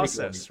that did take away.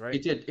 process,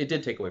 right? It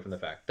did take away from the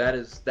fact. That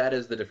is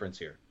the difference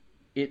here.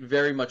 It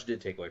very much did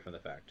take away from the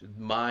fact.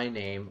 My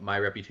name, my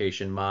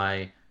reputation,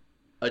 my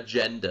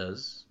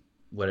agendas,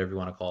 whatever you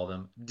want to call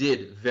them,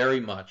 did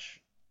very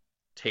much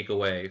take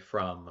away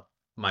from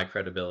my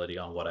credibility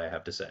on what I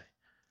have to say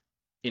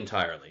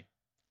entirely.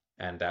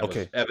 And that was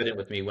Okay. evident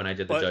with me when I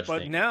did the judge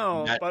But thing.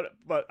 now That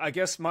but I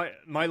guess my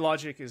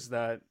logic is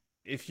that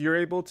if you're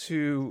able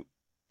to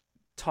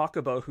talk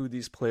about who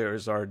these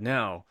players are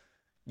now,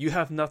 you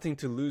have nothing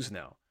to lose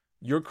now.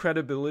 Your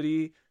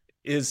credibility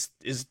is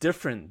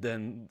different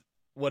than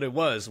what it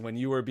was when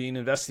you were being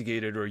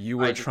investigated or you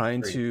I were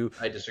trying disagree. to.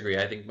 I disagree.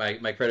 I think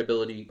my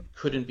credibility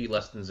couldn't be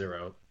less than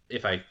zero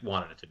if I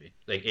wanted it to be.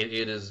 Like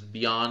it is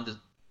beyond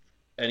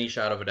any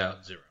shadow of a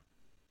doubt zero.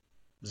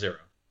 Zero.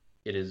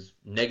 It is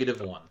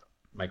 -1,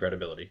 my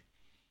credibility.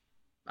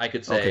 I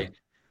could Okay. say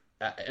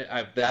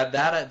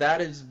that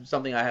is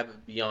something I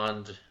have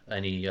beyond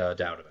any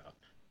doubt about,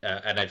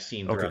 and I've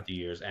seen Okay. throughout the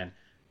years. And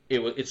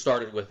it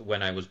started with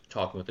when I was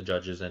talking with the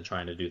judges and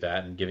trying to do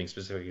that and giving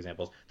specific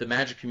examples. The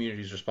Magic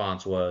community's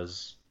response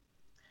was,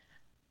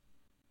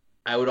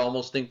 I would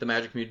almost think the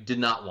Magic community did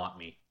not want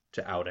me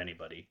to out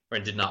anybody or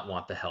did not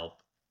want the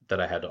help that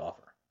I had to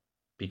offer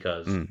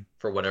because Mm.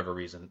 for whatever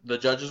reason the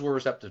judges were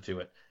receptive to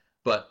it.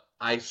 But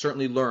I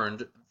certainly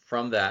learned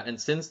from that, and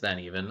since then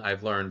even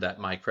I've learned that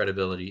my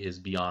credibility is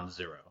beyond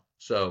zero.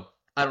 So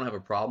I don't have a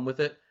problem with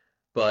it.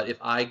 But if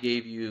I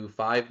gave you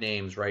 5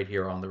 names right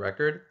here on the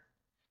record,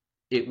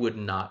 it would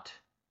not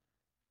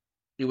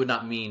it would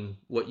not mean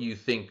what you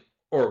think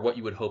or what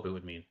you would hope it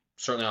would mean.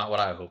 Certainly not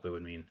what I hope it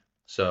would mean.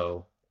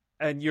 So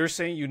And you're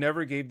saying you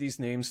never gave these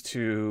names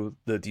to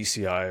the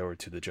DCI or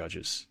to the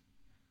judges.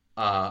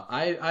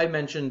 I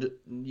mentioned,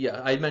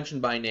 yeah, I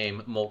mentioned by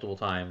name multiple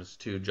times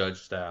to judge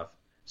staff,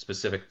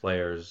 specific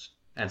players,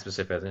 and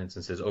specific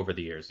instances over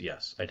the years.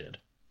 Yes, I did.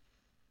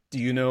 Do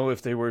you know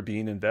if they were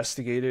being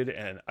investigated?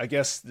 And I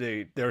guess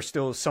they're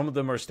still some of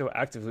them are still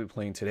actively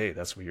playing today.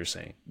 That's what you're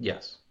saying.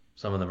 Yes,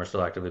 some of them are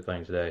still actively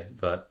playing today,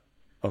 but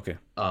Okay.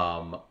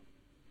 um,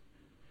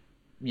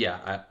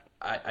 yeah,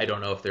 I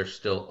don't know if they're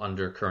still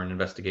under current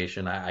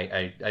investigation.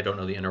 I don't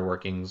know the inner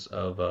workings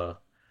of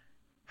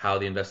how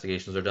the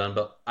investigations are done,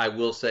 but I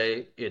will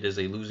say it is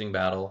a losing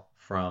battle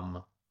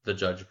from the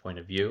judge point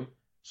of view.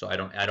 So I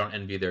don't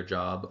envy their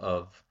job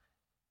of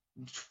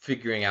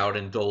figuring out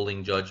and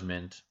doling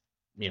judgment,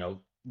 you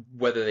know,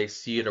 whether they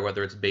see it or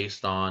whether it's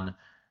based on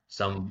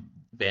some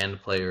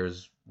band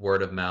player's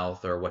word of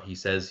mouth or what he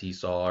says he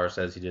saw or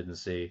says he didn't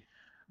see.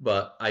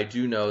 But I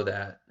do know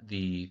that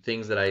the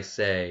things that I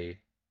say,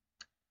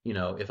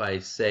 if I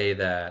say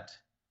that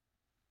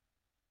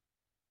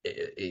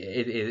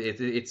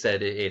it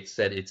said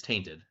it's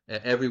tainted.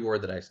 Every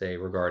word that I say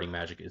regarding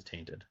magic is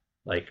tainted.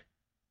 Like,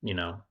 you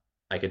know,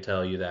 I could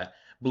tell you that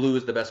blue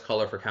is the best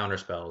color for counter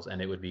spells,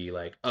 and it would be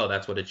like, oh,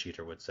 that's what a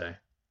cheater would say.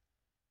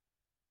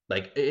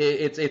 Like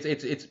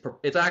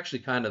it's actually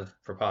kind of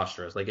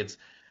preposterous. Like it's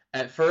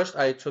at first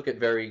I took it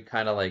very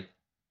kind of like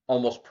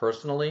almost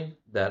personally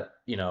that,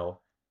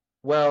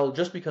 well,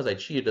 just because I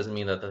cheated doesn't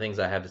mean that the things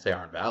I have to say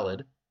aren't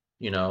valid.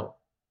 You know,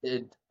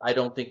 I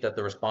don't think that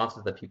the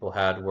responses that people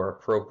had were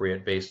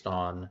appropriate based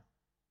on,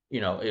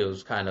 it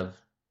was kind of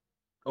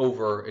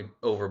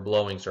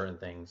overblowing certain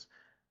things.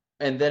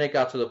 and then it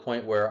got to the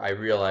point where I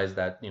realized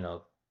that,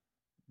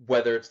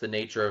 whether it's the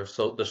nature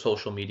of the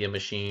social media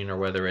machine or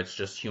whether it's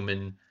just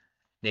human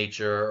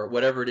nature or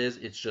whatever it is,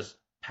 it's just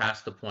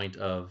past the point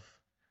of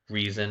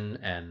reason,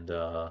 and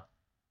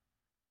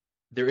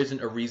there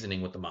isn't a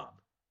reasoning with the mob.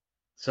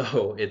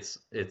 So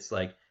it's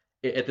like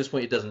at this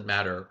point, it doesn't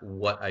matter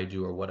what I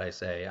do or what I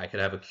say. I could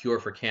have a cure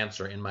for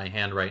cancer in my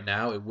hand right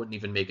now. It wouldn't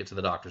even make it to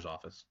the doctor's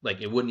office.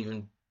 Like it wouldn't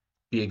even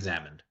be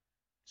examined.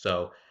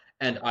 So,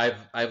 and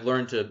I've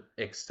learned to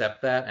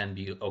accept that and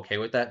be okay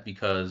with that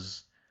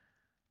because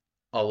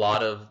a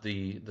lot of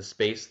the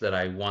space that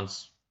I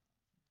once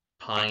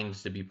pined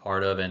to be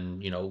part of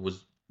and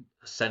was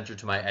centered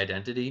to my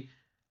identity,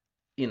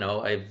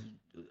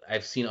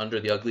 I've seen under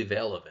the ugly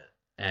veil of it.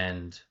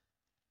 And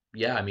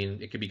yeah, I mean,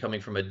 it could be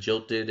coming from a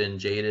jilted and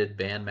jaded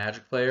band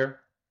Magic player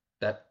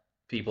that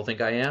people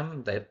think I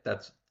am.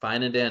 That's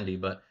fine and dandy,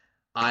 but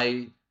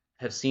I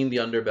have seen the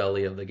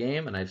underbelly of the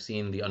game, and I've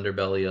seen the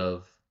underbelly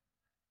of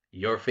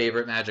your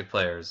favorite Magic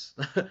players.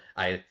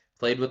 I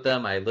played with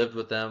them, I lived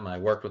with them, I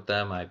worked with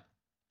them. I've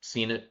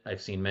seen it.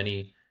 I've seen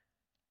many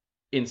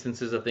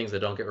instances of things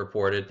that don't get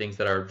reported, things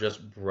that are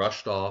just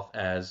brushed off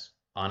as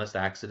honest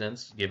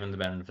accidents, given the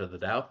benefit of the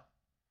doubt.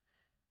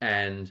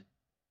 And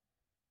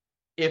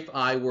if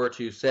I were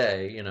to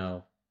say,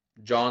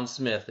 John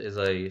Smith is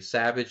a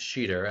savage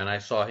cheater, and I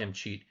saw him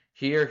cheat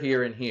here,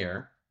 here, and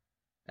here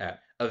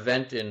at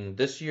event in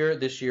this year,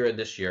 and this year,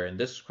 and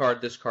this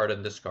card,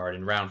 and this card,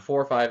 in round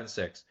 4, 5, and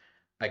 6,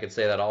 I could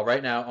say that all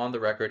right now on the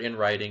record in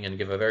writing and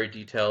give a very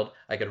detailed.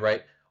 I could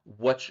write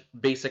which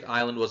basic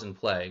island was in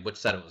play, which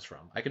set it was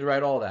from. I could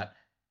write all that,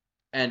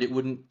 and it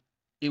wouldn't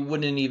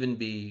even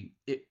be.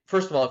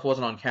 First of all, if it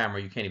wasn't on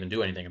camera, you can't even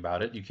do anything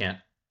about it. You can't,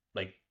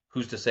 like,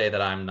 who's to say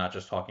that I'm not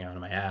just talking out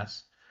of my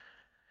ass?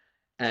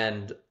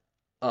 And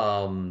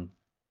um,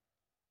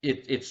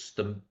 it's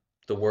the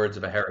words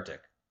of a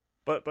heretic.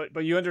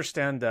 But you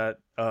understand that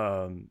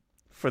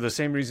for the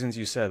same reasons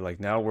you said, like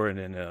now we're in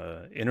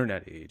an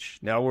internet age.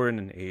 Now we're in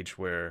an age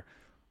where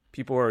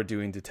people are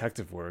doing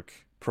detective work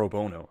pro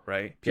bono,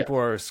 right? People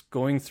Yes. are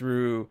going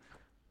through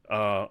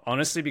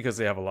honestly because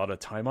they have a lot of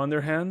time on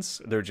their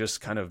hands. They're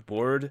just kind of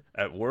bored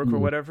at work or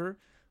Mm. whatever.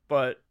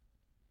 But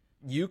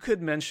you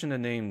could mention a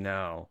name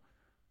now,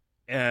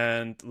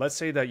 and let's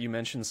say that you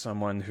mention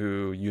someone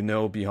who you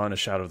know beyond a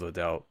shadow of a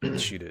doubt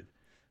cheated.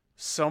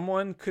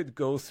 Someone could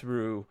go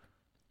through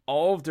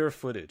all of their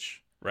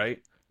footage,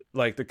 right?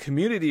 Like the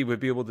community would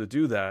be able to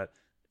do that,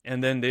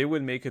 and then they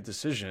would make a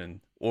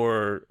decision,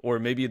 or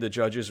maybe the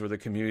judges or the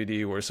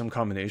community or some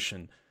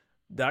combination.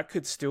 That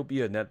could still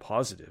be a net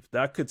positive.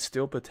 That could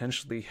still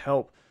potentially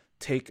help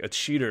take a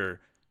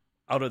cheater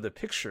out of the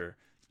picture,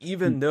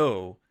 even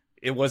though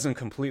it wasn't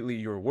completely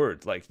your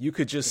word. Like you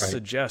could just Right.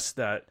 suggest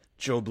that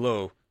Joe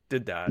Blow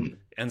did that,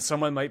 and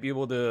someone might be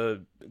able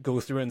to go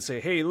through and say,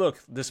 "Hey, look,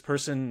 this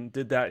person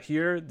did that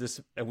here. This,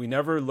 and we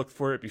never looked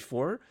for it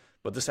before,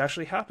 but this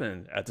actually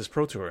happened at this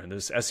Pro Tour and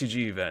this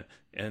SCG event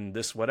and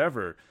this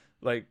whatever."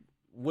 Like,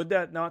 would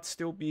that not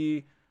still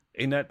be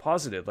a net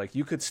positive? Like,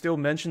 you could still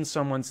mention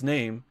someone's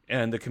name,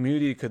 and the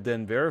community could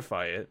then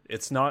verify it.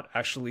 It's not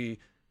actually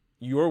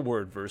your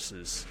word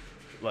versus,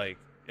 like,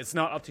 it's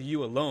not up to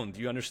you alone.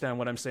 Do you understand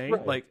what I'm saying?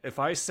 Right. Like, if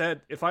I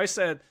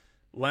said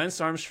Lance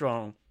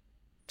Armstrong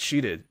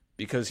cheated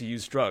because he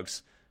used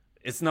drugs,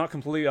 it's not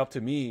completely up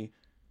to me.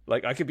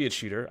 Like, I could be a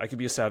cheater, I could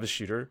be a savage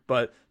cheater,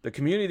 but the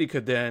community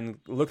could then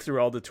look through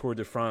all the Tour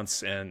de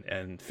France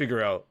and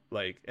figure out,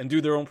 like, and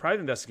do their own private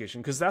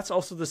investigation, because that's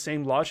also the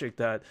same logic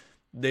that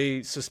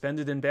they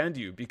suspended and banned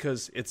you,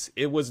 because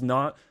it was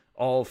not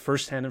all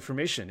firsthand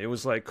information. It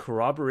was like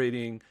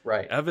corroborating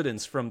Right.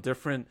 evidence from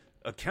different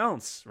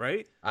accounts,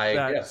 right? I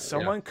That guess. Yeah.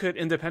 someone could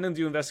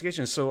independently do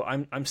investigations. So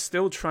I'm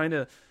still trying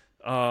to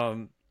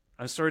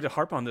I'm sorry to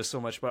harp on this so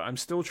much, but I'm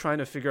still trying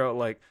to figure out,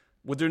 like,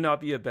 would there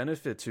not be a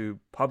benefit to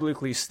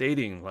publicly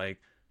stating, like,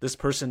 this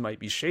person might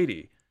be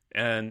shady,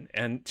 and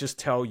just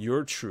tell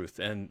your truth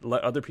and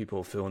let other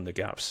people fill in the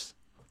gaps.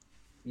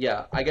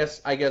 Yeah. I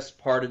guess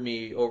part of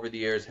me over the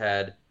years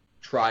had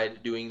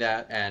tried doing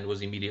that and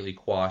was immediately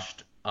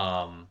quashed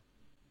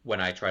when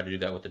I tried to do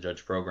that with the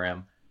judge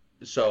program.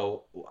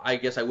 So I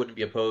guess I wouldn't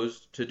be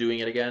opposed to doing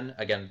it again.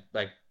 Again,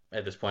 like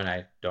at this point,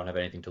 I don't have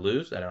anything to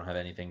lose. I don't have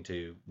anything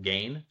to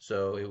gain.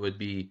 So it would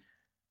be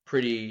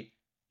pretty,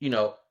 you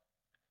know,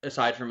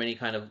 aside from any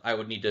kind of, I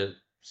would need to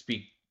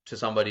speak to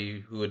somebody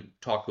who would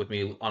talk with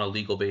me on a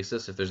legal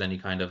basis if there's any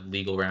kind of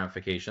legal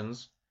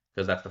ramifications,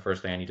 because that's the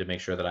first thing I need to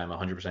make sure that I'm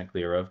 100%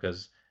 clear of,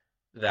 because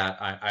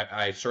that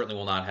I certainly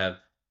will not have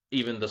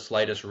even the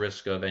slightest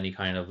risk of any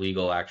kind of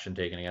legal action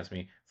taken against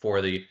me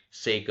for the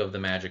sake of the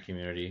Magic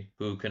community,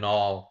 who can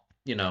all,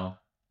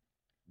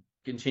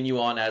 continue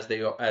on as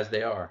they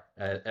are,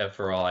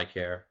 for all I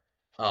care.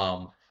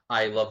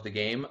 I love the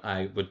game.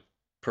 I would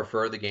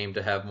prefer the game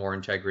to have more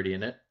integrity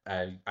in it.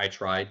 I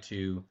tried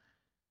to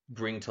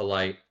bring to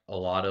light a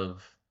lot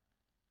of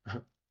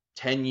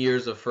 10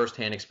 years of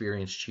firsthand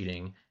experience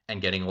cheating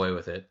and getting away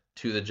with it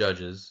to the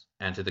judges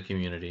and to the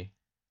community.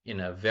 in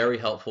a very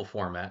helpful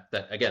format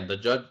that again the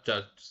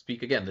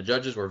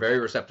judges were very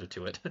receptive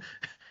to it.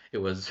 It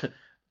was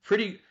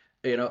pretty,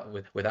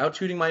 without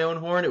tooting my own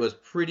horn, it was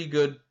pretty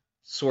good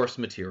source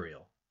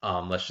material,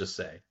 let's just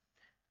say.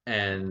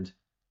 And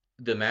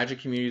the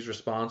Magic community's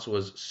response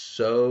was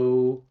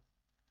so,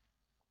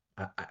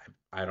 I, I,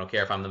 I don't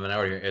care if I'm the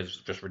minority, it's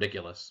just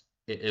ridiculous.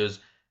 It was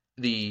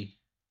the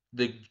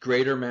the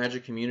greater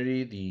Magic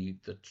community,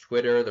 the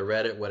Twitter, the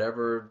Reddit,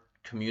 whatever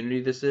community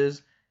this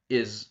is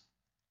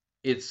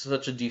it's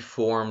such a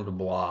deformed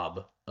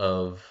blob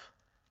of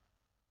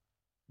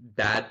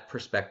bad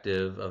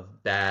perspective,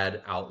 of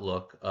bad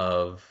outlook,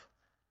 of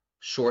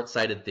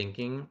short-sighted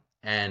thinking.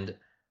 And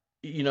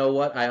you know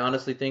what? I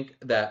honestly think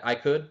that I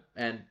could,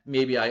 and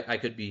maybe I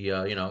could be,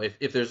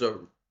 if there's a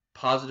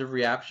positive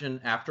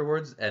reaction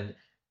afterwards, and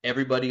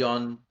everybody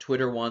on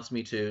Twitter wants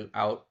me to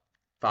out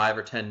 5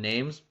 or 10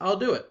 names, I'll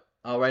do it.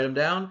 I'll write them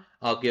down.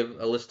 I'll give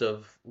a list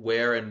of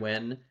where and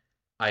when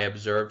I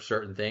observed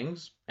certain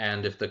things,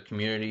 and if the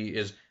community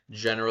is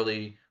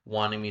generally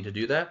wanting me to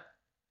do that,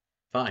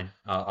 fine.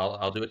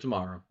 I'll do it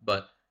tomorrow.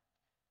 But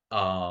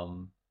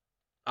um,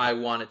 I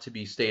want it to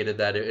be stated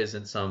that it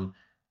isn't some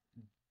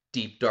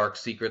deep dark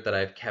secret that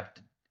I've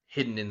kept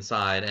hidden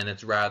inside, and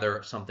it's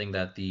rather something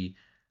that the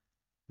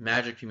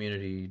Magic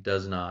community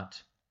does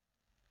not,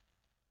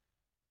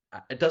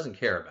 it doesn't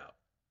care about.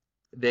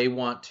 They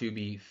want to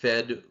be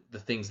fed the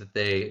things that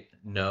they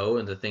know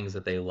and the things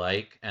that they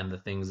like and the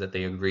things that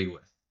they agree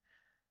with.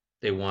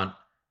 They want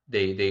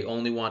they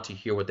only want to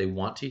hear what they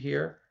want to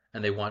hear,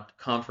 and they want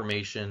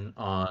confirmation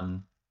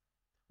on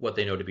what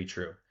they know to be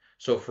true.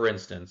 So for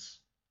instance,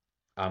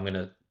 I'm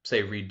gonna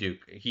say Reed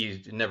Duke.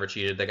 He's never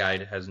cheated. The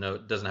guy has no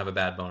doesn't have a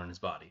bad bone in his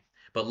body.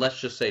 But let's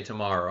just say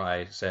tomorrow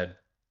I said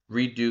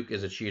Reed Duke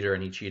is a cheater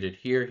and he cheated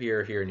here,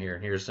 here, here, and here.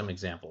 And here's some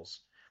examples.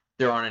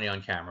 There aren't any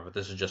on camera, but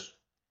this is just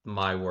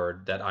my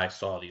word that I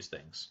saw these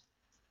things.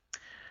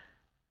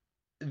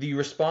 The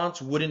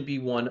response wouldn't be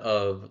one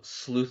of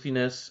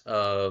sleuthiness,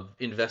 of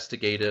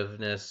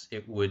investigativeness.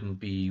 It wouldn't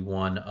be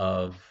one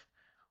of,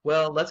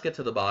 well, let's get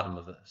to the bottom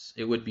of this.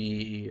 It would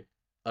be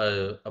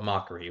a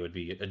mockery. It would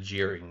be a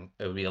jeering.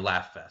 It would be a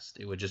laugh fest.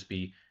 It would just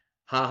be,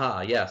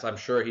 haha, yes, I'm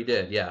sure he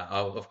did. Yeah,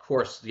 of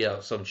course, yeah,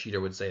 some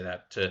cheater would say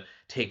that to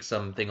take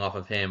something off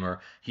of him,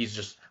 or he's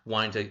just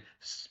wanting to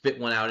spit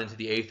one out into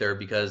the aether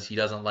because he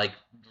doesn't like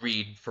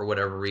Reed for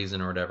whatever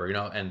reason or whatever,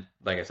 And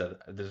like I said,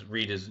 this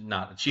Reed is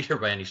not a cheater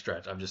by any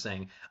stretch. I'm just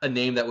saying a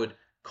name that would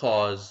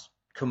cause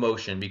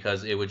commotion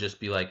because it would just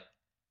be like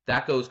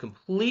that goes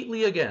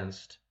completely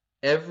against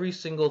every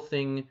single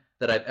thing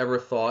that I've ever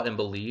thought and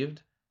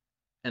believed,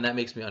 and that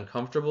makes me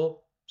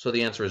uncomfortable. So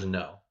the answer is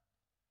no.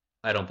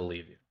 I don't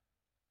believe you.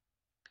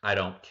 I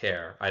don't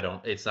care. I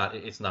don't. It's not.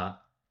 It's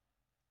not.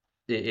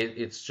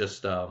 It's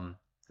just.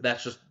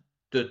 That's just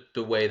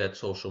the way that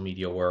social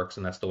media works,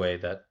 and that's the way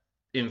that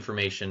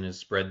information is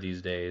spread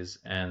these days.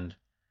 And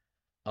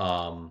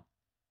um,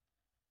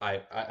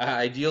 I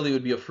ideally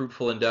would be a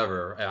fruitful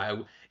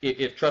endeavor.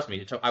 If trust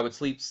me, I would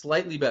sleep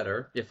slightly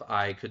better if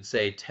I could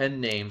say 10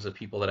 names of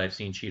people that I've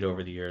seen cheat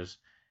over the years,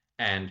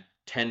 and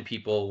 10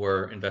 people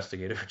were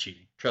investigated for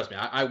cheating. Trust me,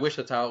 I wish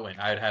that's how it went.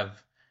 I'd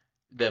have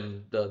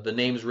the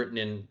names written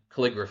in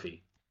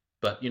calligraphy.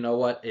 But you know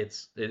what?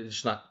 It's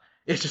just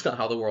not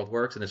how the world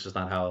works, and it's just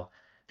not how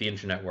the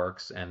internet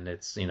works. And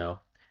it's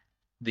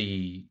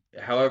the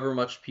however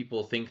much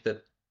people think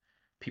that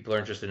people are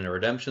interested in a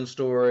redemption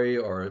story,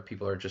 or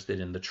people are interested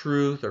in the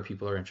truth, or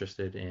people are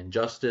interested in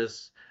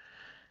justice.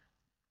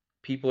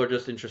 People are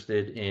just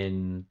interested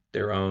in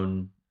their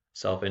own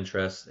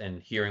self-interest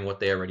and hearing what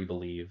they already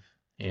believe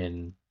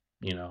in,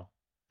 you know,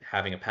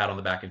 having a pat on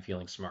the back and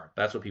feeling smart.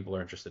 That's what people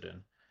are interested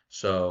in.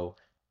 So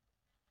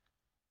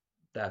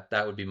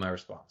that would be my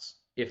response.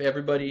 If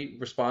everybody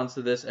responds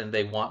to this and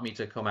they want me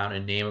to come out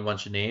and name a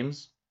bunch of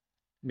names,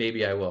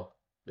 maybe I will.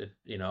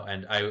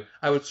 And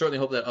I would certainly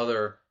hope that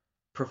other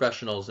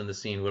professionals in the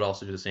scene would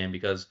also do the same,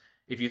 because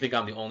if you think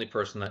I'm the only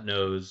person that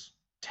knows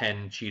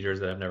 10 cheaters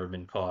that have never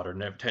been caught, or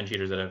 10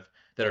 cheaters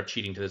that are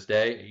cheating to this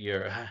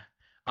day,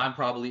 I'm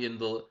probably in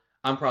the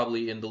I'm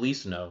probably in the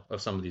least know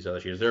of some of these other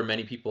cheaters. There are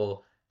many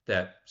people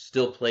that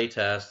still play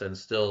test and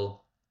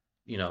still,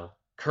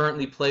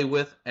 currently play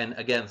with and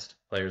against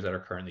players that are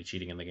currently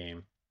cheating in the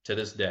game to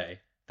this day,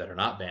 that are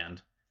not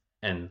banned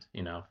and,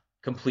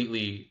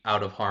 completely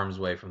out of harm's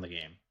way from the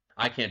game.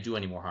 I can't do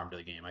any more harm to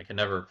the game. I can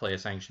never play a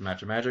sanctioned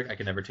match of Magic. I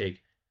can never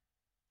take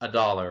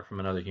 $1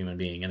 from another human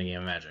being in a game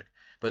of Magic.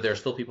 But there are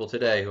still people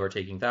today who are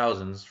taking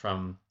thousands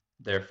from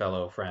their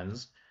fellow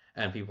friends,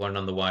 and people are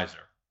none the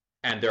wiser.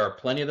 And there are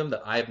plenty of them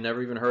that I've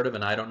never even heard of,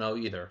 and I don't know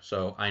either.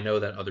 So I know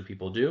that other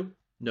people do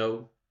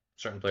know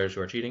certain players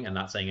who are cheating and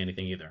not saying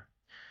anything either.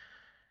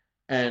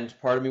 And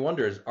part of me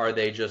wonders, are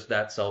they just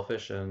that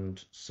selfish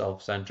and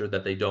self-centered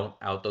that they don't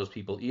out those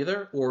people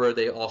either? Or are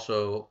they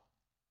also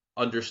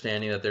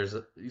understanding that there's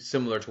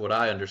similar to what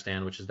I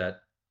understand, which is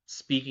that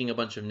speaking a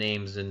bunch of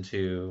names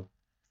into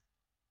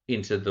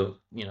the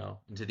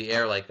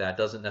air like that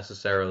doesn't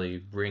necessarily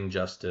bring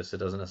justice. It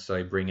doesn't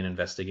necessarily bring an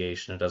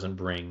investigation. It doesn't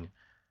bring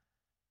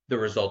the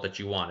result that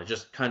you want. It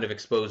just kind of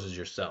exposes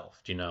yourself,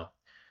 you know.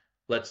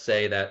 Let's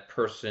say that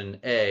person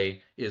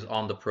A is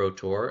on the Pro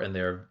Tour and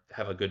they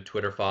have a good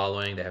Twitter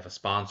following, they have a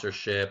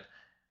sponsorship,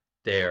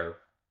 they're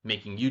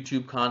making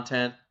YouTube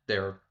content,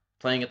 they're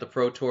playing at the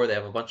Pro Tour, they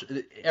have a bunch of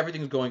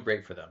everything's going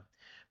great for them.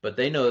 But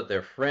they know that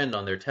their friend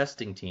on their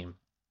testing team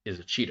is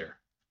a cheater.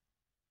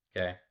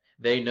 Okay?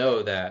 They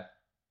know that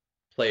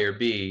player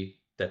B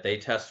that they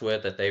test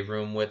with, that they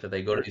room with, that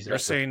they go to these You're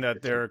events with. saying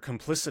that they're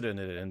complicit in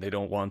it and they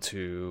don't want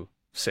to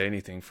say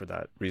anything for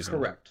that reason.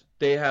 Correct.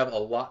 They have a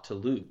lot to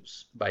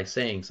lose by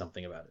saying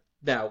something about it.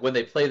 Now, when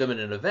they play them in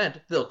an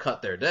event, they'll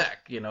cut their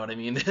deck. You know what I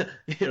mean?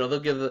 They'll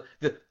give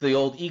the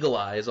old eagle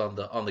eyes on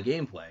the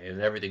gameplay,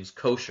 and everything's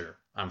kosher.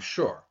 I'm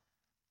sure.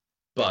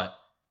 But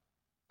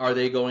are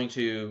they going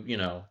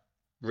to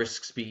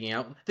risk speaking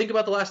out? Think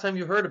about the last time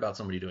you heard about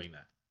somebody doing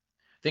that.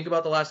 Think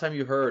about the last time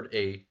you heard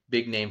a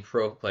big name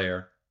pro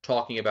player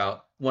talking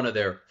about one of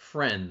their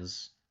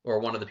friends or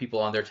one of the people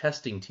on their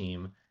testing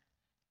team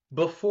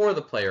before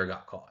the player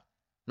got caught.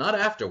 Not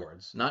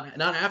afterwards. Not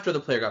after the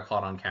player got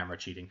caught on camera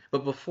cheating,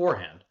 but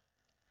beforehand.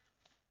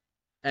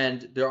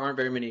 And there aren't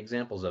very many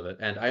examples of it.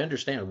 And I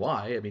understand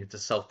why. I mean, it's a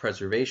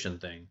self-preservation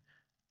thing.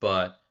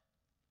 But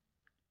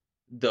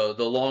the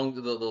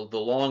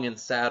long and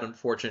sad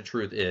unfortunate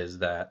truth is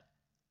that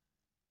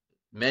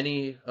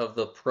many of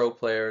the pro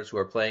players who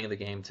are playing the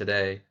game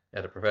today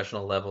at a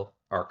professional level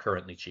are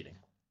currently cheating.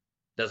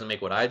 Doesn't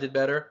make what I did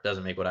better,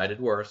 doesn't make what I did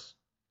worse.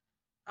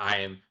 I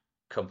am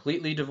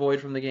completely devoid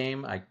from the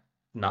game. I'm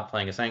not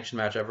playing a sanctioned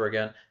match ever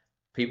again.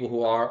 People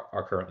who are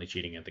currently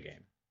cheating at the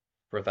game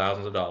for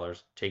thousands of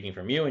dollars, taking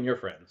from you and your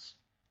friends.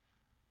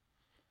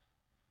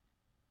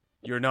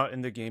 You're not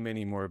in the game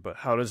anymore, but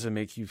how does it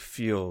make you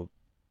feel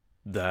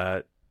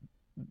that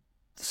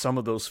some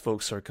of those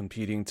folks are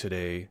competing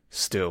today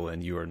still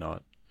and you are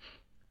not?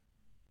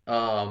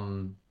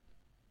 Um,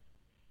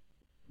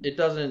 it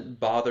doesn't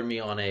bother me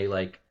on a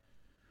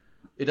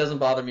it doesn't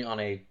bother me on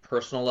a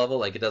personal level.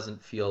 Like it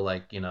doesn't feel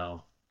like,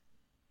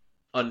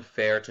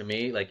 unfair to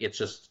me. Like it's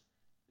just,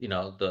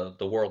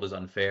 the world is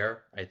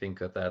unfair. I think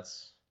that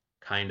that's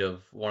kind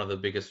of one of the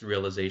biggest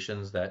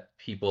realizations that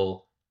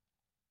people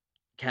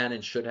can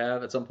and should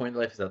have at some point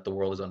in life is that the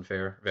world is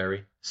unfair,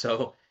 very.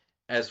 So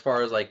as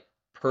far as like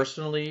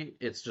personally,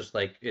 it's just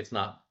like it's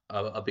not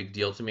a big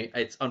deal to me.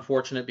 It's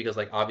unfortunate because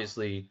like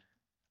obviously,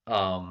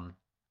 um,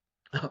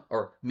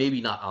 or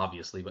maybe not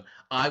obviously, but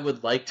I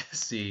would like to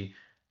see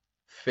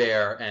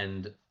fair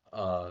and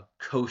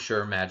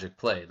kosher Magic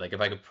played. Like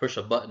if I could push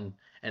a button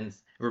and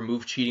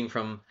remove cheating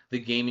from the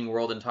gaming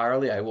world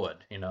entirely, I would.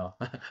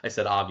 I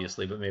said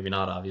obviously, but maybe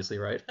not obviously,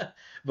 right?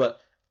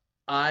 But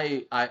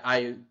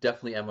I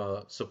definitely am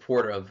a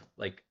supporter of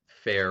like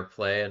fair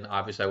play, and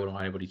obviously I wouldn't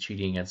want anybody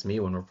cheating against me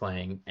when we're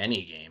playing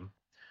any game.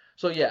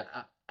 So yeah,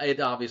 it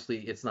obviously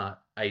it's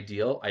not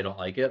ideal. I don't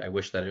like it. I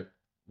wish that it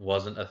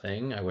wasn't a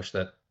thing. I wish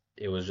that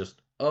it was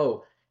just,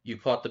 oh, you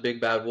caught the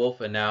big bad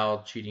wolf and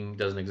now cheating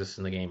doesn't exist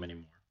in the game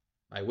anymore.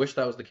 I wish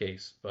that was the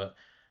case, but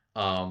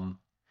um,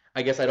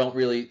 I guess I don't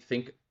really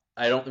think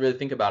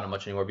about it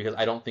much anymore because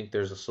I don't think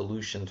there's a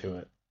solution to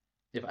it.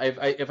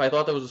 If I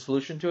thought there was a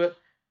solution to it,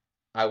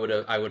 I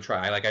would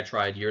try. Like I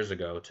tried years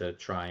ago to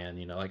try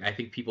and like I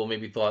think people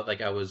maybe thought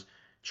like I was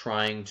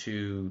trying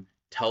to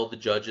tell the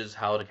judges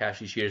how to catch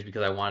these cheaters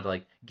because I wanted to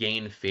like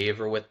gain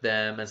favor with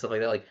them and stuff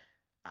like that. Like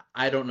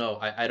I don't know.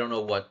 I don't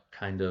know what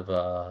kind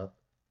of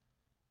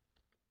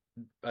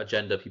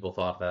agenda people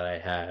thought that I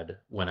had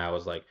when I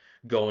was like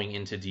going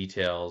into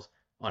details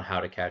on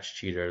how to catch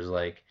cheaters.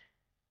 Like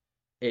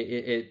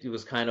it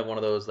was kind of one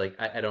of those like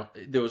I don't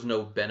there was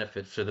no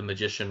benefit to the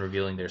magician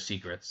revealing their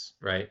secrets,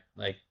 right?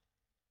 Like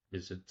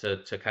is it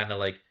to kind of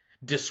like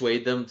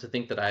dissuade them to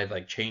think that I've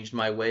like changed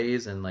my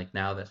ways and like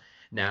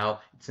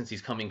now since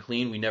he's coming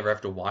clean we never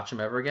have to watch him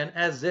ever again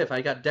as if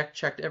I got deck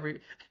checked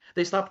every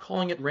they stopped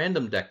calling it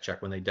random deck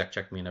check when they deck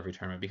checked me in every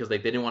tournament because they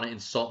didn't want to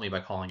insult me by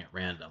calling it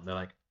random. They're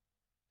like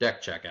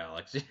deck check,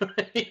 Alex. You know what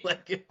I mean?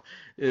 Like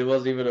it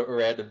wasn't even a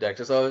random deck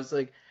check. So it's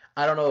like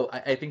I don't know.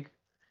 I think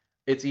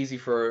it's easy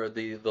for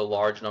the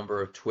large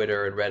number of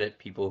Twitter and Reddit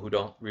people who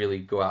don't really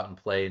go out and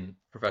play in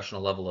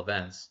professional level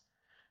events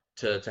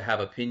to have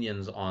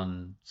opinions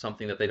on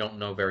something that they don't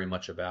know very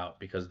much about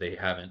because they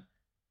haven't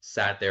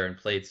sat there and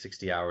played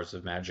 60 hours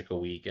of Magic a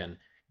week and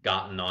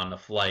gotten on a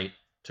flight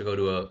to go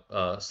to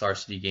a Star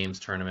City Games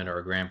tournament or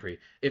a Grand Prix.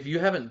 If you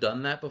haven't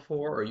done that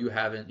before, or you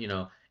haven't,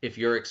 if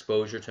your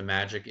exposure to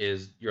Magic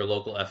is your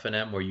local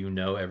FNM where you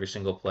know every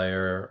single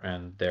player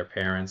and their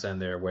parents and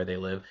where they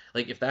live,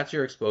 like if that's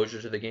your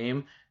exposure to the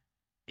game,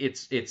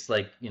 it's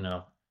like,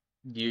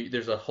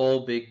 there's a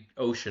whole big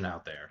ocean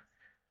out there.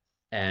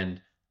 And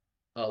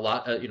a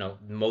lot,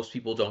 most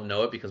people don't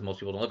know it because most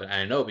people don't live it. And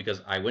I know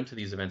because I went to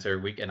these events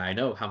every week and I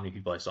know how many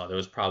people I saw. There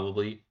was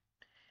probably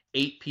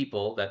 8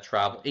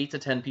 to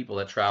 10 people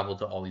that travel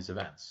to all these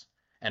events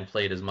and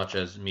played as much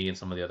as me and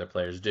some of the other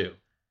players do.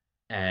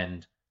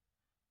 And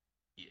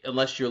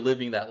unless you're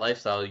living that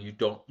lifestyle, you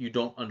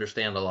don't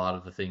understand a lot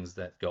of the things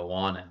that go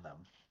on in them.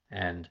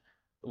 And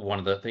one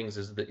of the things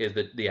is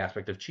the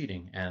aspect of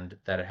cheating, and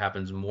that it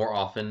happens more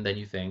often than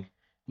you think.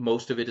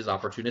 Most of it is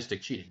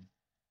opportunistic cheating.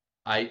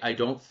 I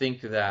don't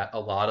think that a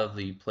lot of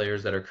the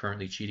players that are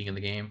currently cheating in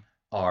the game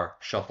are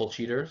shuffle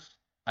cheaters.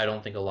 I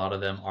don't think a lot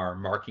of them are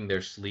marking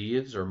their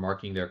sleeves or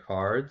marking their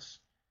cards.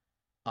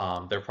 There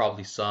are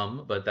probably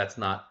some, but that's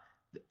not.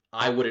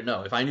 I wouldn't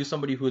know if I knew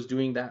somebody who was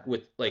doing that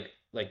with like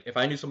if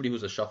I knew somebody who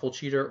was a shuffle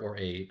cheater or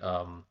a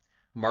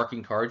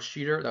marking cards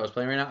cheater that was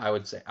playing right now. I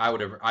would say I would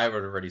have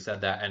already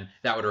said that, and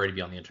that would already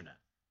be on the internet.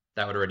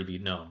 That would already be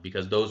known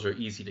because those are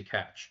easy to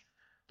catch.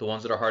 The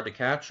ones that are hard to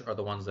catch are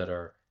the ones that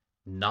are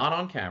not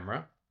on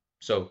camera.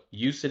 So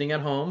you sitting at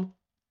home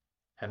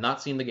have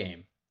not seen the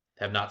game,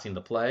 have not seen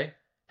the play,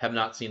 have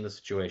not seen the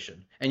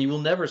situation. And you will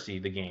never see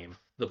the game,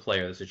 the play,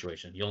 or the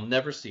situation. You'll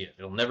never see it.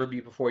 It'll never be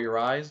before your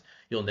eyes.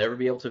 You'll never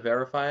be able to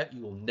verify it.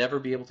 You will never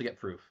be able to get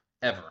proof,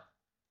 ever,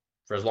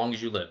 for as long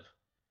as you live.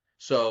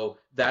 So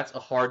that's a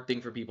hard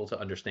thing for people to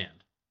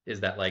understand, is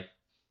that like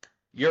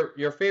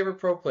your favorite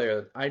pro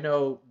player, I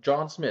know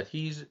John Smith,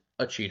 he's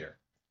a cheater.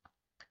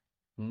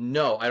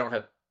 No, I don't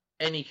have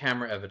any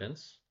camera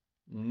evidence.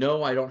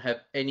 No, I don't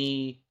have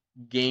any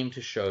game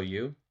to show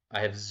you.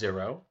 I have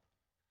zero.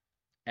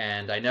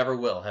 And I never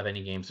will have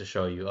any games to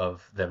show you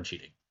of them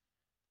cheating.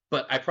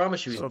 But I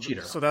promise you he's a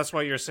cheater. So that's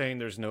why you're saying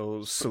there's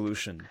no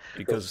solution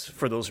because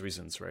for those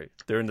reasons, right?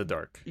 They're in the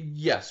dark.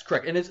 Yes,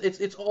 correct. And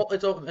it's all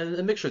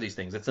a mixture of these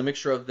things. It's a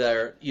mixture of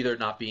their either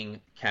not being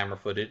camera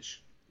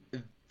footage,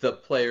 the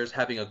players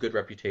having a good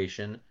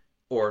reputation,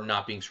 or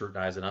not being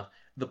scrutinized enough,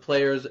 the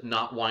players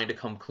not wanting to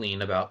come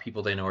clean about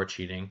people they know are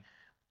cheating,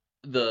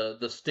 the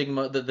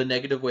stigma, the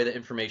negative way that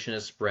information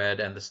is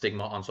spread, and the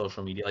stigma on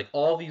social media. Like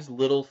all these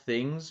little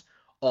things,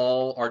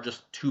 all are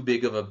just too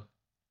big of a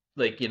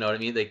like you know what I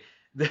mean. Like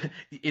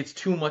it's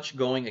too much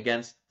going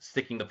against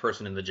sticking the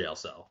person in the jail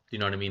cell. Do you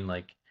know what I mean?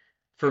 Like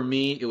for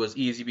me, it was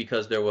easy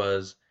because there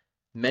was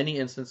many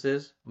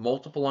instances,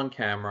 multiple on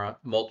camera,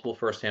 multiple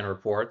firsthand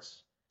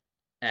reports,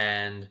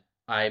 and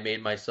I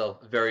made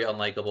myself very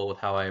unlikable with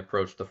how I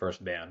approached the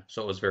first ban,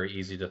 so it was very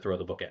easy to throw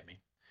the book at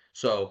me.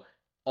 So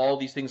all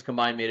these things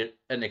combined made it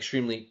an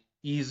extremely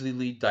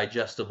easily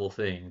digestible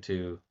thing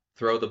to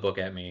throw the book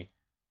at me,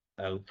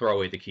 throw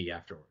away the key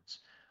afterwards.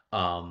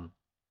 Um,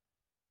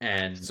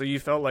 and So you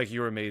felt like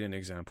you were made an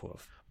example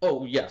of.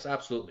 oh yes,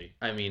 absolutely.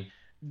 I mean,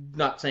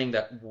 not saying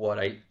that what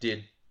I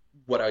did,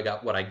 what I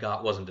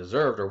got wasn't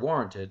deserved or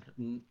warranted.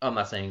 I'm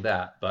not saying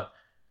that, but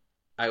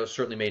I was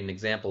certainly made an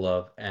example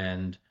of,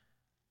 and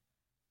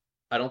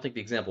I don't think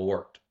the example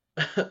worked.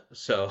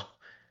 So,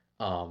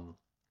 um,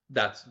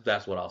 that's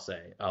what I'll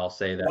say. I'll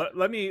say that.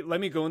 Let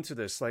me go into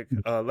this. Like,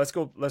 let's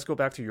go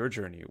back to your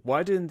journey.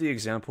 Why didn't the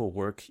example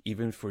work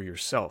even for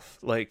yourself?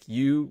 Like,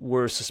 you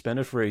were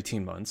suspended for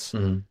 18 months,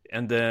 Mhm.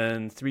 and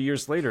then 3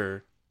 years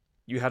later,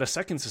 you had a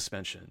second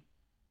suspension.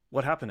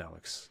 What happened,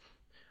 Alex?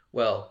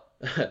 Well,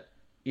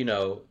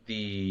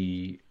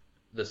 the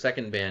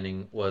second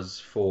banning was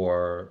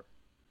for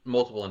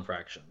multiple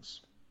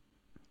infractions.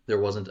 There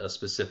wasn't a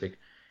specific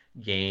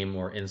game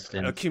or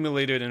instance.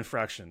 Accumulated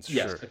infractions,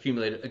 Yes, sure.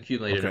 accumulated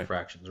Okay.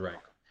 infractions, right.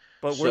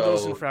 But were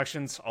those So,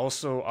 infractions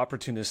also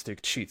opportunistic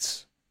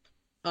cheats?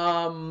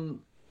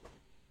 um,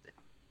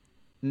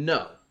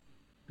 no,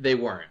 they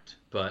weren't.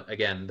 But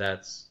again,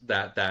 that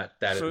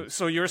is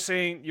So you're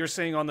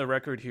saying on the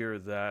record here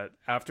that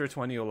after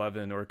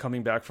 2011 or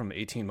coming back from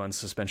 18 months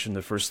suspension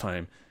the first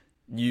time,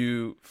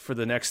 you for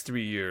the next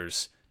 3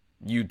 years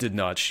you did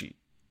not cheat.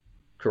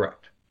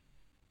 correct.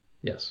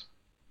 Yes,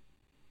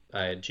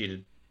 I had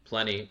cheated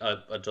plenty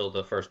until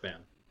the first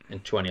ban in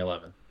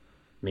 2011,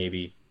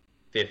 maybe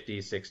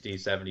 50, 60,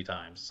 70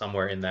 times,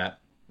 somewhere in that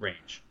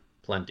range,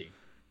 plenty.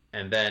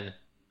 And then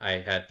I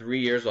had 3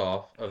 years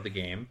off of the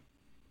game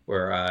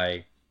where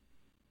I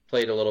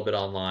played a little bit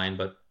online,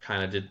 but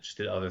kind of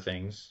did other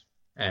things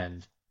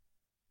and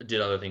did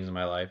other things in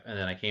my life. And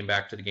then I came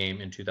back to the game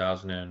in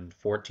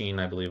 2014,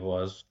 I believe it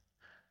was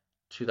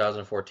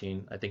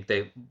 2014. I think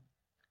they,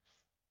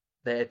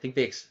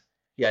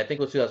 yeah, I think it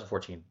was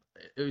 2014.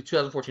 It was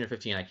 2014 or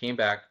 15. I came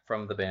back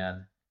from the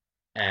ban,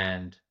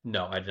 and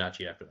no, I did not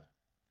cheat after that.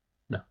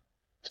 No,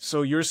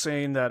 So you're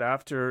saying that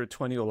after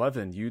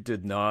 2011 you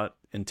did not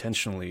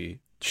intentionally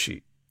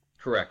cheat.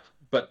 correct.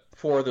 But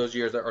 4 of those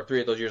years or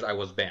 3 of those years, I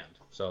was banned.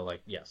 So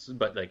like yes,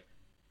 but like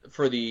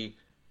for the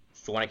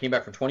so when I came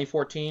back from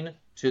 2014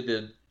 to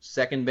the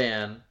second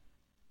ban,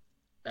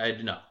 I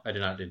did not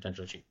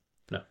intentionally cheat.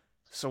 No,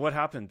 So what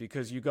happened?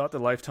 Because you got the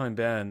lifetime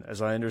ban,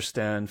 as I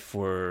understand,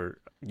 for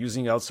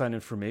using outside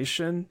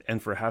information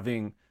and for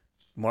having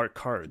marked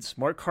cards.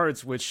 Marked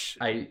cards, which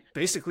I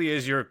basically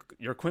is your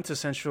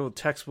quintessential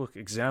textbook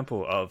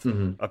example of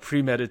mhm. a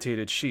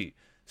premeditated cheat.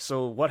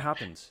 So what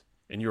happened,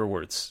 in your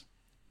words?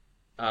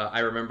 I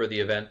remember the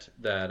event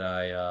that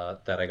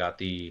I got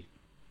the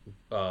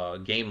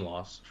game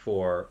loss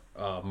for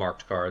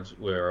marked cards,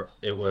 where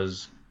it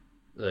was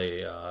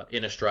the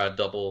Innistrad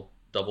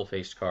double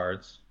faced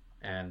cards,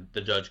 and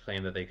the judge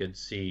claimed that they could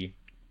see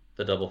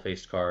the double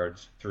faced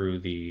cards through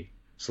the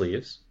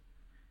sleeves.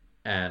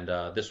 And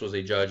this was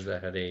a judge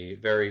that had a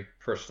very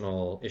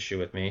personal issue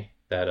with me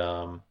that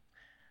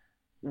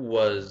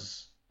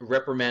was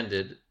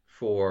reprimanded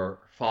for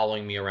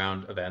following me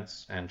around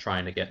events and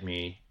trying to get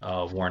me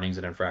warnings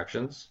and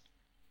infractions.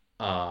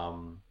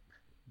 Um,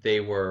 they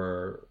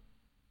were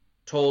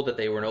told that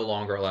they were no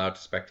longer allowed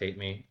to spectate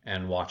me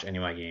and watch any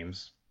of my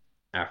games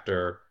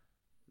after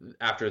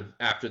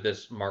after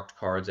this marked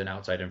cards and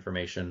outside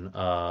information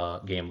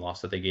game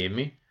loss that they gave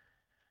me.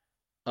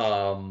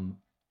 Um,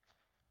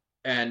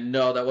 and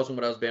no, that wasn't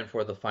what I was banned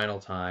for the final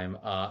time.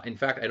 In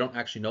fact, I don't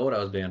actually know what I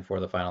was banned for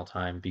the final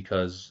time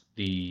because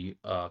the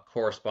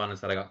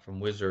correspondence that I got from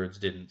Wizards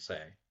didn't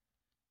say.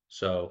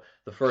 So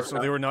the first So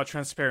time, they were not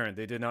transparent.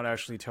 They did not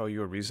actually tell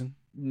you a reason.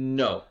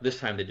 no, this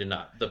time they did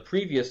not. The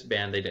previous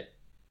ban they did.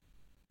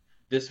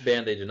 This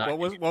ban they did not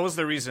give me. What was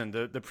the reason?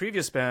 The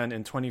previous ban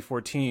in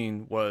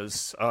 2014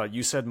 was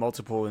you said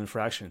multiple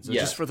infractions. And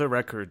just Yes. for the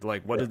record,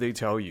 like what Yeah. did they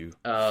tell you?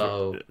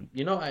 For,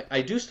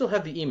 I do still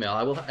have the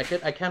email.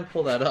 I can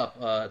pull that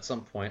up at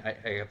some point. I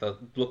have to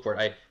look for it.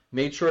 I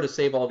made sure to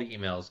save all the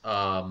emails.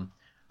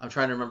 I'm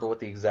trying to remember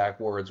what the exact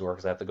words were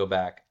because I have to go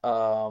back.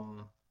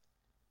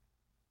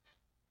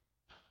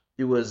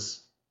 It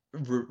was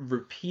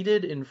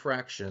repeated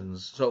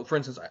infractions. So, for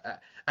instance,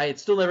 I had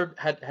still never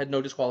had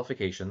no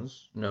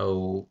disqualifications.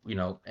 No,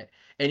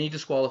 any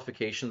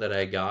disqualification that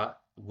I got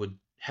would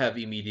have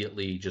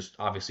immediately just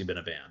obviously been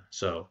a ban.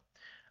 So,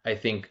 I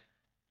think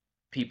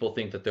people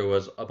think that there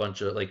was a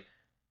bunch of like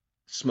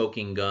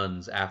smoking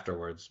guns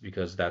afterwards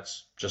because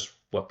that's just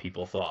what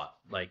people thought.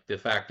 Like the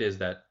fact is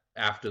that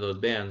after those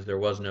bans, there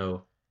was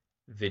no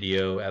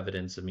video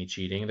evidence of me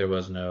cheating. There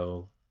was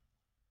no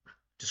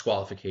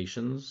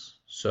disqualifications.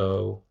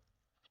 So,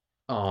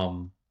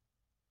 um,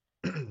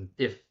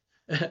 if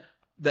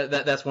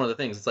that's one of the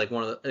things. It's like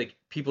one of the like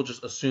people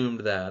just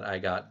assumed that I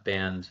got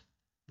banned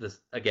this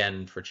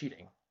again for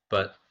cheating,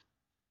 but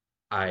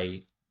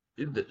I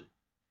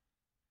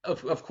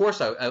of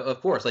course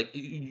of course like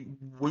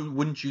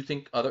wouldn't you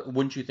think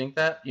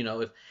that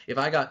if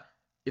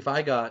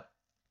I got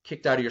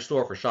kicked out of your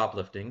store for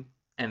shoplifting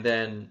and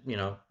then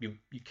you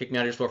kick me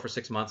out of your store for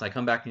 6 months, I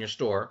come back in your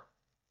store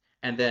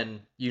and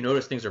then you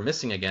notice things are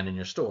missing again in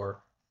your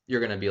store,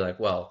 you're gonna be like,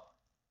 well,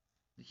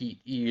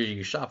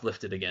 you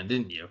shoplifted again,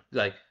 didn't you?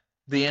 Like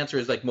the answer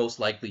is like most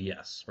likely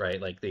yes,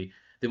 right? Like the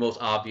most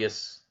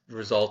obvious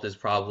result is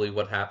probably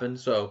what happened.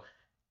 So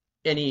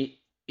any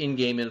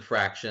in-game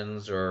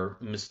infractions or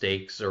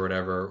mistakes or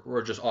whatever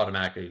were just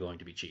automatically going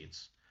to be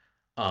cheats.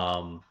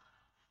 Um,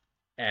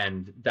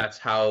 and that's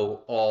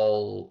how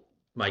all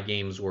my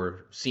games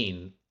were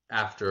seen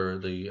after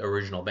the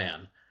original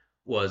ban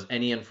was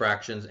any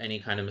infractions, any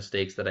kind of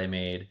mistakes that I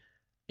made,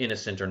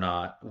 innocent or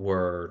not,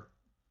 were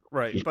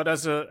Right, but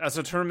as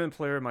a tournament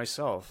player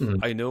myself, Mhm.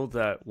 I know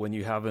that when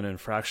you have an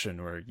infraction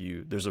or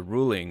there's a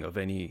ruling of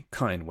any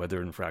kind,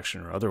 whether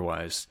infraction or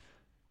otherwise,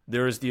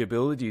 there is the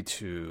ability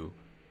to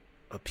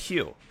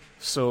appeal.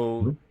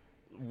 So,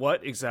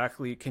 what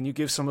exactly can you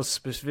give some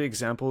specific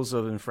examples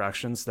of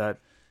infractions that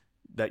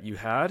you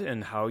had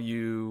and how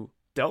you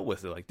dealt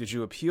with it? Like, did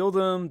you appeal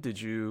them?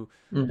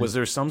 Mhm. Was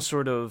there some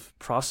sort of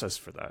process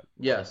for that?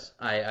 Yes,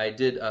 I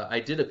did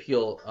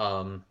appeal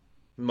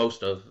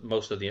most of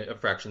the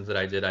infractions that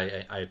I did.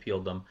 I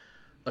appealed them,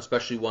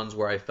 especially ones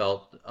where I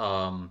felt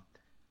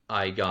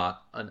I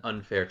got an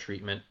unfair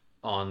treatment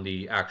on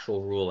the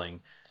actual ruling.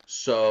 Can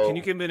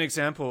you So, give me an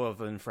example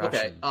of an okay,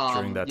 infraction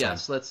during that time?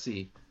 yes, let's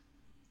see.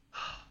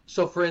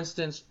 So, for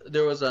instance,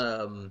 there was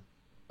an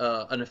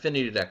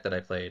affinity deck that I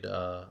played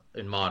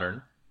in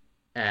Modern,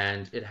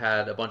 and it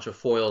had a bunch of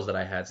foils that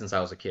I had since I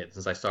was a kid.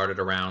 Since I started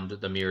around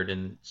the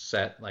Mirrodin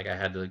set, like I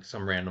had like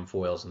some random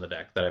foils in the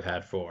deck that I've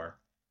had for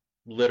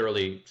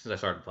literally since I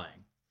started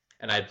playing.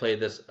 And I played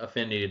this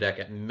affinity deck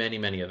at many,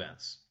 many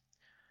events.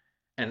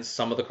 And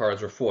some of the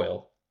cards were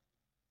foil,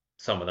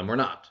 some of them were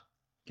not.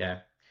 Okay.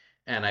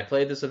 And I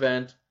played this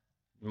event,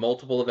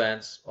 multiple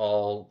events,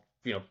 all,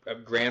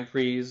 Grand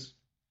Prix,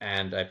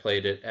 and I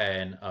played it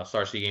in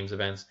Star City Games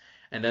events.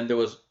 And then there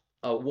was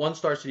one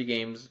Star City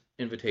Games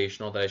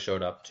invitational that I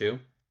showed up to,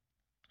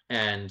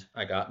 and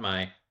I got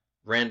my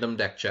random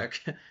deck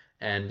check.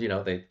 And,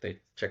 they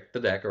checked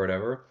the deck or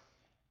whatever,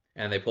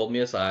 and they pulled me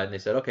aside and they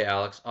said, "Okay,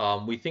 Alex,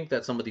 we think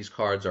that some of these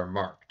cards are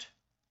marked."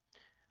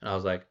 And I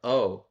was like,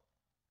 "Oh,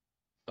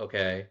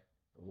 okay.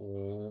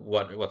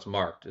 What's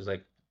marked? Is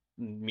like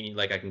mean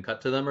like I can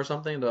cut to them or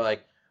something?" They're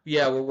like,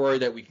 "Yeah, we're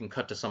worried that we can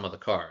cut to some of the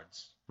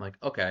cards." I'm like,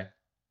 "Okay,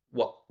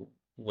 what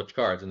which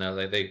cards?" And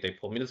they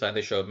pulled me aside.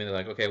 They showed me. They're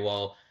like, "Okay,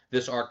 well,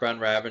 this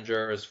Arcbound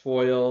Ravager is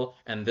foil,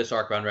 and this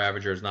Arcbound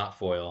Ravager is not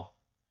foil."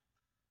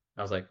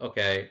 I was like,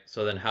 okay,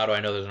 so then how do I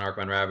know there's an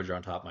Arcbound Ravager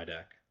on top of my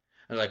deck?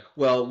 And like,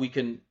 well,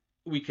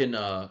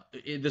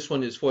 this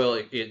one is foil.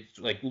 It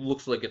like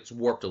looks like it's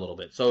warped a little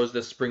bit. So is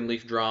this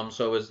Springleaf Drum.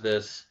 So is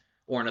this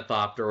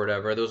Ornithopter or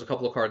whatever. There was a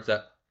couple of cards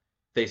that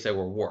they said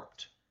were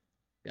warped.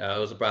 It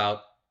was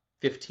about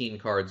 15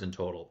 cards in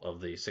total of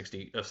the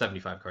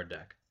 75 card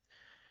deck.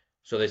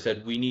 So they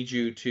said we need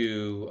you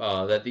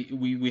to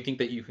we think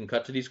that you can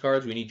cut to these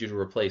cards. We need you to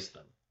replace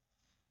them.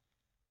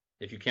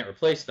 If you can't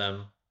replace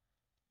them,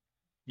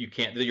 you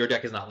can't. Your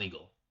deck is not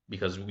legal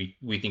because we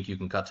think you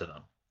can cut to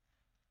them.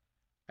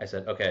 I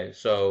said, okay,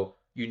 so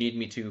you need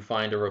me to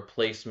find a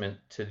replacement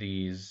to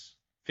these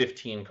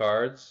 15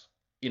 cards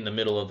in the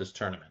middle of this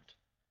tournament.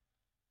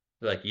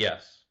 They're like,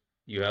 yes.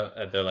 You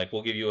have. They're like,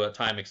 we'll give you a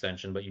time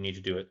extension, but you need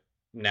to do it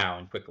now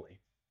and quickly.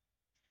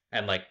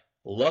 And like,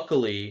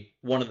 luckily,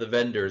 one of the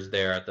vendors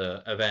there at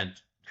the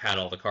event had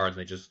all the cards,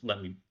 and they just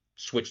let me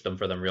switch them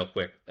for them real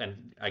quick,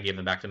 and I gave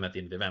them back to them at the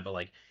end of the event. But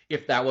like,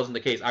 if that wasn't the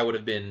case, I would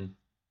have been,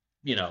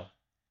 you know,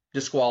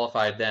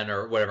 disqualified then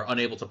or whatever,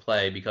 unable to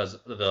play because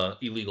of the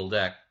illegal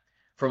deck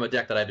from a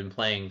deck that I'd been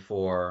playing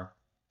for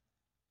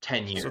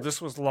 10 So years.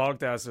 this was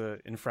logged as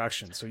an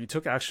infraction. So you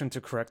took action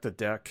to correct the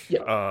deck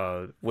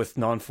Yeah. with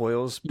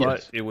non-foils, but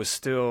Yes. it was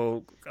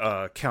still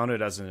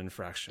counted as an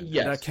infraction, and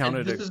that Yes. And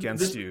counted this is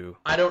against this you.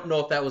 I don't know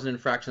if that was an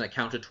infraction that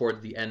counted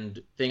towards the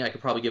end thing. I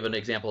could probably give an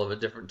example of a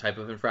different type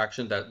of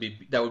infraction that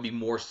would be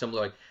more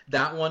similar. Like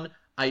that one,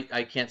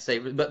 I can't say,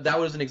 but that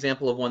was an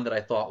example of one that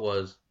I thought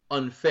was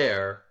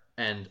unfair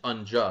and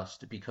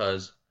unjust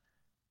because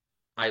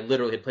I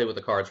literally had played with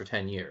the cards for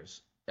 10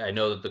 years. I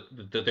know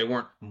that they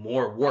weren't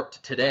more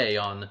warped today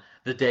on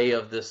the day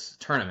of this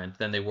tournament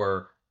than they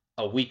were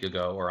a week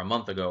ago or a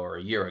month ago or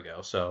a year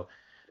ago.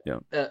 Yeah.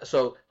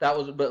 So that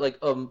was, but like,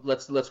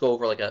 let's go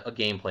over like a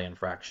gameplay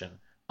infraction.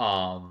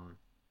 Um,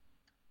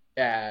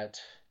 at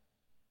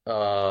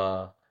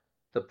uh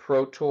the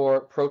Pro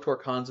Tour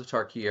Cons of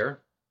Tarkir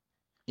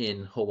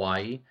in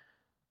Hawaii,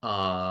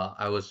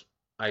 I was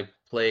I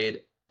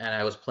played and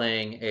I was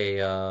playing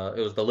it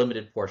was the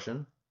limited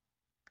portion,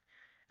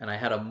 and I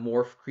had a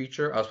morph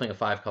creature. I was playing a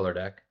 5 color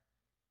deck,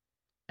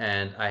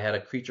 and I had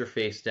a creature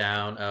face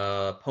down,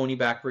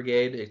 Ponyback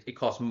Brigade. It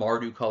cost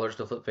Mardu colors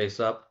to flip face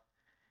up,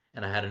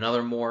 and I had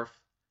another morph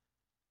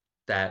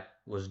that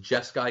was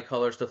Jeskai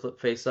colors to flip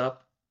face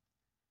up,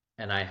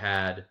 and I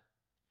had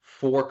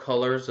 4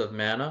 colors of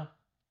mana,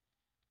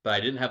 but I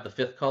didn't have the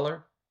 5th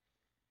color,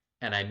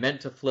 and I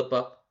meant to flip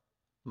up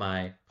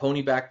my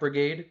Ponyback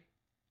Brigade,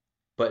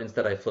 but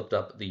instead I flipped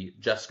up the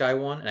Jeskai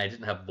one, and I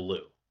didn't have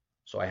blue.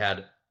 So I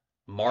had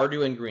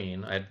Mardu and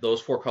green. I had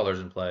those 4 colors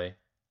in play,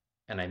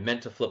 and I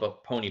meant to flip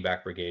up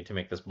Ponyback Brigade to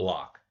make this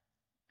block.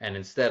 And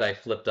instead I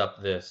flipped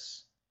up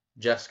this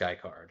Jeskai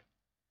card.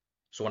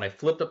 So when I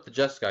flipped up the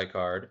Jeskai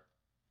card,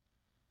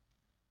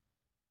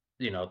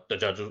 the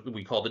judge,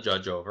 we called the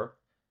judge over,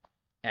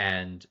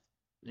 and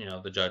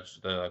the judge,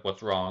 they're like,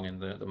 "What's wrong?"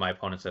 And my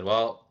opponent said,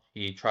 "Well,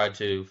 he tried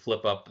to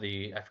flip up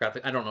the I forgot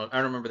I don't know, I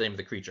don't remember the name of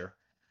the creature,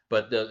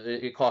 but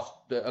it cost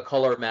a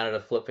color of mana to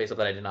flip face up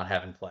that I did not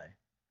have in play."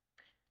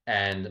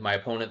 And my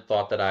opponent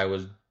thought that I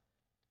was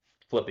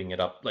flipping it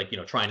up, like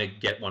trying to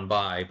get one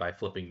by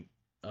flipping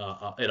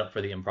it up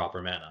for the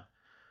improper mana.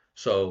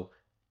 So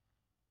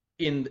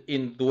in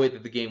the way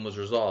that the game was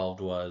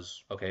resolved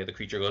was, okay, the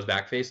creature goes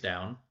back face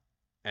down,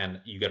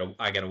 and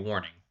I get a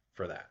warning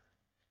for that,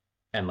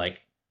 and like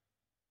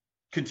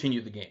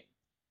continue the game.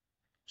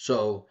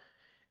 So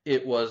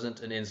it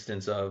wasn't an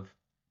instance of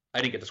I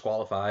didn't get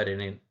disqualified, I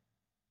didn't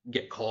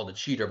get called a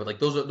cheater, but like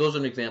those are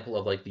an example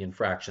of like the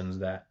infractions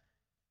that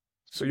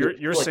So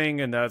you're like. saying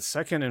in that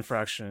second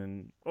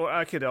infraction, or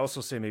I could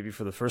also say maybe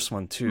for the first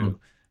one too,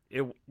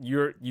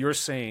 you're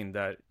saying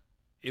that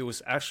it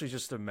was actually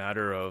just a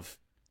matter of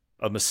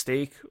a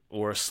mistake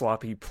or a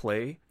sloppy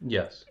play,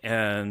 Yes.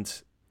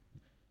 and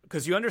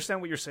because you understand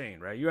what you're saying,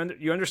 right?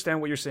 You understand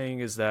what you're saying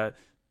is that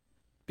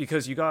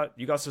because you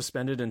got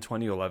suspended in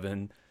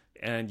 2011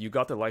 and you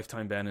got the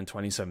lifetime ban in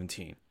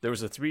 2017. There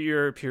was a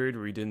 3-year period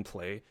where you didn't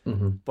play,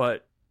 Mm-hmm.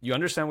 but you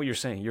understand what you're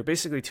saying. You're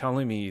basically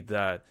telling me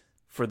that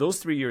for those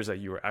 3 years that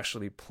you were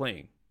actually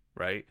playing,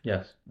 right?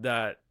 Yes.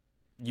 That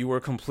you were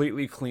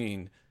completely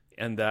clean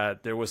and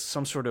that there was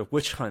some sort of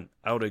witch hunt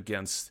out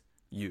against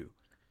you.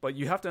 But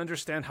you have to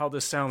understand how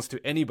this sounds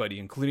to anybody,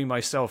 including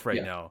myself right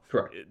Yeah. now,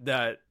 Correct.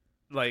 that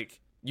like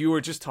you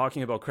were just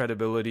talking about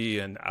credibility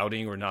and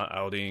outing or not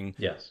outing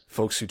Yes.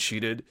 folks who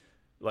cheated.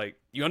 Like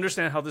you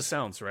understand how this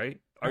sounds, right?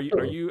 Are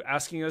you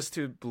asking us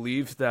to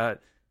believe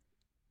that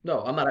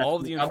No, I'm not all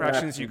of the asking. I'm not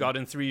infractions you asking. got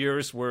in 3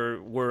 years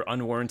were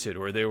unwarranted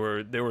or they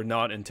were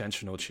not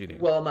intentional cheating?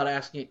 Well, I'm not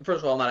asking. First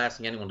of all, I'm not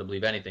asking anyone to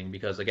believe anything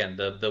because, again,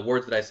 the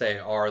words that I say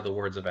are the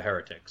words of a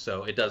heretic.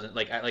 So it doesn't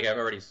like I've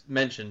already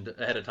mentioned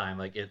ahead of time.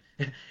 Like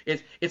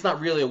it's not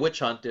really a witch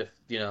hunt if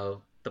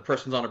the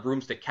person's on a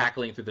broomstick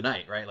cackling through the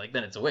night, right? Like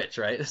then it's a witch,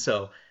 right?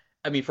 So,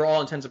 I mean, for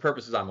all intents and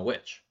purposes, I'm a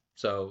witch.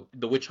 So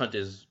the witch hunt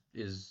is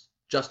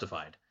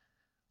justified.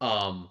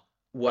 Um,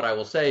 what I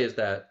will say is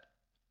that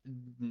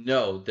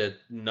no, that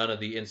none of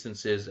the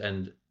instances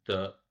and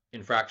the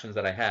infractions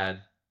that I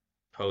had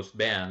post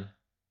ban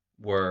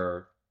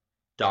were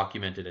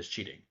documented as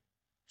cheating.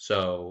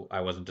 So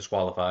I wasn't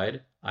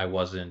disqualified. I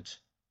wasn't,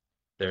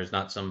 there's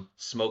not some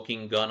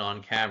smoking gun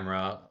on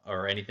camera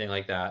or anything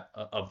like that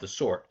of the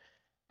sort.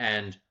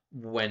 And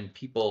when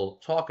people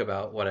talk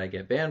about what I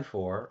get banned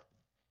for,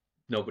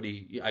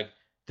 nobody,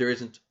 there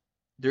isn't,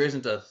 there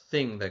isn't a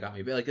thing that got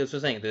me, like I was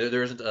saying,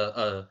 there isn't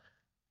a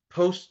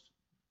post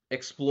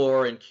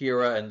Explore and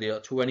Kira and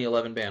the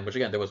 2011 ban, which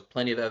again there was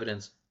plenty of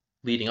evidence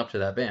leading up to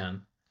that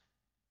ban,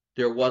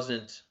 there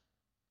wasn't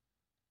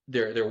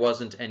there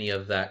wasn't any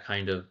of that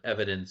kind of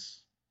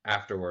evidence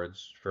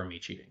afterwards for me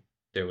cheating.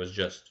 There was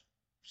just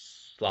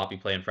sloppy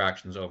play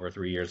infractions over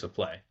 3 years of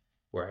play,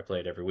 where I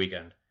played every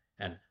weekend,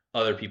 and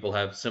other people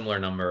have similar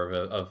number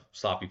of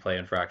sloppy play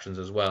infractions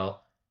as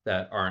well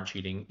that aren't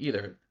cheating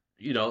either.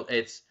 It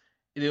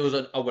was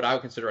a what I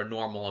would consider a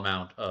normal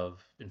amount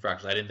of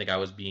infractions. I didn't think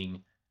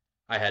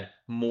I had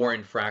more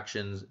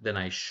infractions than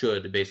I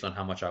should based on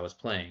how much I was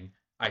playing.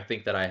 I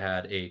think that I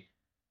had a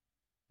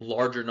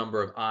larger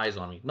number of eyes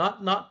on me.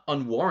 Not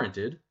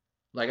unwarranted.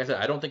 Like I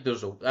said, I don't think there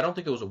was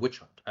a witch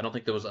hunt. I don't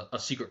think there was a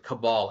secret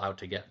cabal out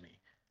to get me.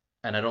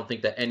 And I don't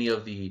think that any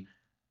of the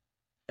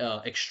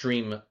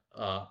extreme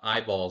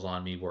eyeballs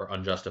on me were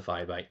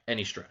unjustified by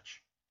any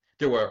stretch.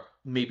 There were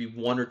maybe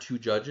one or two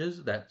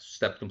judges that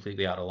stepped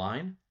completely out of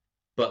line,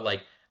 but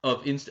like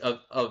of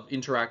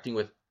interacting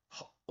with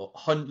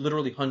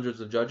literally hundreds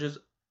of judges,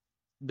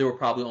 there were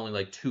probably only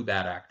like two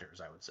bad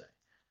actors, I would say.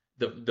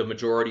 The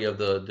majority of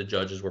the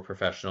judges were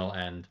professional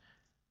and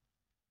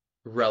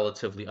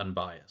relatively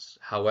unbiased.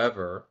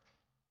 However,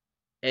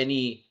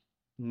 any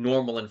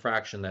normal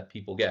infraction that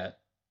people get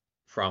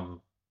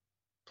from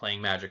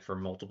playing Magic for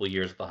multiple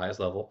years at the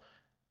highest level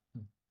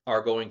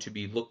are going to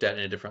be looked at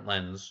in a different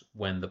lens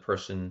when the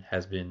person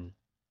has been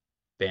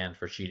banned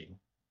for cheating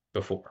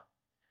before.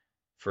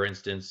 For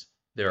instance,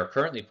 there are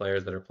currently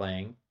players that are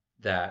playing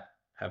that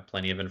have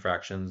plenty of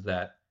infractions,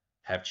 that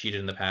have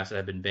cheated in the past, that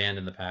have been banned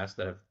in the past,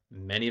 that have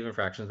many of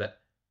infractions that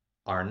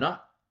are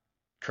not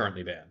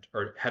currently banned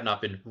or have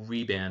not been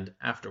rebanned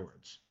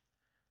afterwards.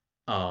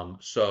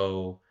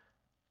 So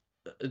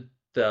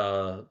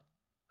the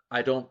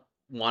I don't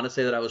want to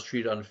say that I was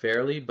treated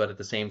unfairly, but at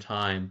the same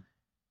time,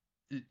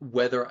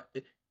 whether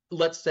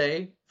let's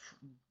say,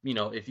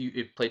 if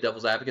you play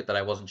devil's advocate that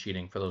I wasn't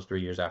cheating for those 3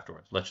 years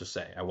afterwards, let's just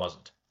say I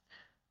wasn't.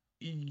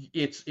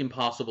 It's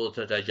impossible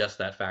to digest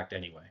that fact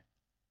anyway.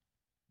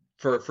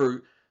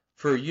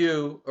 For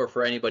you or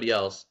for anybody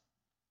else,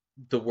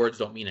 the words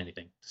don't mean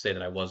anything to say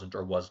that I wasn't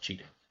or was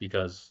cheating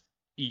because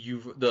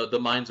the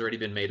mind's already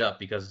been made up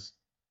because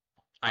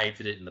I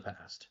did it in the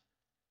past.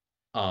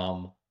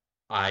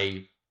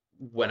 I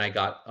When I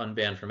got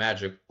unbanned from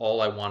Magic,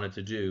 all I wanted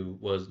to do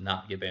was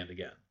not get banned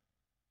again.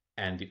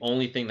 And the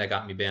only thing that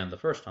got me banned the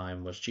first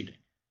time was cheating.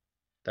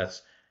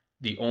 That's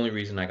the only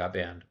reason I got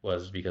banned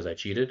was because I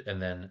cheated.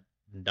 And then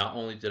not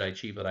only did I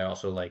cheat, but I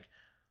also like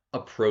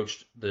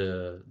approached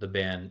the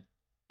ban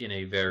in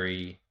a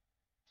very,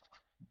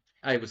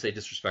 I would say,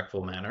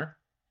 disrespectful manner,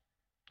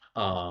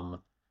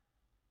 um,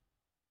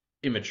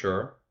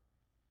 immature.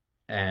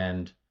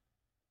 And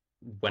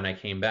when I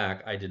came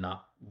back, I did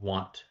not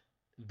want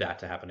that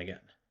to happen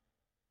again.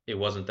 It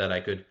wasn't that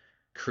I could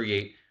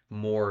create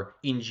more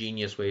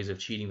ingenious ways of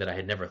cheating that I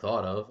had never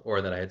thought of,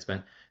 or that I had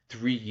spent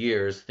 3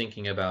 years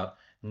thinking about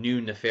new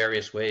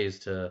nefarious ways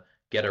to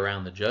get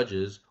around the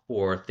judges,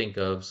 or think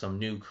of some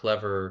new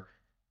clever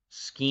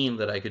scheme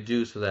that I could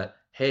do so that,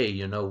 hey,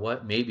 you know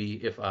what?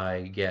 Maybe if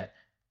I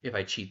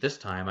cheat this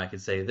time, I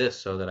could say this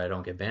so that I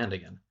don't get banned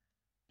again.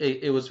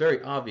 It was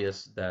very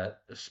obvious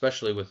that,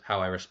 especially with how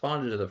I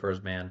responded to the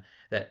first ban,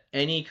 that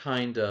any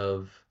kind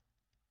of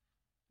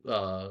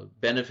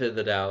benefit of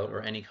the doubt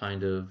or any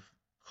kind of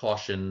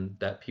caution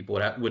that people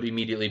would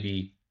immediately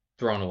be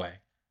thrown away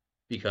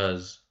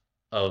because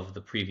of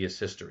the previous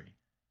history.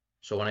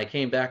 So when I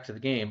came back to the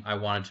game, I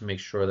wanted to make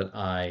sure that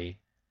I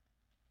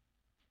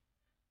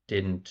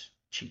didn't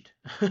cheat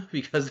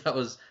because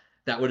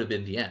that would have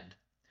been the end.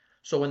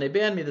 So when they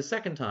banned me the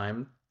second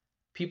time,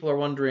 people are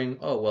wondering,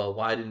 oh well,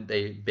 why didn't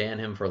they ban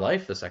him for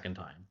life the second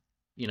time?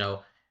 You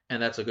know,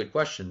 and that's a good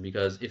question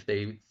because if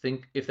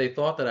they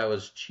thought that I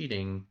was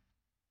cheating,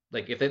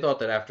 like if they thought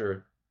that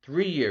after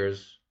 3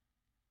 years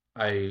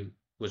I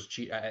was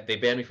they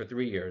banned me for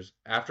 3 years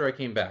after I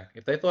came back.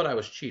 If they thought I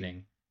was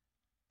cheating,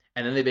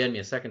 and then they banned me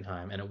a second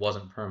time and it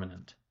wasn't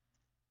permanent,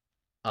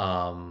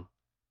 um,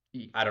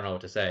 I don't know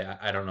what to say.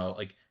 I don't know.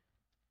 Like,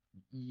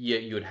 yeah,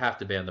 you would have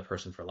to ban the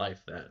person for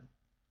life then.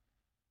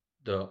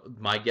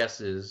 My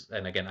guess is,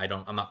 and again,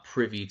 I'm not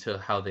privy to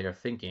how they are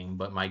thinking,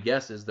 but my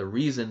guess is the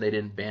reason they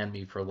didn't ban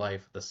me for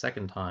life the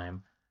second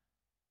time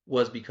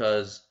was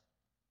because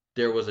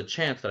there was a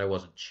chance that I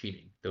wasn't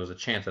cheating. There was a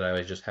chance that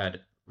I just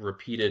had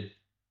repeated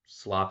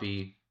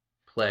sloppy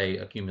play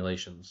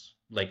accumulations,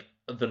 like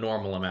the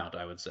normal amount,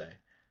 I would say.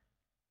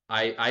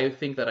 I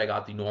think that I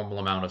got the normal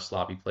amount of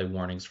sloppy play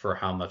warnings for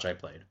how much I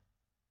played.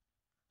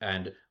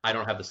 And I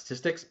don't have the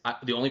statistics.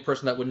 The only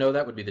person that would know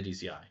that would be the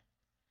DCI.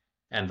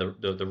 And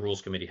the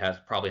rules committee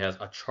probably has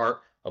a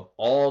chart of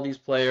all these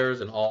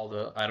players and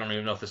I don't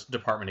even know if this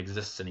department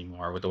exists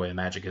anymore with the way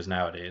Magic is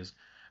nowadays,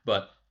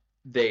 but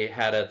they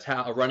had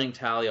a running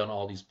tally on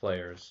all these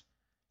players,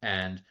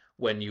 and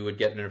when you would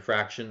get an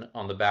infraction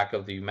on the back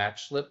of the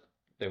match slip,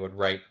 they would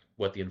write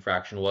what the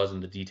infraction was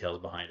and the details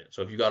behind it.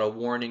 So if you got a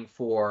warning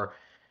for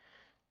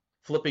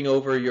flipping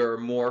over your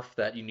morph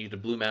that you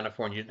needed blue mana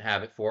for and you didn't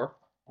have it for,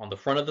 on the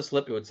front of the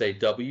slip it would say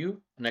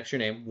W next to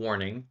your name,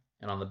 warning,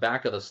 And on the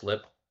back of the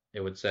slip,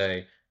 it would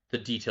say the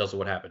details of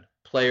what happened.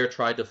 Player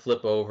tried to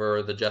flip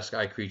over the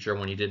Jeskai creature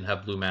when he didn't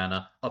have blue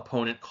mana.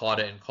 Opponent caught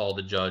it and called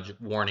the judge.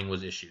 Warning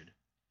was issued.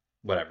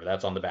 Whatever,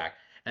 that's on the back.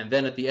 And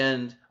then at the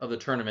end of the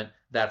tournament,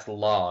 that's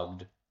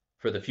logged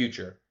for the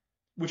future,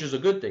 which is a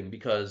good thing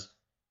because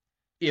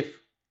if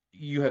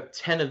you have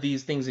 10 of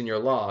these things in your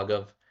log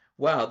of,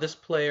 wow, this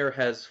player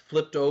has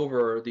flipped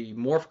over the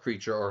morph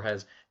creature or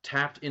has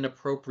tapped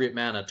inappropriate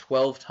mana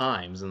 12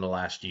 times in the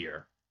last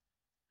year,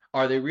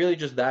 are they really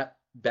just that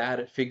bad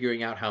at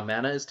figuring out how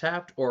mana is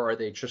tapped, or are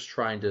they just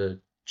trying to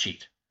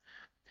cheat?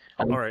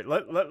 All right,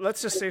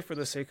 let's just say for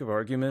the sake of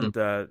argument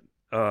that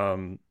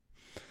um,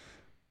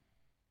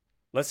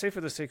 let's say for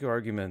the sake of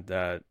argument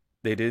that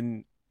they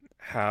didn't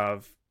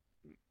have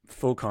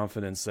full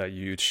confidence that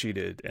you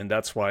cheated, and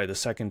that's why the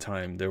second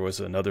time there was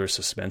another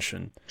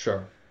suspension.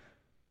 Sure.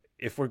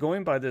 If we're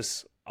going by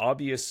this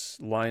obvious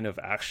line of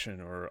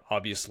action or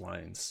obvious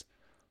lines,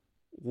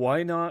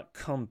 why not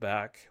come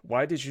back?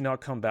 Why did you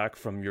not come back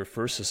from your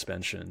first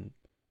suspension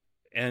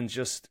and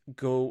just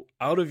go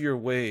out of your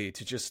way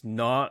to just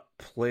not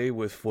play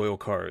with foil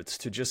cards,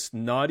 to just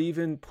not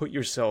even put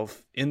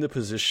yourself in the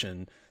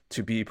position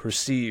to be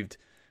perceived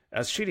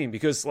as cheating?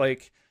 Because,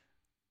 like,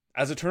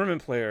 as a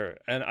tournament player,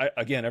 and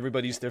again,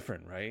 everybody's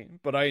different, right?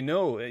 But I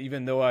know,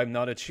 even though I'm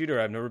not a cheater,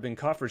 I've never been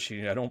caught for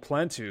cheating, I don't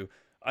plan to,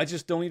 I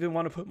just don't even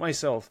want to put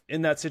myself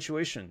in that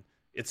situation.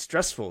 It's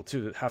stressful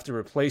to have to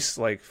replace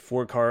like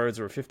 4 cards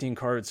or 15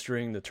 cards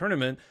during the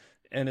tournament.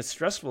 And it's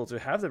stressful to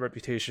have the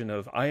reputation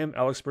of I am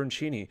Alex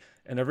Bertoncini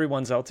and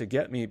everyone's out to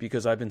get me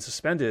because I've been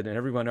suspended, and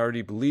everyone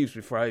already believes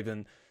before I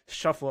even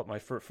shuffle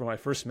up for my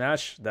first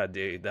match that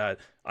day that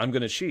I'm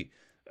going to cheat.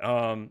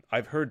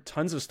 I've heard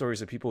tons of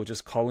stories of people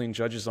just calling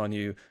judges on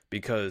you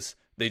because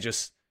they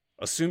just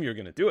assume you're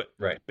going to do it.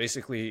 Right.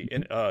 Basically,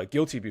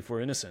 guilty before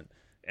innocent.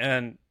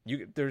 And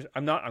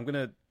I'm going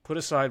to put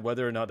aside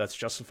whether or not that's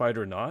justified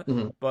or not.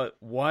 Mm-hmm. But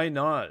why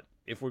not?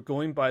 If we're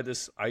going by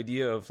this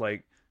idea of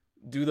like,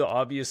 do the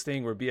obvious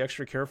thing or be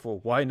extra careful,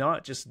 why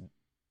not just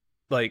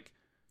play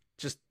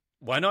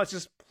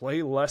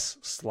less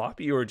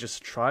sloppy, or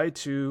just try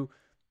to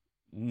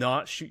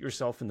not shoot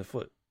yourself in the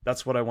foot?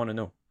 That's what I want to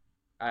know.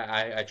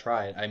 I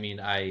tried. I mean,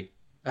 I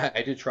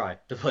did try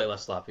to play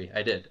less sloppy.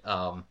 I did.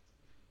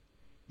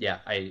 Yeah,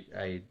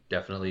 I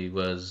definitely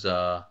was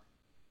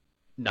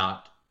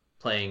not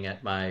playing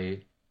at my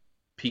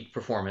peak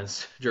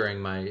performance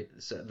during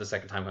the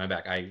second time coming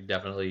back. I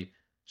definitely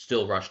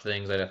still rushed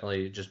things. I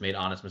definitely just made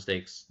honest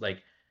mistakes.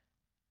 Like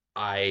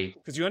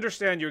because you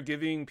understand you're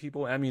giving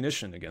people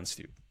ammunition against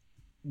you.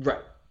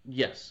 Right.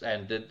 Yes,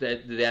 and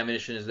the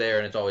ammunition is there,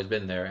 and it's always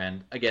been there.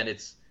 And again,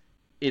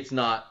 it's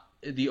not,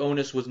 the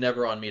onus was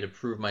never on me to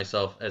prove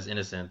myself as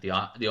innocent.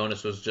 The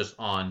onus was just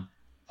on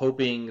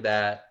hoping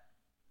that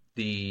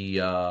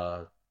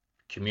the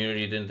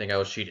community didn't think I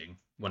was cheating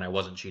when I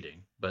wasn't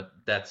cheating. But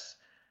that's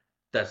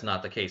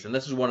not the case. And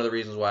this is one of the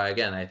reasons why,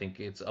 again, I think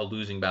it's a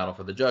losing battle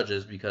for the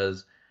judges,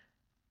 because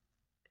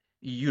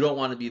you don't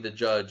want to be the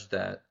judge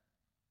that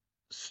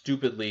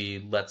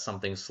stupidly lets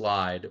something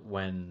slide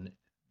when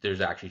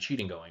there's actually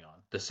cheating going on.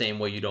 The same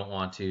way you don't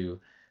want to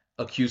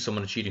accuse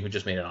someone of cheating who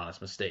just made an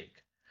honest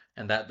mistake.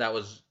 And that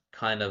was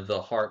kind of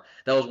the heart.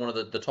 That was one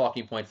of the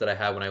talking points that I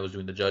had when I was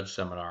doing the judge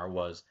seminar,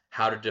 was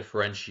how to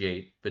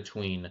differentiate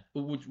between,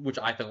 which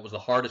I think was the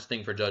hardest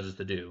thing for judges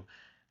to do,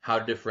 how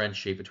to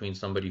differentiate between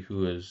somebody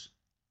who is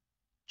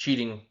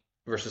cheating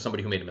versus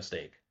somebody who made a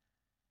mistake.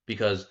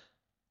 Because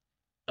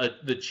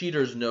the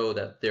cheaters know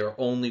that their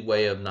only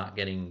way of not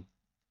getting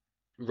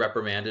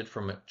reprimanded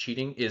from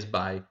cheating is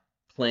by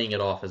playing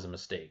it off as a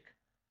mistake.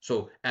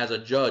 So as a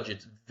judge,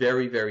 it's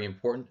very, very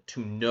important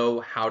to know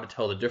how to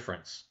tell the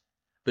difference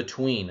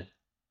between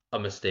a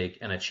mistake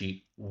and a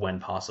cheat when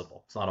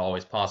possible. It's not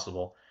always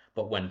possible,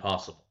 but when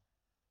possible.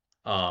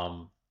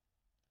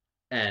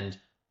 And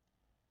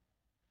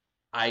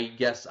I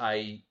guess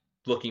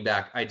looking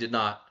back, I did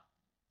not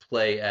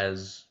play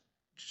as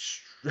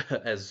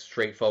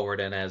straightforward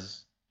and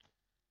as,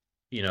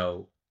 you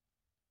know,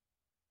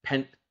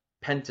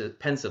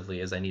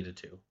 pensively as I needed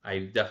to. I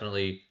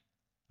definitely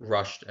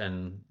rushed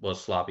and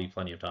was sloppy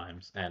plenty of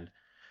times. And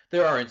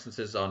there are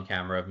instances on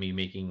camera of me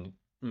making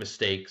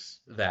mistakes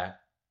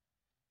that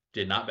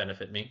did not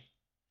benefit me.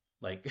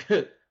 Like,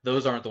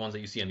 those aren't the ones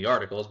that you see in the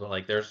articles, but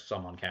like there's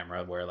some on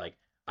camera where like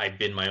I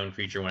bin my own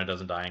creature when it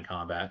doesn't die in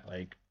combat.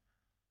 Like,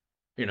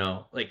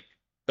 like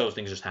those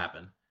things just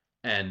happen.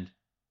 And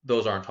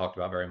those aren't talked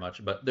about very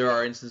much. But there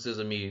are instances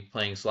of me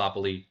playing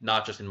sloppily,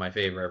 not just in my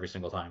favor every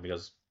single time,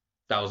 because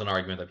that was an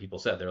argument that people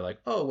said. They're like,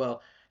 oh,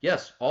 well,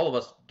 yes, all of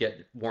us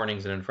get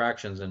warnings and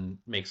infractions and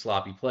make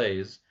sloppy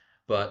plays,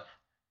 but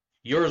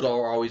yours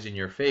are always in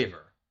your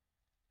favor.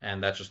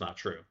 And that's just not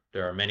true.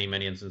 There are many,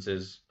 many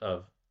instances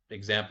of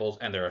examples,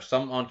 and there are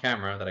some on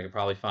camera that I could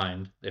probably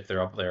find, if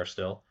they're up there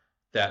still,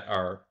 that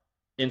are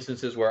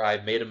instances where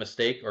I've made a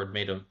mistake or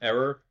made an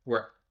error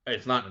where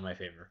it's not in my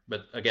favor.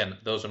 But again,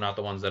 those are not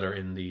the ones that are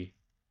on the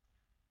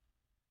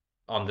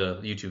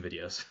YouTube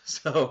videos.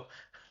 So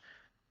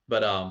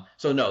But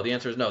so no, the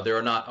answer is no. They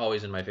are not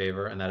always in my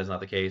favor, and that is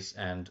not the case.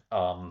 And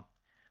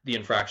the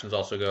infractions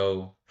also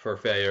go for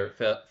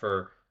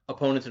for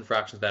opponents'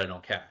 infractions that I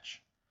don't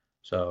catch.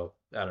 So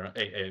I don't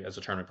know. As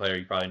a tournament player,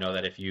 you probably know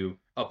that if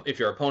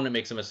your opponent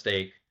makes a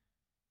mistake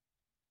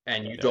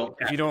and you Yeah. don't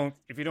If catch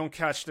you don't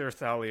catch their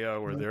Thalia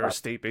or their it,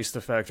 state based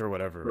effect or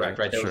whatever, correct,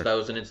 right? right. Sure. That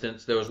was an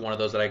instance. There was one of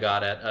those that I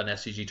got at an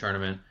SCG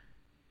tournament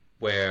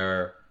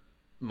where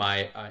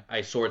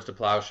I swords to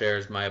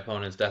plowshares my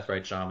opponent's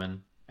Deathrite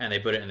Shaman, and they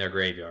put it in their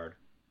graveyard.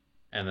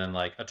 And then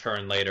like a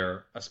turn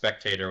later, a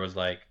spectator was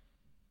like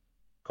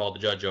called the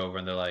judge over,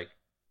 and they're like,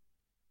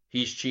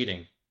 "He's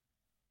cheating."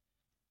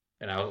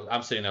 And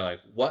I'm sitting there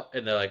like, "What?"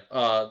 And they're like,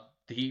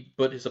 he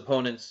put his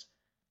opponent's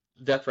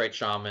Deathrite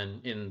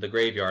Shaman in the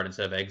graveyard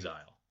instead of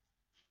exile."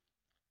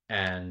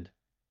 And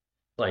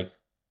like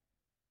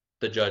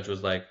the judge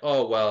was like,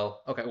 "Oh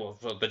well, okay." Well,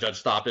 so the judge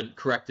stopped and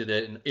corrected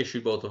it and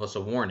issued both of us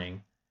a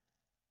warning.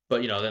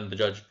 But then the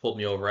judge pulled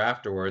me over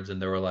afterwards,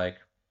 and they were like,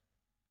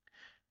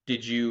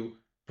 "Did you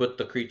put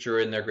the creature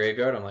in their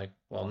graveyard?" I'm like,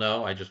 "Well,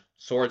 no, I just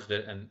swords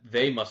it, and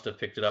they must have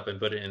picked it up and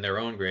put it in their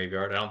own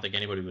graveyard. I don't think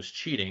anybody was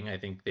cheating. I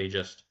think they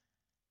just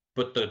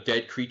put the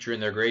dead creature in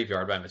their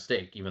graveyard by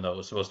mistake, even though it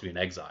was supposed to be an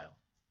exile."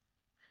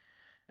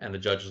 And the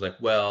judge was like,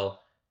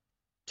 "Well,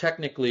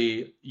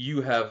 technically,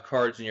 you have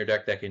cards in your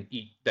deck that can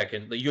eat,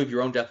 you have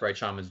your own Deathrite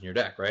Shamans in your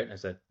deck, right?" And I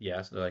said,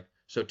 "Yes." And they're like,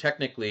 "So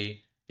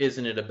technically,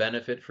 isn't it a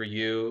benefit for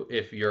you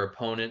if your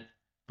opponent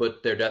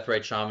put their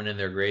Deathrite Shaman in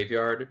their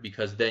graveyard,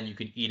 because then you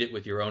can eat it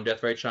with your own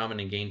Deathrite Shaman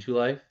and gain 2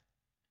 life?"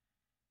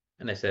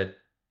 And I said,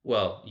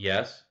 "Well,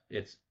 yes,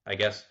 I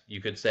guess you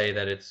could say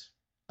that it's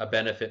a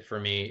benefit for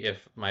me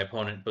if my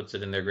opponent puts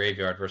it in their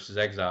graveyard versus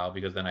exile,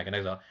 because then I can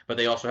exile. But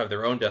they also have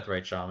their own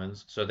Deathrite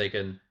Shamans, so they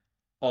can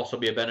also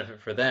be a benefit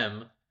for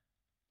them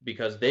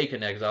because they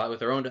can exile it with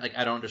their own." Like,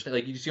 I don't understand.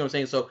 Like, you see what I'm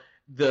saying? So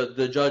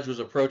the judge was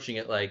approaching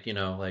it like,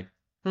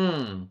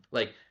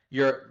 like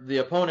the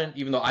opponent,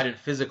 even though I didn't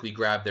physically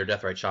grab their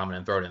Deathrite Shaman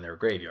and throw it in their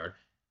graveyard,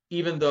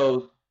 even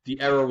though the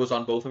error was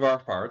on both of our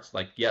parts.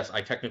 Like, yes,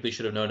 I technically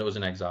should have known it was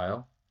an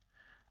exile.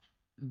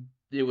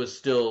 It was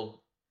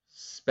still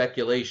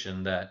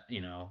speculation that,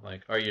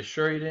 like, are you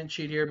sure you didn't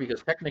cheat here?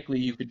 Because technically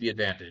you could be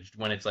advantaged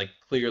when it's like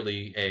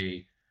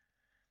clearly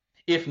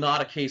if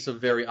not a case of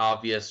very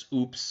obvious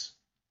oops,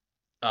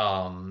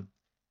 um,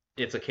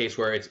 it's a case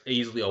where it's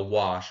easily a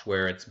wash,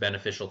 where it's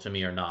beneficial to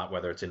me or not,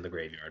 whether it's in the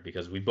graveyard,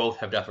 because we both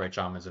have Deathrite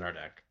Shamans in our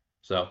deck.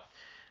 So,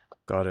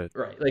 Got it.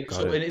 right, like,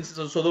 Got so it.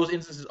 so those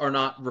instances are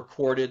not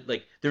recorded.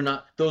 Like,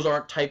 those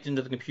aren't typed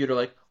into the computer.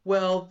 Like,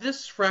 well,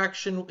 this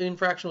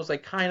infraction was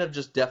like kind of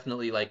just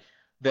definitely like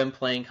them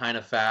playing kind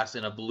of fast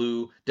in a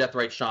blue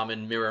Deathrite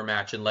Shaman mirror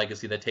match in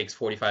Legacy that takes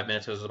 45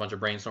 minutes because there's a bunch of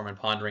brainstorming and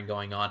pondering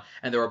going on,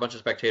 and there were a bunch of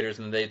spectators,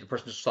 and the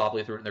person just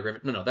softly threw it in their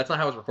graveyard. No, that's not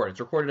how it's recorded. It's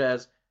recorded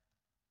as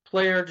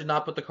player did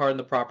not put the card in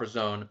the proper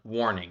zone.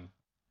 Warning.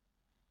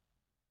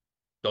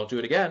 Don't do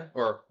it again.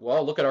 Or,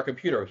 well, look at our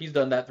computer. He's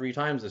done that 3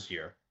 times this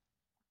year.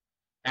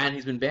 And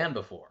he's been banned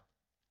before.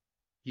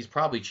 He's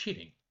probably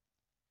cheating.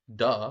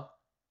 Duh.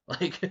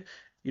 Like,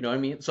 you know what I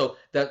mean? So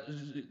that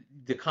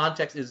the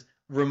context is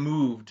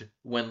removed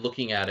when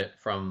looking at it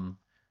from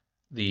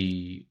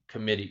the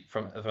committee,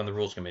 from the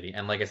rules committee.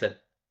 And like I said,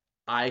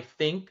 I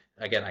think,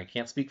 again, I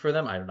can't speak for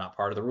them. I'm not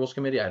part of the rules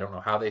committee. I don't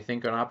know how they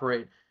think and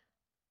operate.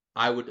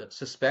 I would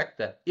suspect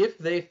that if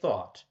they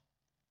thought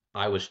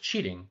I was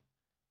cheating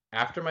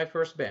after my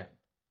first ban,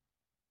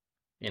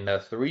 in the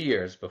 3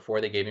 years before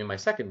they gave me my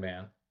second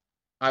ban,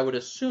 I would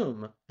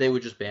assume they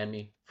would just ban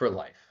me for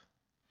life.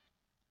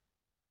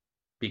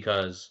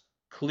 Because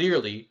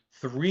clearly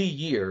 3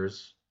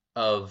 years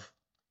of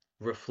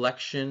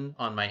reflection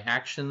on my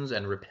actions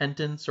and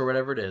repentance, or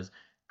whatever it is,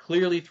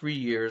 clearly 3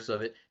 years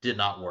of it did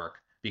not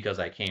work, because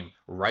I came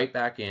right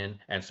back in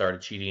and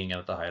started cheating again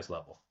at the highest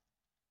level.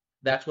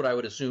 That's what I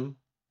would assume.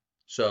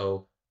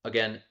 So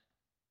again,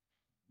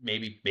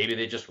 maybe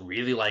they just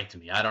really liked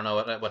me. I don't know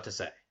what to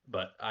say,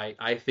 but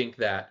I think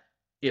that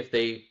if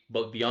they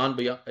thought beyond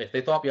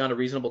a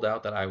reasonable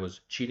doubt that I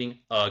was cheating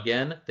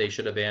again, they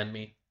should have banned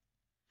me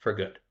for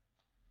good.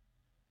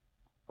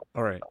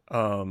 All right.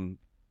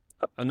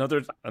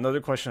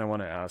 Another question I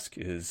want to ask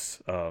is,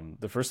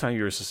 the first time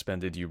you were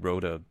suspended, you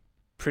wrote a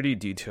pretty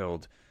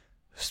detailed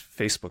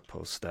Facebook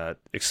post that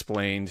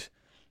explained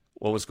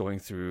what was going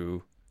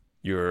through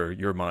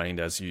your mind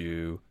as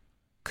you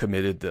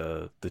committed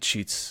the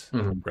cheats,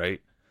 Mm-hmm.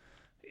 right?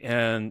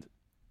 And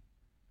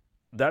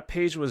that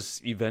page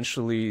was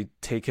eventually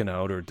taken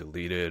out or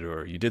deleted,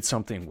 or you did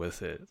something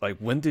with it. Like,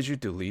 when did you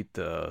delete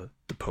the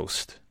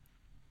post?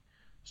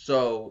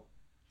 So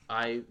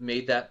I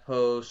made that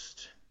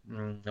post.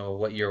 No,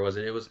 what year was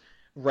it? It was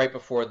right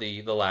before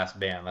the last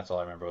ban. That's all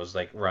I remember. It was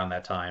like around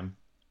that time.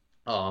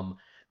 Um,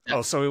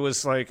 Oh, so it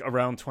was like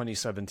around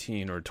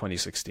 2017 or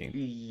 2016.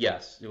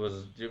 yes, it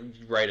was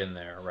right in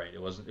there. Right.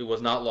 It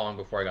was not long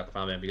before I got the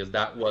final ban, because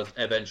that was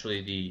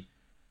eventually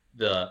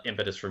the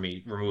impetus for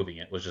me removing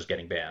it, was just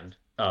getting banned.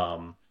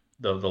 The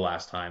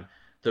last time.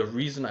 The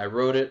reason I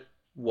wrote it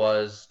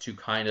was to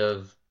kind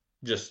of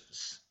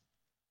just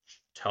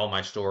tell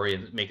my story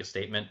and make a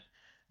statement.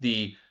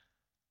 The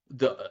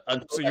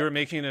So you were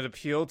making an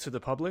appeal to the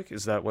public?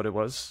 Is that what it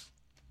was?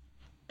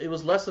 it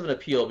was less of an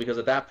appeal because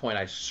at that point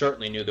I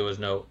certainly knew there was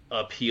no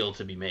appeal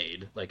to be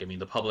made. Like, I mean,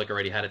 the public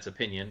already had its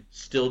opinion,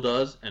 still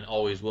does, and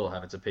always will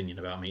have its opinion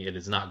about me. It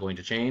is not going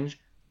to change.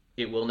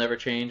 It will never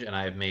change, and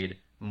I have made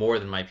more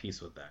than my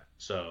peace with that.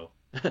 So,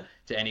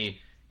 to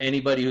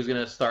anybody who's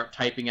going to start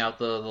typing out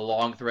the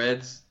long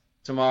threads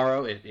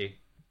tomorrow, it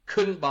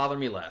couldn't bother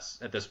me less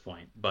at this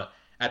point. But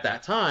at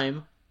that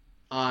time,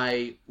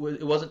 it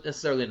wasn't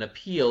necessarily an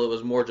appeal. It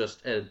was more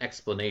just an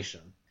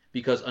explanation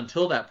because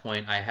until that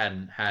point, I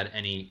hadn't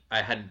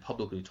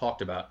publicly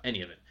talked about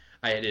any of it.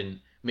 I didn't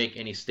make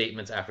any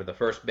statements after the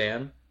first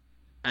ban,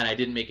 and I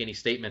didn't make any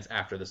statements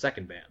after the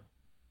second ban.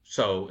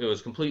 So it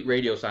was complete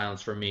radio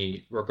silence for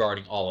me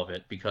regarding all of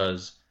it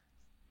because,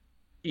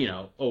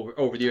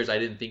 over the years, I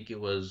didn't think it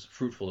was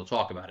fruitful to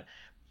talk about it.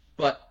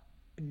 But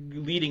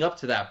leading up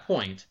to that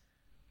point,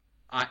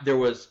 there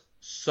was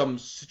some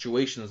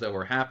situations that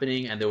were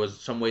happening, and there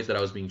was some ways that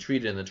I was being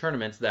treated in the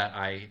tournaments that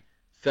I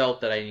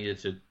felt that I needed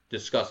to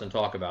discuss and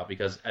talk about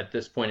because at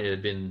this point it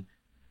had been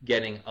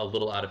getting a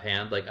little out of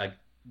hand. Like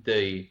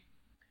the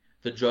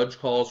judge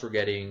calls were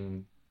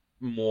getting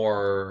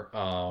more.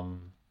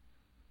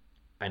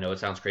 I know it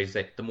sounds crazy to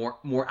say the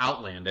more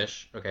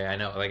outlandish. Okay, I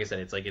know. Like I said,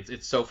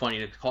 it's so funny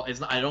to call. It's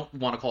not, I don't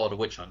want to call it a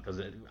witch hunt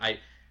because I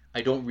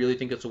don't really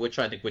think it's a witch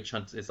hunt. I think witch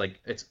hunt is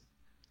it's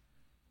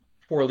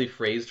poorly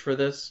phrased for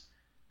this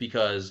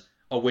because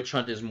a witch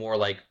hunt is more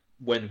like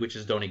when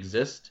witches don't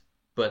exist.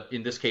 But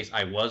in this case,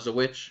 I was a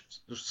witch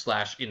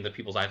 / in the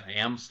people's eyes, I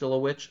am still a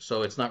witch.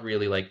 So it's not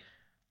really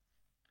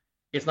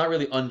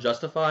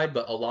unjustified.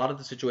 But a lot of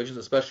the situations,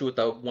 especially with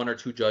the one or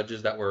two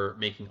judges that were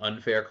making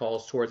unfair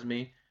calls towards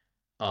me,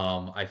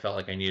 I felt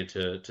like I needed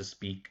to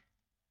speak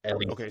at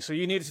least. Okay, so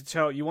you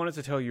wanted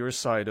to tell your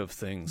side of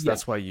things. Yeah.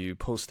 That's why you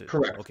posted.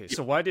 Correct. Okay,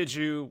 so why did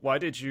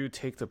you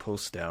take the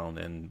post down,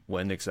 and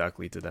when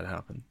exactly did that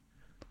happen?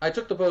 I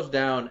took the post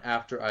down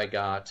after I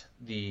got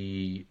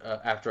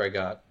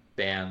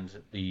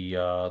banned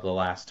the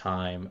last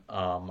time.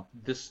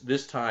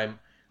 This time,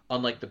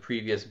 unlike the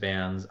previous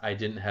bans, I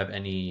didn't have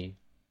any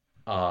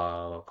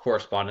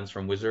correspondence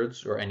from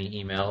Wizards or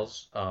any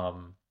emails.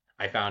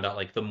 I found out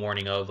like the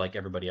morning of, like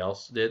everybody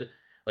else did.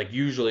 Like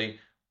usually,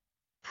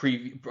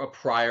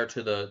 prior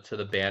to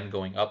the ban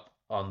going up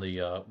on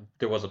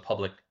there was a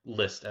public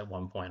list at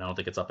one point. I don't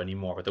think it's up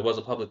anymore, but there was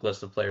a public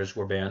list of players who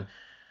were banned,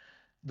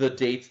 the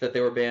dates that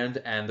they were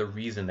banned, and the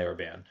reason they were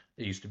banned.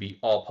 It used to be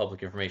all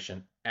public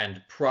information.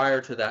 And prior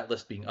to that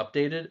list being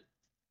updated,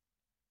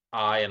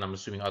 and I'm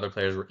assuming other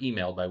players, were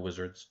emailed by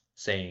Wizards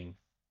saying,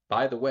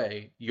 by the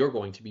way, you're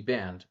going to be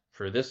banned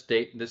for this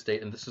date, and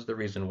this is the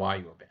reason why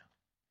you were banned.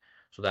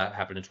 So that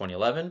happened in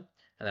 2011,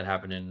 and that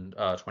happened in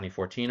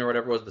 2014 or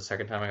whatever it was, the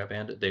second time I got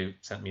banned. They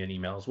sent me an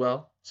email as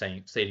well,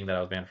 stating that I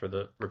was banned for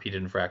the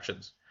repeated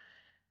infractions.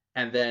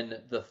 And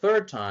then the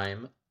third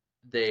time,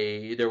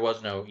 there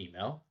was no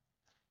email.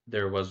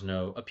 There was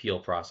no appeal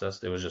process.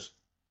 There was just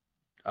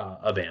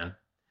a ban.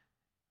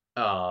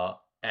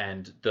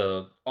 And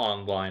the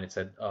online, it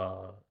said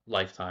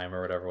lifetime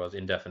or whatever it was,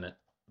 indefinite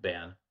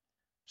ban.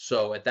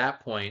 So at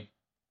that point,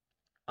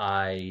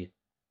 I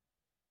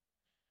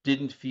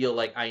didn't feel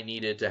like I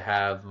needed to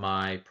have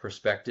my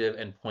perspective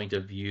and point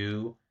of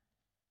view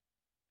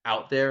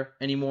out there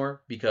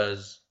anymore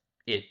because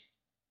it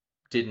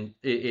didn't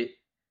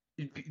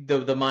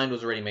the mind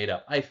was already made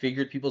up. I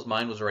figured people's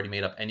mind was already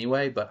made up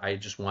anyway, but I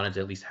just wanted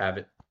to at least have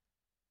it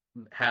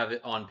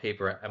on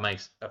paper at my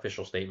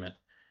official statement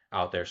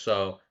out there.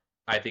 So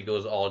I think it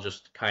was all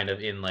just kind of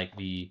it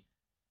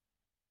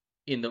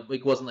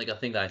wasn't like a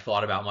thing that I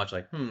thought about much,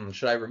 like,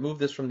 should I remove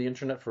this from the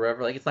internet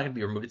forever? Like, it's not going to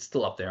be removed. It's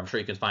still up there. I'm sure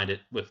you can find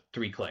it with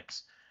 3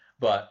 clicks.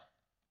 But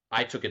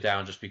I took it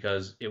down just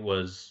because it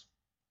was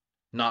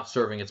not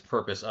serving its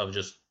purpose of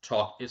just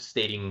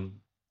stating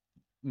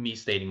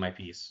my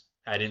piece.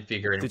 I didn't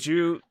figure it. Did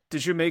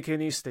you make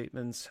any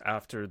statements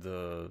after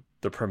the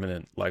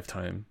permanent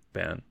lifetime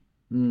ban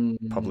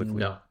publicly?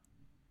 No.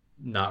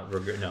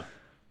 No.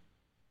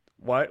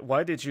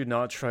 Why did you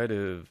not try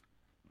to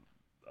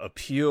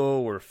appeal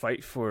or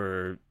fight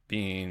for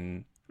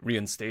being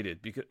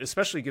reinstated? Because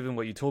especially given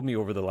what you told me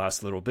over the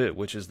last little bit,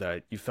 which is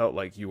that you felt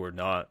like you were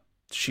not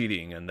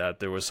cheating and that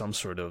there was some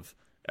sort of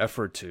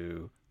effort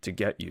to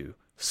get you.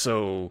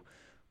 So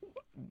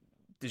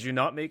did you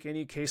not make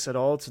any case at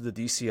all to the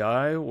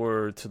DCI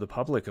or to the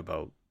public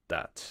about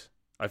that?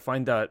 I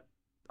find that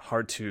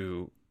hard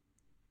to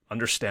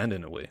understand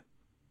in a way.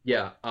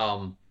 Yeah.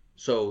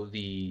 So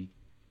the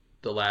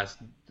last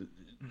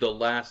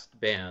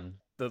ban.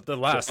 The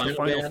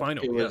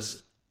final.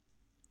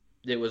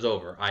 It was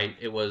over. I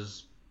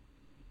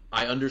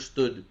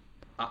understood.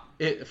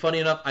 Funny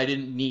enough, I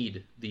didn't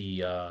need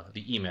the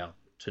email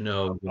to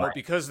know.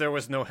 Because there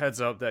was no heads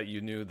up that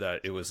you knew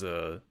that it was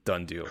a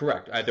done deal.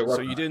 Correct.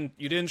 So you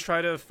didn't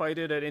try to fight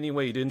it at any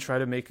way. You didn't try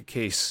to make a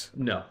case.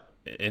 No.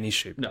 In any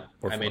shape. No.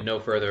 I made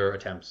no further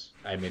attempts.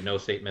 I made no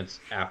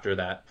statements after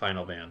that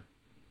final ban.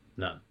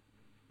 None.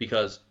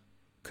 Because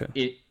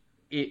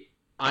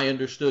I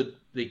understood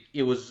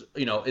it was,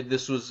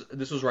 this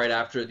was right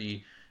after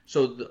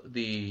so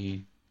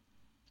the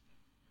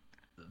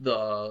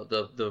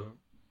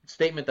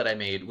statement that I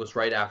made was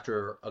right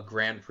after a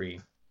Grand Prix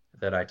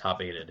that I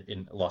top aided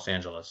in Los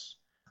Angeles,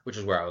 which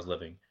is where I was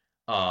living.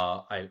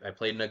 I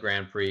played in a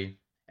Grand Prix,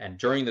 and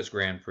during this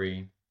Grand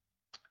Prix,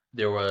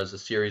 there was a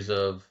series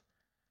of,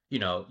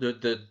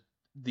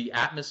 the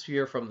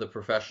atmosphere from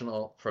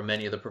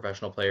many of the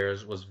professional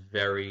players was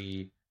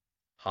very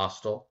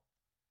hostile.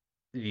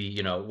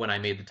 When I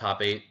made the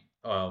top eight,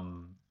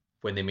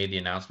 when they made the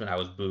announcement, I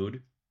was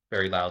booed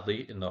very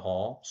loudly in the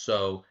hall.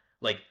 So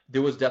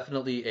there was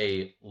definitely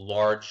a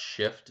large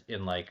shift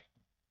in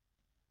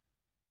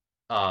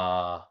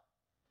uh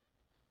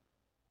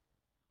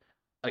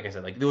like I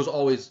said, there was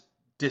always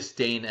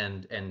disdain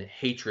and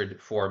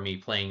hatred for me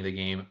playing the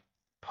game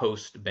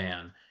post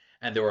ban.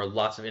 And there were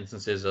lots of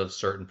instances of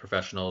certain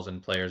professionals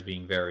and players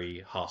being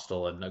very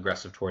hostile and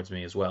aggressive towards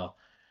me as well.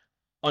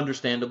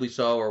 Understandably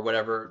so, or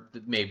whatever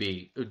it may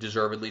be,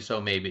 deservedly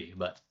so, maybe.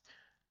 But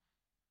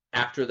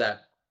after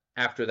that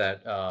after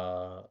that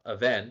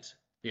event,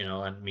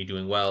 and me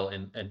doing well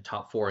and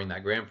top fouring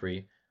that Grand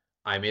Prix,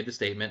 I made the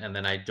statement and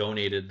then I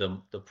donated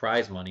the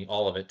prize money,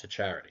 all of it, to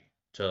charity,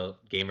 to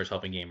Gamers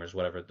Helping Gamers,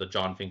 whatever, the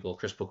John Finkel,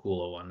 Chris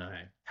Pakula one.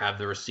 I have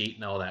the receipt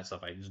and all that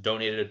stuff. I just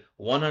donated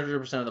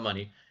 100% of the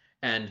money,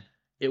 and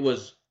it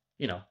was,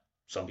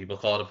 some people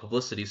call it a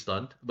publicity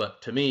stunt,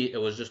 but to me, it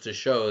was just to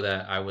show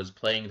that I was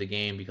playing the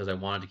game because I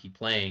wanted to keep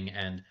playing,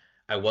 and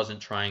I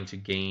wasn't trying to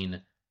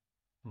gain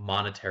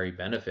monetary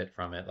benefit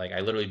from it. Like I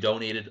literally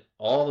donated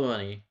all the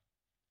money,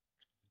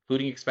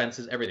 including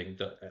expenses, everything,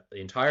 the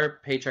entire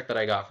paycheck that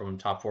I got from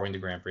top fouring the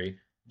Grand Prix,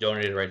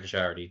 donated right to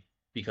charity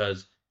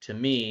because to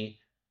me,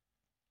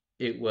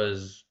 it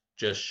was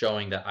just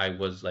showing that I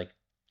was like,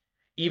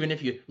 even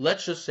if you,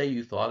 let's just say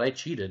you thought I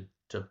cheated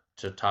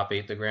to top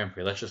eight the Grand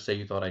Prix. Let's just say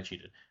you thought I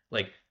cheated.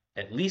 Like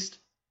at least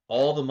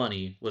all the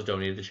money was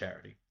donated to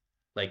charity.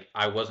 Like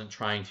I wasn't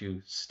trying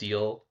to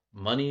steal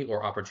money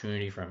or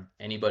opportunity from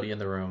anybody in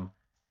the room.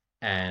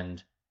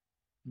 And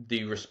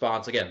the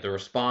response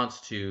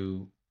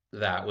to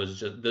that was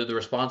just the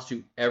response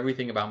to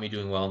everything about me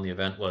doing well in the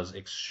event was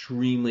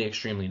extremely,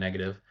 extremely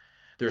negative.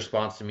 The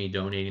response to me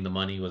donating the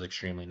money was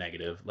extremely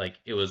negative. Like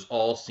it was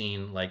all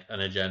seen like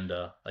an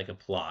agenda, like a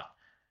plot.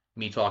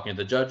 Me talking to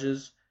the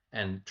judges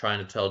and trying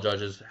to tell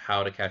judges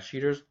how to catch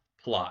cheaters,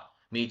 plot.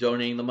 Me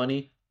donating the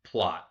money,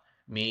 plot.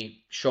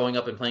 Me showing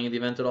up and playing at the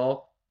event at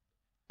all,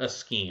 a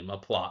scheme, a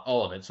plot,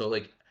 all of it. So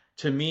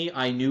to me,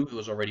 I knew it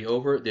was already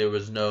over. There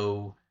was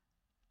no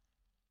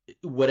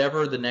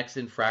whatever the next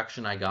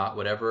infraction I got,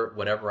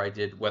 whatever I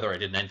did, whether I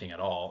did anything at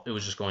all, it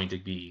was just going to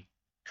be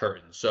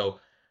curtains. So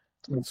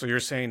So you're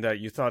saying that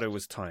you thought it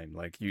was time,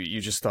 like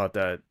you just thought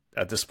that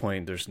at this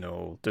point there's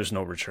no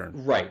return.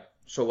 right.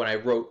 So when I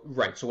wrote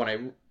right, so when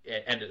I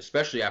and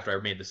especially after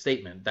I made the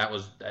statement, that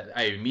was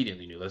I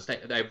immediately knew this.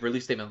 I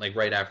released statement like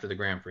right after the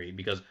Grand Prix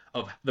because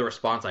of the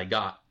response I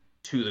got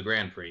to the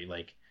Grand Prix.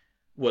 Like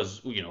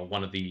was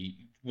one of the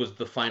was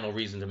the final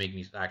reason to make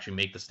me actually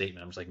make the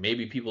statement. I was like,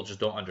 maybe people just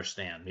don't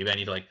understand. Maybe I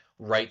need to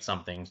write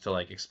something to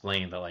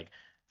explain that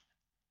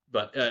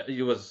But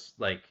it was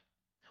like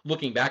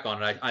looking back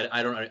on it,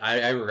 I don't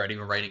I regret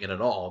even writing it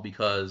at all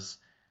because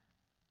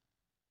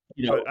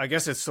But I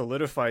guess it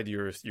solidified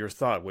your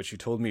thought, which you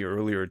told me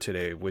earlier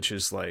today, which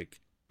is like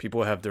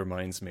people have their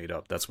minds made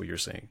up. That's what you're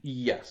saying.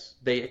 yes,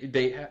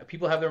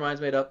 people have their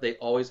minds made up. They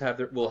always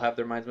will have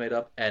their minds made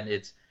up, and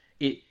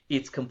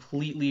it's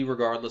completely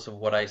regardless of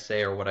what I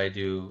say or what I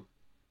do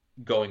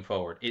going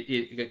forward.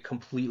 It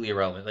completely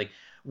irrelevant. Like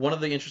one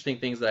of the interesting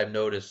things that I've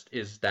noticed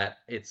is that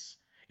it's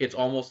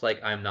almost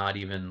like I'm not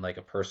even like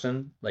a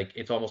person. Like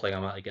it's almost like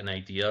I'm not like an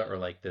idea or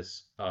like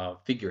this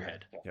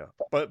figurehead. Yeah,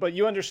 but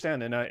you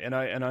understand, and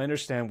I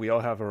understand. We all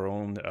have our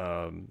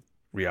own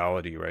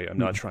reality, right? I'm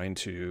not trying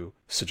to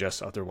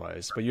suggest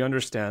otherwise, but you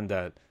understand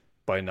that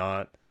by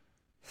not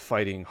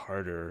fighting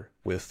harder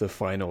with the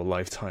final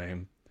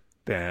lifetime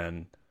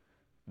ban,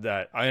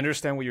 that I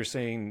understand what you're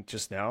saying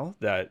just now,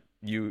 that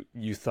you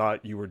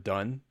thought you were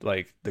done,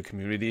 like the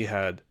community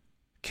had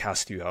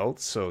cast you out,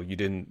 so you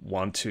didn't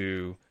want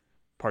to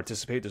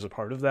participate. There's a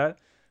part of that,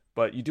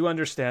 but you do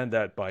understand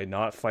that by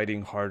not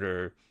fighting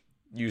harder,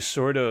 you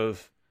sort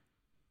of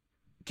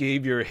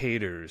gave your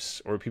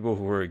haters or people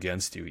who were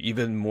against you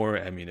even more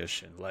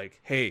ammunition. Like,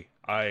 hey,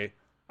 I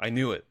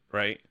knew it,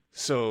 right?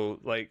 So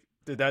like,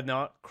 did that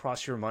not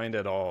cross your mind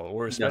at all,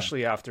 or No,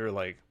 especially after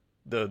like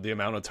the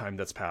amount of time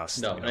that's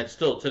passed? no, and it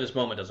still to this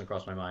moment doesn't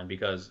cross my mind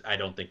because I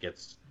don't think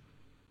it's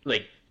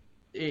like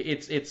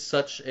it's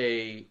such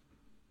a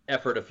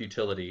effort of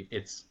futility.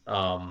 It's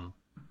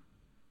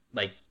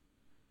like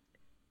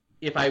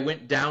if I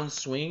went down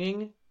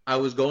swinging, I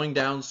was going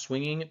down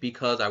swinging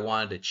because I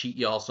wanted to cheat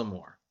y'all some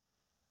more.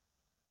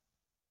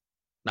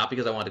 Not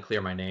because I wanted to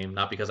clear my name,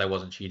 not because I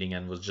wasn't cheating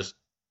and was just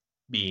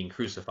being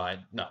crucified.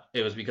 No,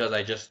 it was because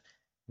I just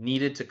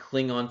needed to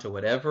cling on to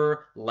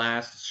whatever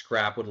last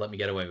scrap would let me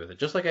get away with it.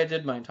 Just like I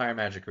did my entire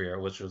Magic career,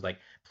 which was like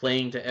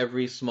playing to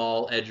every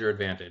small edge or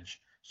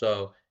advantage.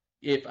 So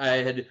if I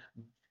had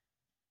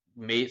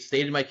made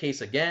stated my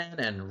case again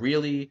and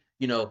really,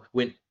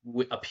 went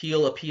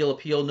appeal.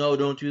 No,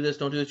 don't do this,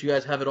 don't do this. You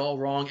guys have it all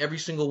wrong. Every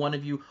single one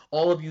of you,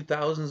 all of you,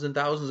 thousands and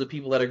thousands of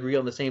people that agree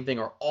on the same thing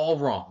are all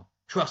wrong.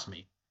 Trust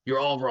me, you're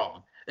all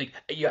wrong. Like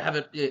you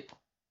have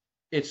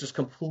it's just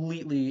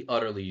completely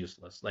utterly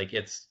useless. Like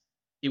it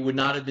would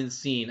not have been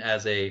seen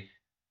as a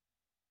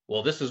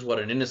well, this is what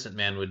an innocent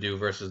man would do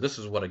versus this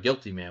is what a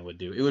guilty man would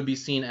do. It would be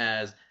seen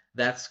as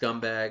that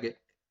scumbag,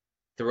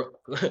 throw,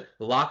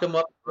 lock him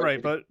up.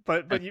 Right,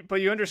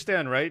 but you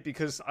understand, right?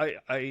 Because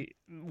I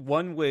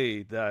one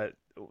way that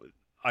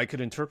I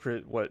could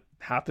interpret what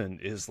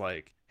happened is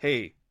like,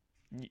 hey,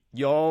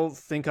 y'all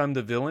think I'm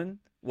the villain?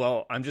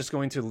 Well, I'm just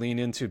going to lean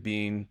into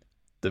being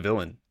the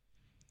villain.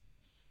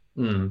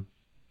 Mm.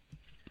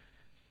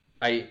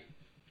 I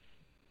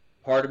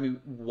part of me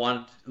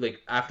wanted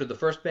like after the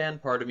first ban,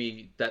 part of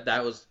me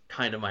that was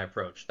kind of my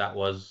approach. That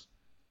was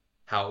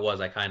how it was.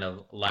 I kind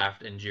of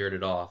laughed and jeered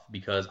it off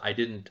because I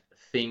didn't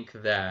think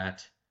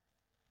that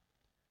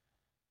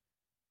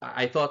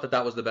I thought that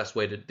that was the best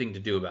thing to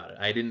do about it.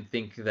 I didn't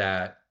think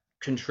that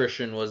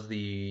contrition was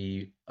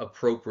the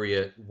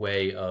appropriate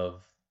way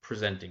of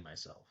presenting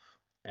myself.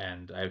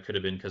 And I could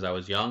have been because I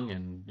was young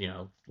and,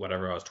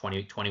 whatever, I was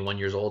 20, 21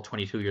 years old,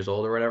 22 years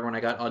old or whatever when I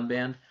got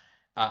unbanned.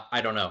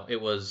 I don't know. It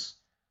was,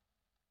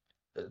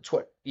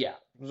 yeah,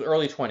 it was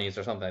early 20s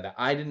or something like that.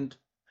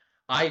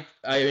 I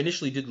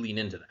initially did lean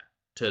into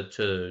that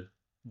to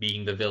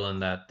being the villain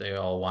that they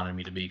all wanted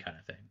me to be kind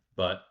of thing.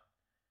 But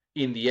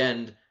in the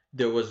end,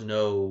 there was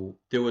no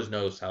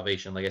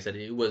salvation. Like I said,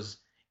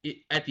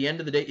 at the end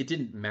of the day, it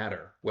didn't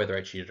matter whether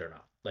I cheated or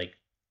not. Like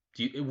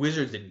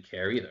Wizards didn't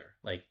care either.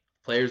 Like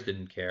players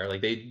didn't care.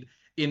 Like they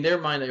in their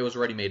mind it was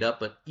already made up.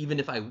 But even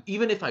if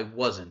I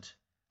wasn't,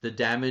 the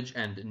damage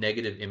and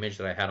negative image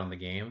that I had on the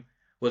game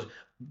was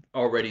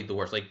already the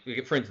worst. Like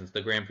for instance,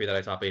 the Grand Prix that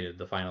I top eighted,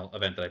 the final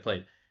event that I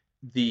played,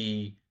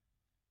 the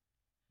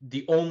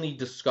the only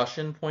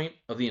discussion point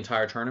of the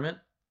entire tournament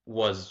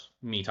was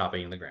me top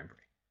eighting the Grand Prix.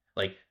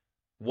 Like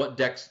what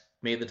decks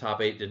made the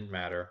top eight didn't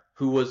matter.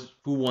 Who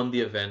won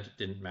the event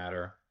didn't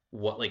matter.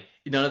 What like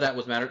none of that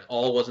was mattered.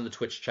 All was in the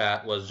Twitch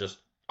chat was just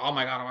oh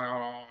my god, oh my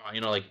god, oh my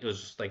god. Like it was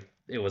just like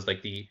it was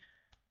like the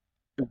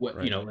what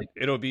Right. like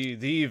It'll be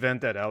the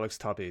event that Alex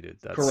top aided.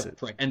 That's correct,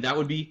 it. right. And that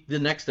would be the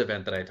next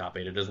event that I top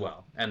eighted as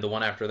well. And the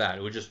one after that.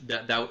 It would just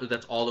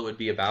that's all it would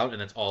be about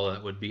and that's all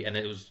it would be and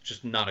it was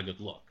just not a good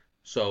look.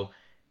 So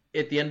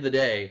at the end of the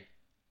day,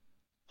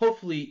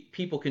 hopefully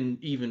people can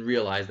even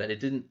realize that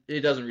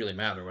it doesn't really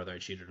matter whether I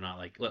cheated or not.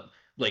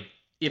 Like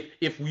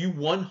if you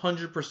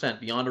 100%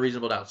 beyond a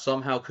reasonable doubt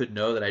somehow could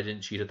know that I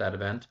didn't cheat at that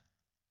event,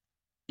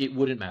 it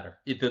wouldn't matter.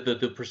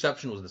 The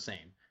perception was the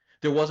same.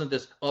 There wasn't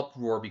this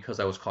uproar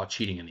because I was caught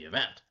cheating in the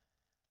event.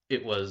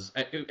 It was,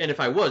 and if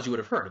I was, you would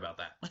have heard about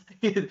that.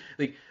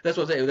 Like that's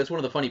what I'm saying. That's one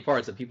of the funny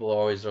parts that people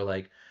always are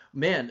like,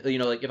 man,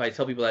 like if I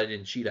tell people that I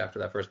didn't cheat after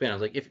that first ban, I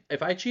was like,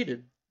 if I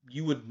cheated,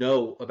 you would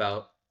know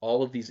about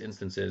all of these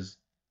instances,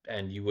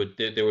 and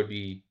there would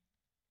be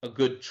a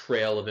good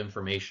trail of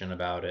information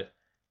about it,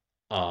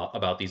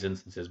 about these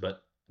instances,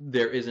 but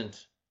there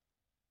isn't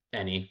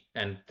any,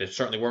 and they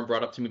certainly weren't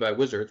brought up to me by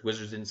Wizards.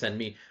 Wizards didn't send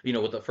me,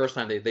 with the first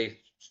time they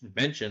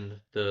mentioned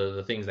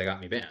the things that got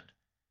me banned,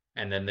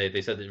 and then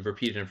they said that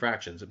repeated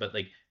infractions, but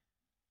like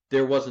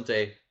there wasn't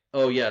a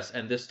oh yes,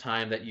 and this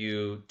time that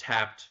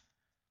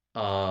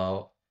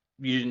uh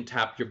you didn't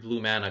tap your blue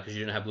mana because you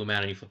didn't have blue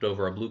mana and you flipped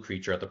over a blue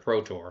creature at the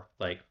Pro Tour,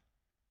 like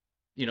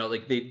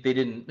like they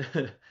didn't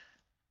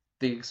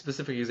the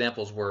specific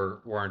examples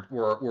were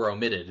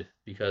omitted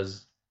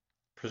because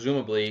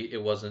presumably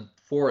it wasn't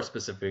for a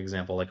specific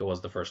example like it was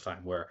the first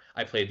time where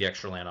I played the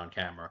extra land on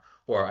camera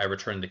or I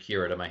returned the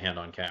Kira to my hand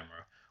on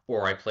camera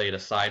or I played a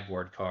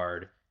sideboard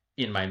card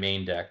in my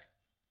main deck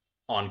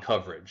on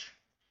coverage.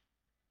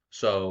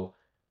 So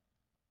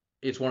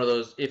it's one of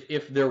those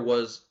if there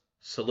was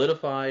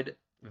solidified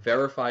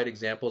verified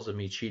examples of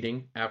me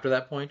cheating after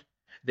that point,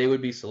 they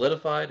would be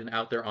solidified and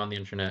out there on the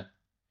internet.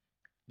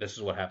 This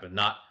is what happened,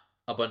 not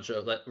a bunch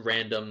of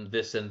random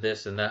this and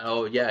this and that.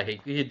 Oh yeah,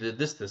 he did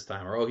this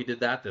time, or oh he did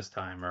that this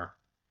time, or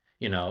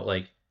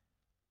like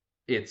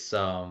it's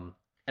and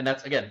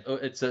that's again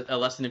it's a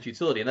lesson in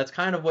futility, and that's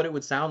kind of what it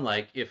would sound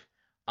like if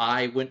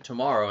I went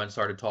tomorrow and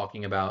started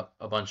talking about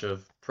a bunch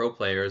of pro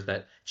players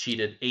that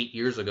cheated 8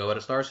 years ago at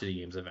a Star City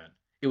Games event.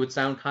 It would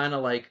sound kind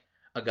of like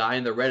a guy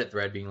in the Reddit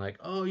thread being like,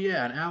 "Oh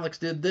yeah, and Alex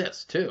did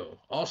this too.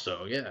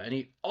 Also, yeah, and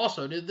he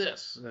also did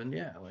this, and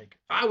yeah, like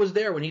I was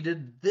there when he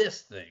did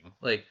this thing."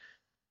 Like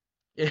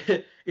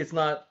it's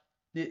not.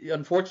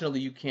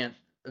 Unfortunately, you can't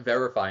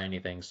verify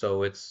anything,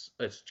 so it's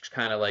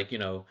kind of like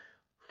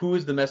who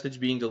is the message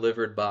being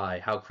delivered by?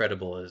 How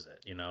credible is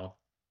it?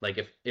 Like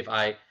if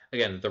I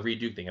again the Reed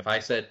Duke thing, if I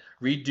said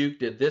Reed Duke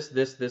did this,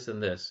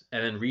 and this,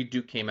 and then Reed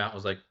Duke came out and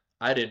was like,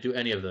 I didn't do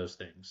any of those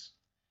things,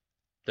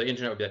 the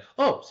internet would be like,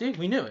 oh, see,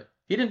 we knew it.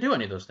 He didn't do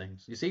any of those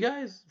things. You see,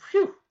 guys,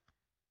 phew.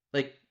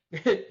 Like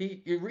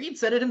Reed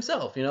said it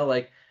himself.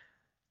 Like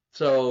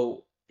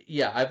so.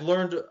 Yeah, I've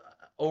learned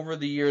over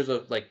the years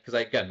of like, because I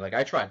again, like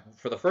I tried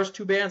for the first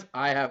two bands,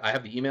 I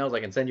have the emails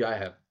I can send you. I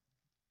have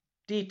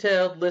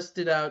detailed,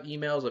 listed out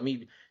emails of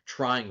me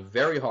trying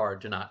very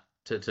hard to not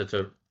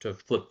to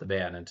flip the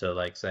ban and to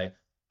like say,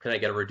 can I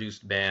get a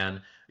reduced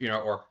ban?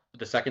 Or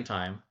the second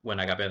time when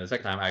I got banned the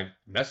second time, I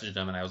messaged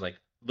them and I was like,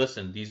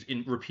 listen, these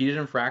repeated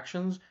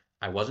infractions,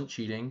 I wasn't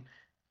cheating.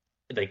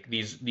 Like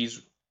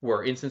these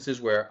were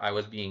instances where I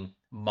was being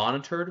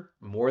monitored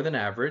more than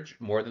average,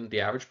 more than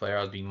the average player.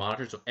 I was being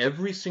monitored, so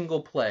every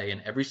single play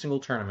in every single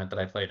tournament that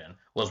I played in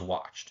was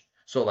watched.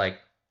 So like,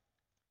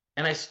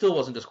 and I still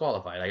wasn't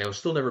disqualified. Like I was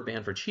still never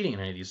banned for cheating in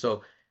any of these.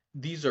 So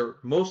these are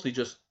mostly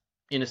just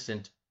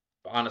innocent,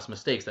 honest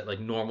mistakes that like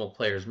normal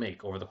players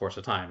make over the course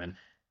of time. And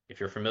if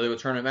you're familiar with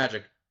tournament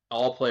magic,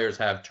 all players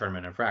have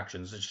tournament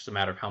infractions. It's just a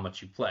matter of how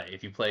much you play.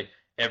 If you play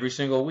every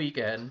single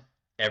weekend,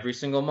 every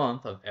single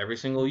month of every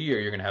single year,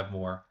 you're going to have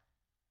more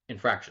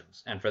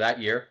infractions. And for that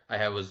year,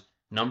 I was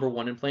number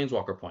one in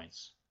Planeswalker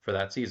points for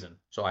that season.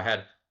 So I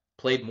had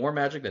played more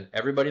Magic than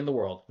everybody in the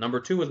world. Number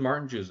two was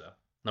Martin Juza.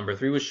 Number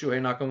three was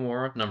Shuhei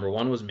Nakamura. Number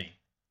one was me.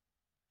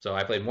 So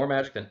I played more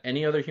Magic than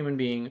any other human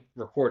being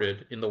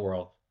recorded in the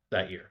world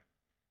that year.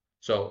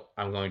 So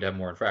I'm going to have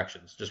more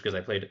infractions just because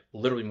I played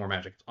literally more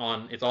Magic.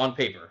 It's on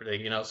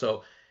paper,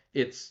 So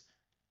it's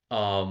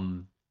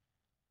um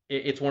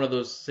it's one of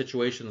those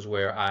situations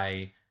where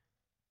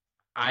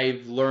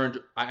I've learned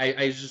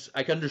I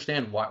can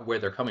understand where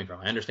they're coming from.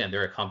 I understand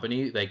they're a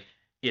company like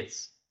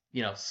it's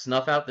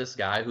snuff out this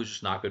guy who's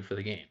just not good for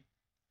the game.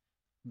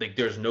 Like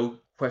there's no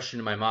question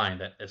in my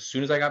mind that as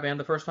soon as I got banned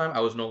the first time,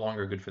 I was no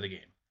longer good for the game.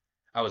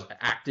 I was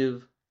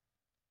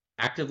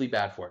actively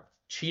bad for it.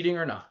 Cheating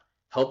or not,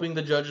 helping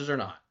the judges or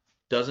not,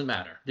 doesn't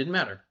matter. Didn't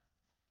matter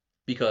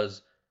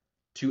because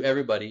to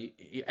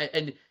everybody,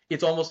 and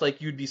it's almost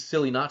like you'd be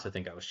silly not to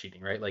think I was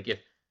cheating, right? Like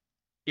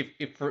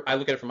if I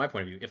look at it from my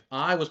point of view, if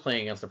I was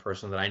playing against a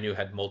person that I knew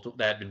had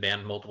been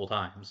banned multiple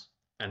times,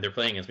 and they're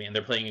playing against me, and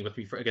they're playing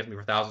against me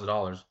for thousands of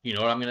dollars, you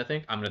know what I'm going to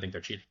think? I'm going to think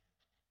they're cheating,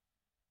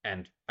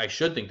 and I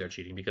should think they're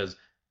cheating because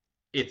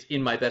it's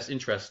in my best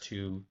interest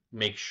to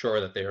make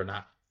sure that they are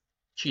not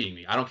cheating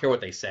me. I don't care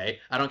what they say.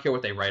 I don't care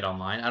what they write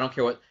online. I don't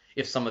care what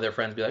if some of their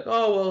friends be like,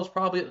 oh well, it's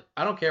probably.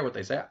 I don't care what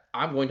they say.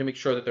 I'm going to make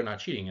sure that they're not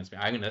cheating against me.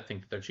 I'm going to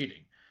think that they're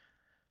cheating.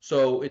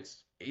 So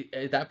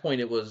at that point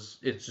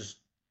it's just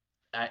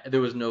there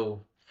was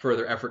no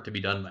further effort to be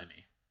done by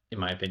me, in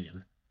my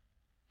opinion.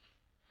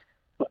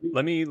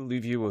 Let me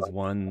leave you with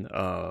one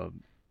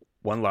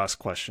last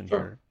question Sure.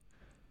 here.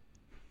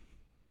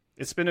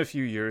 It's been a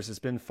few years. It's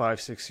been 5,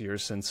 6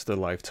 years since the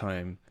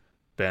lifetime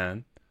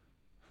ban.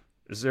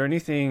 Is there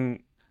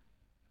anything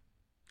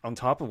on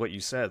top of what you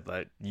said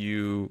that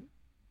you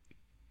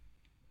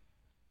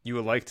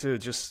would like to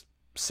just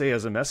say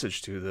as a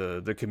message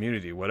to the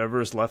community,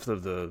 whatever is left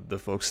of the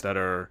folks that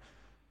are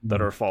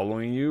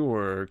following you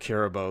or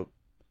care about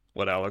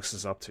what Alex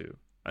is up to?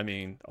 I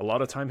mean, a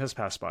lot of time has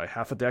passed by,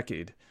 half a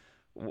decade.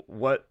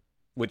 What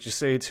would you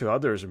say to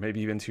others, or maybe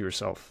even to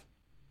yourself?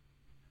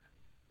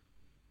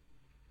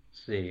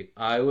 See,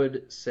 I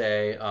would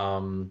say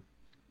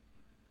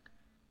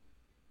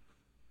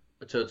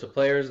to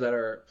players that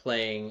are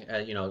playing,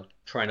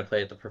 trying to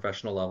play at the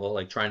professional level,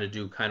 like trying to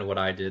do kind of what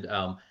I did.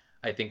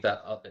 I think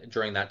that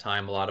during that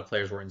time, a lot of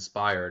players were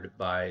inspired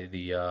by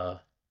the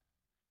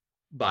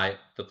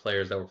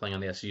players that were playing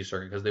on the SCU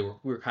circuit because we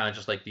were kind of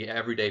just like the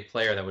everyday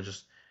player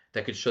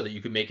that could show that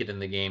you could make it in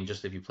the game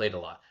just if you played a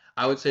lot.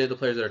 I would say to the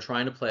players that are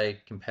trying to play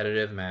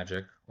competitive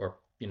Magic or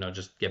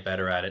just get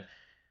better at it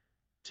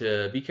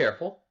to be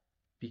careful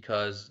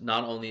because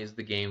not only is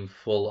the game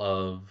full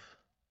of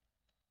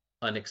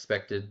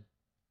unexpected,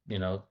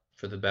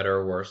 for the better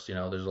or worse,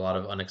 there's a lot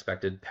of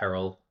unexpected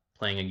peril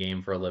playing a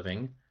game for a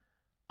living.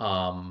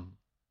 Um,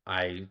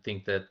 I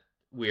think that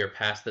we are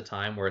past the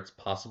time where it's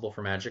possible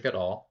for Magic at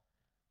all.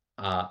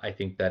 I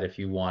think that if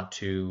you want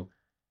to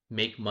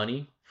make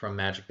money from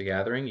Magic the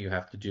Gathering, you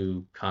have to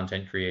do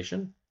content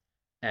creation,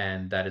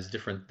 and that is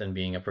different than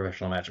being a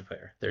professional Magic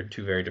player. They're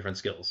two very different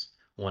skills.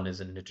 One is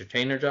an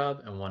entertainer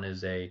job, and one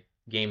is a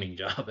gaming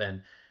job.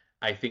 And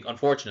I think,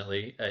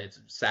 unfortunately, it's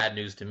sad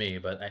news to me,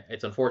 but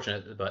it's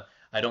unfortunate, but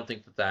I don't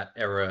think that that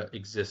era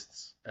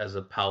exists as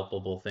a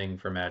palpable thing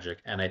for Magic.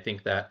 And I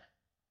think that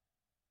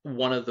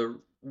one of the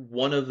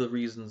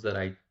reasons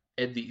that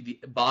the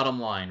bottom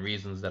line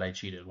reasons that I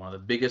cheated, one of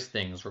the biggest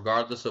things,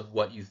 regardless of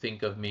what you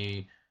think of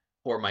me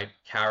or my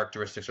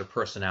characteristics or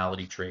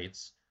personality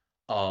traits,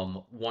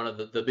 one of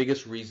the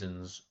biggest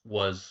reasons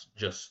was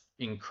just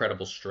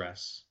incredible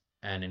stress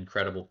and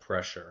incredible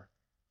pressure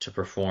to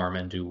perform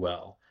and do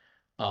well.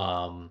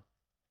 Um,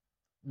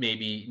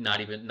 Maybe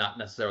not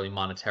necessarily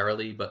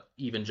monetarily, but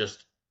even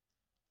just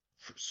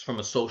from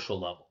a social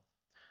level.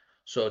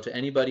 So to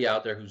anybody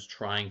out there who's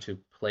trying to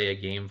play a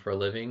game for a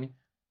living,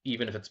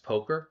 even if it's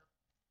poker,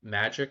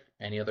 Magic,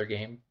 any other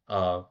game,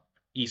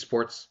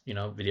 esports,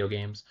 video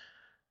games,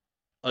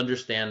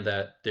 understand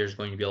that there's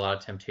going to be a lot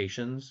of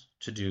temptations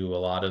to do a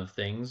lot of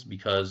things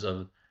because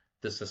of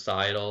the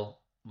societal,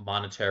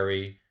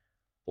 monetary,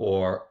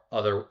 or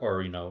other,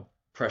 or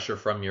pressure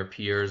from your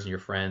peers and your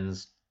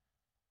friends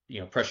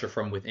pressure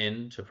from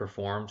within to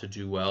perform, to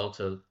do well,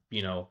 to,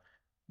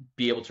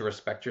 be able to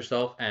respect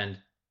yourself, and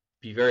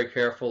be very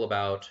careful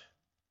about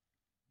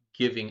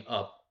giving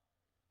up,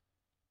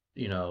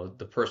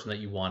 the person that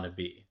you want to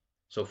be.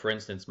 So, for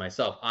instance,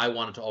 myself, I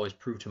wanted to always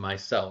prove to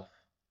myself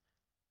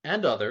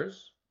and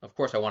others, of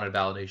course, I wanted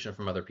validation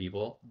from other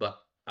people, but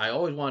I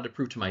always wanted to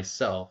prove to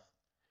myself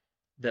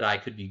that I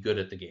could be good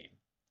at the game,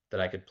 that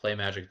I could play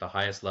Magic at the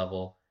highest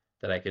level,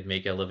 that I could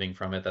make a living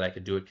from it, that I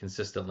could do it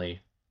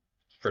consistently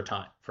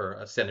for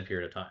a extended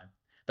period of time.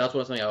 That's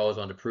one thing I always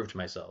wanted to prove to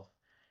myself.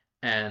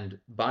 And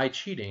by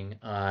cheating,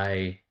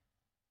 I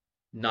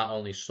not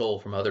only stole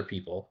from other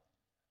people,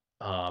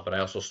 but I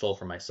also stole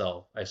from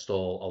myself. I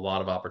stole a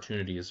lot of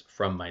opportunities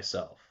from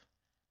myself,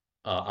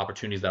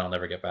 opportunities that I'll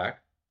never get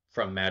back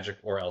from Magic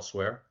or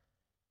elsewhere,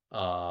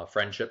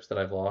 friendships that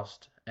I've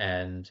lost,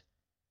 and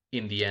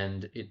in the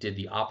end, it did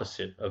the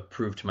opposite of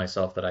prove to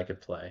myself that I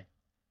could play,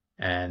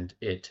 and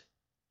it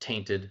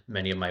tainted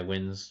many of my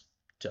wins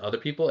to other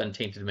people and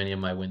tainted many of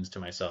my wins to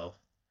myself.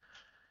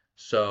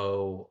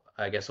 So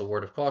I guess a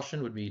word of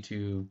caution would be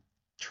to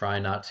try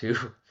not to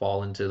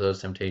fall into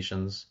those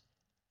temptations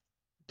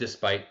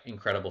despite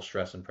incredible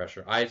stress and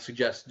pressure. I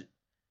suggest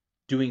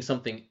doing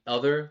something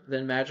other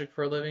than Magic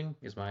for a living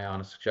is my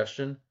honest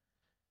suggestion.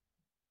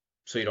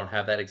 So you don't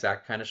have that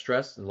exact kind of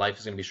stress. And life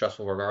is going to be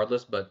stressful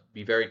regardless, but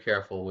be very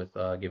careful with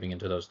giving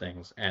into those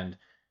things. And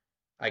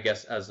I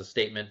guess as a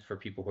statement for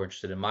people who are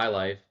interested in my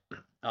life,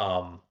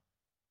 um,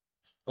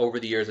 over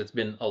the years, it's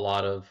been a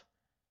lot of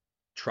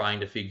trying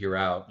to figure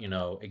out,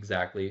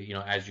 exactly,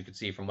 as you could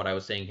see from what I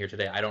was saying here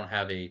today, I don't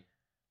have a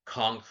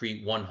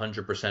concrete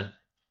 100%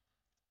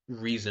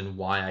 reason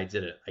why I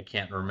did it. I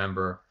can't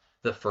remember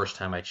the first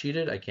time I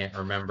cheated. I can't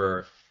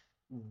remember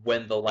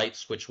when the light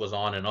switch was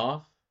on and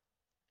off,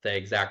 the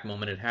exact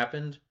moment it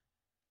happened.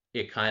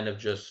 It kind of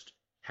just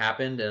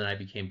happened and I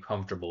became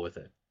comfortable with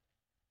it.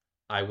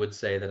 I would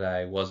say that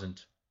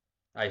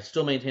I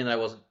still maintain that I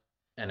wasn't,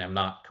 and I'm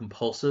not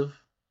compulsive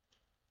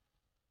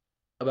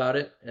about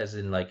it, as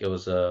in like it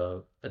was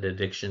an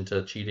addiction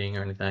to cheating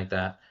or anything like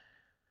that.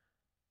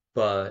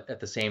 But at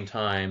the same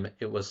time,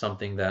 it was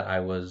something that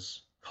I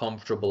was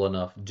comfortable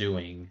enough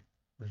doing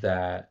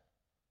that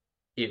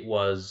it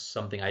was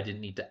something I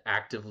didn't need to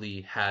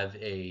actively have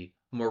a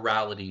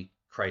morality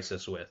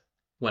crisis with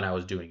when I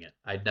was doing it.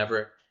 I'd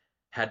never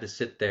had to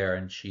sit there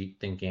and cheat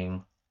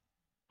thinking,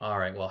 all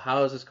right, well,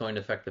 how is this going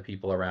to affect the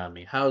people around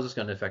me? How is this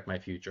going to affect my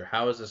future?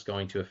 How is this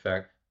going to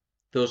affect?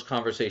 Those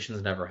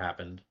conversations never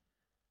happened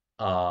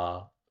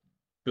uh,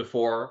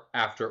 before,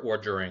 after, or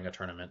during a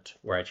tournament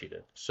where I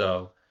cheated.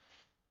 So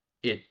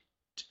it,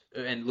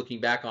 and looking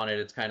back on it,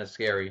 it's kind of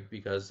scary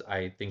because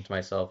I think to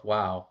myself,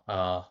 wow,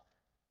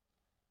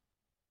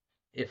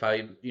 if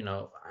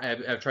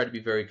I've tried to be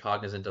very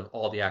cognizant of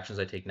all the actions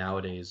I take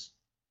nowadays,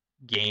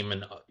 game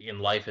and in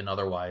life and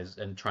otherwise,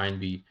 and try and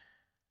be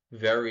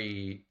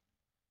very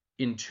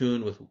in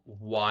tune with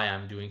why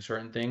I'm doing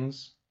certain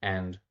things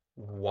and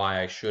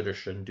why I should or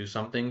shouldn't do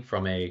something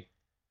from a,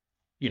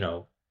 you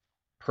know,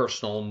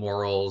 personal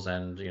morals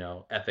and,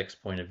 ethics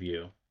point of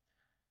view.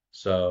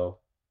 So,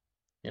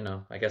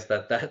 I guess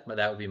that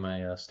would be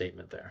my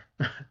statement there.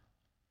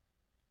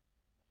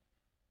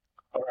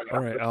 All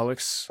right,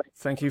 Alex.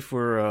 Thank you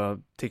for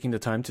taking the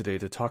time today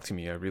to talk to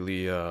me. I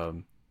really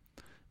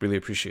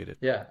appreciate it.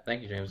 Yeah,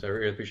 thank you, James. I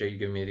really appreciate you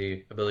giving me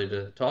the ability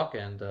to talk,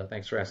 and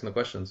thanks for asking the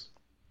questions.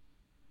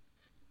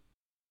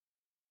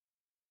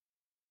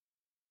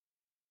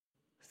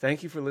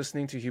 Thank you for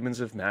listening to Humans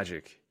of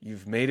Magic.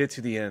 You've made it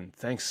to the end.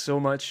 Thanks so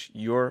much.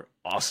 You're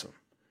awesome.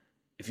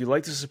 If you'd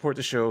like to support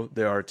the show,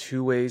 there are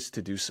two ways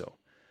to do so.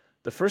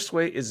 The first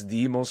way is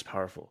the most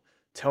powerful.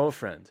 Tell a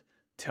friend.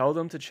 Tell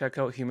them to check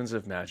out Humans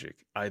of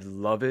Magic. I'd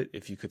love it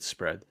if you could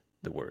spread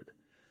the word.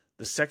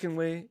 The second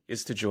way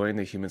is to join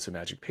the Humans of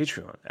Magic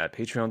Patreon at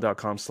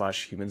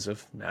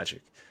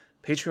patreon.com/humansofmagic.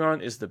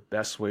 Patreon is the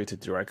best way to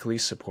directly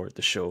support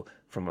the show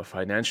from a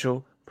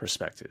financial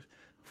perspective.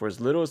 For as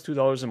little as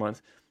 $2 a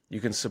month, you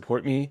can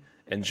support me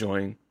and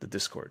join the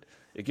Discord.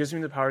 It gives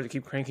me the power to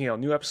keep cranking out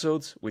new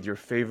episodes with your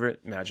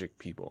favorite Magic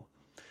people.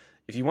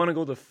 If you want to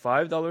go the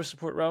 $5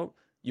 support route,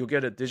 you'll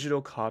get a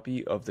digital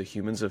copy of the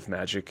Humans of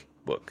Magic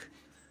book.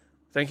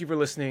 Thank you for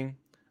listening.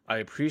 I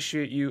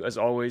appreciate you, as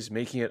always,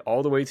 making it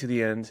all the way to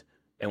the end,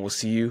 and we'll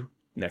see you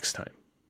next time.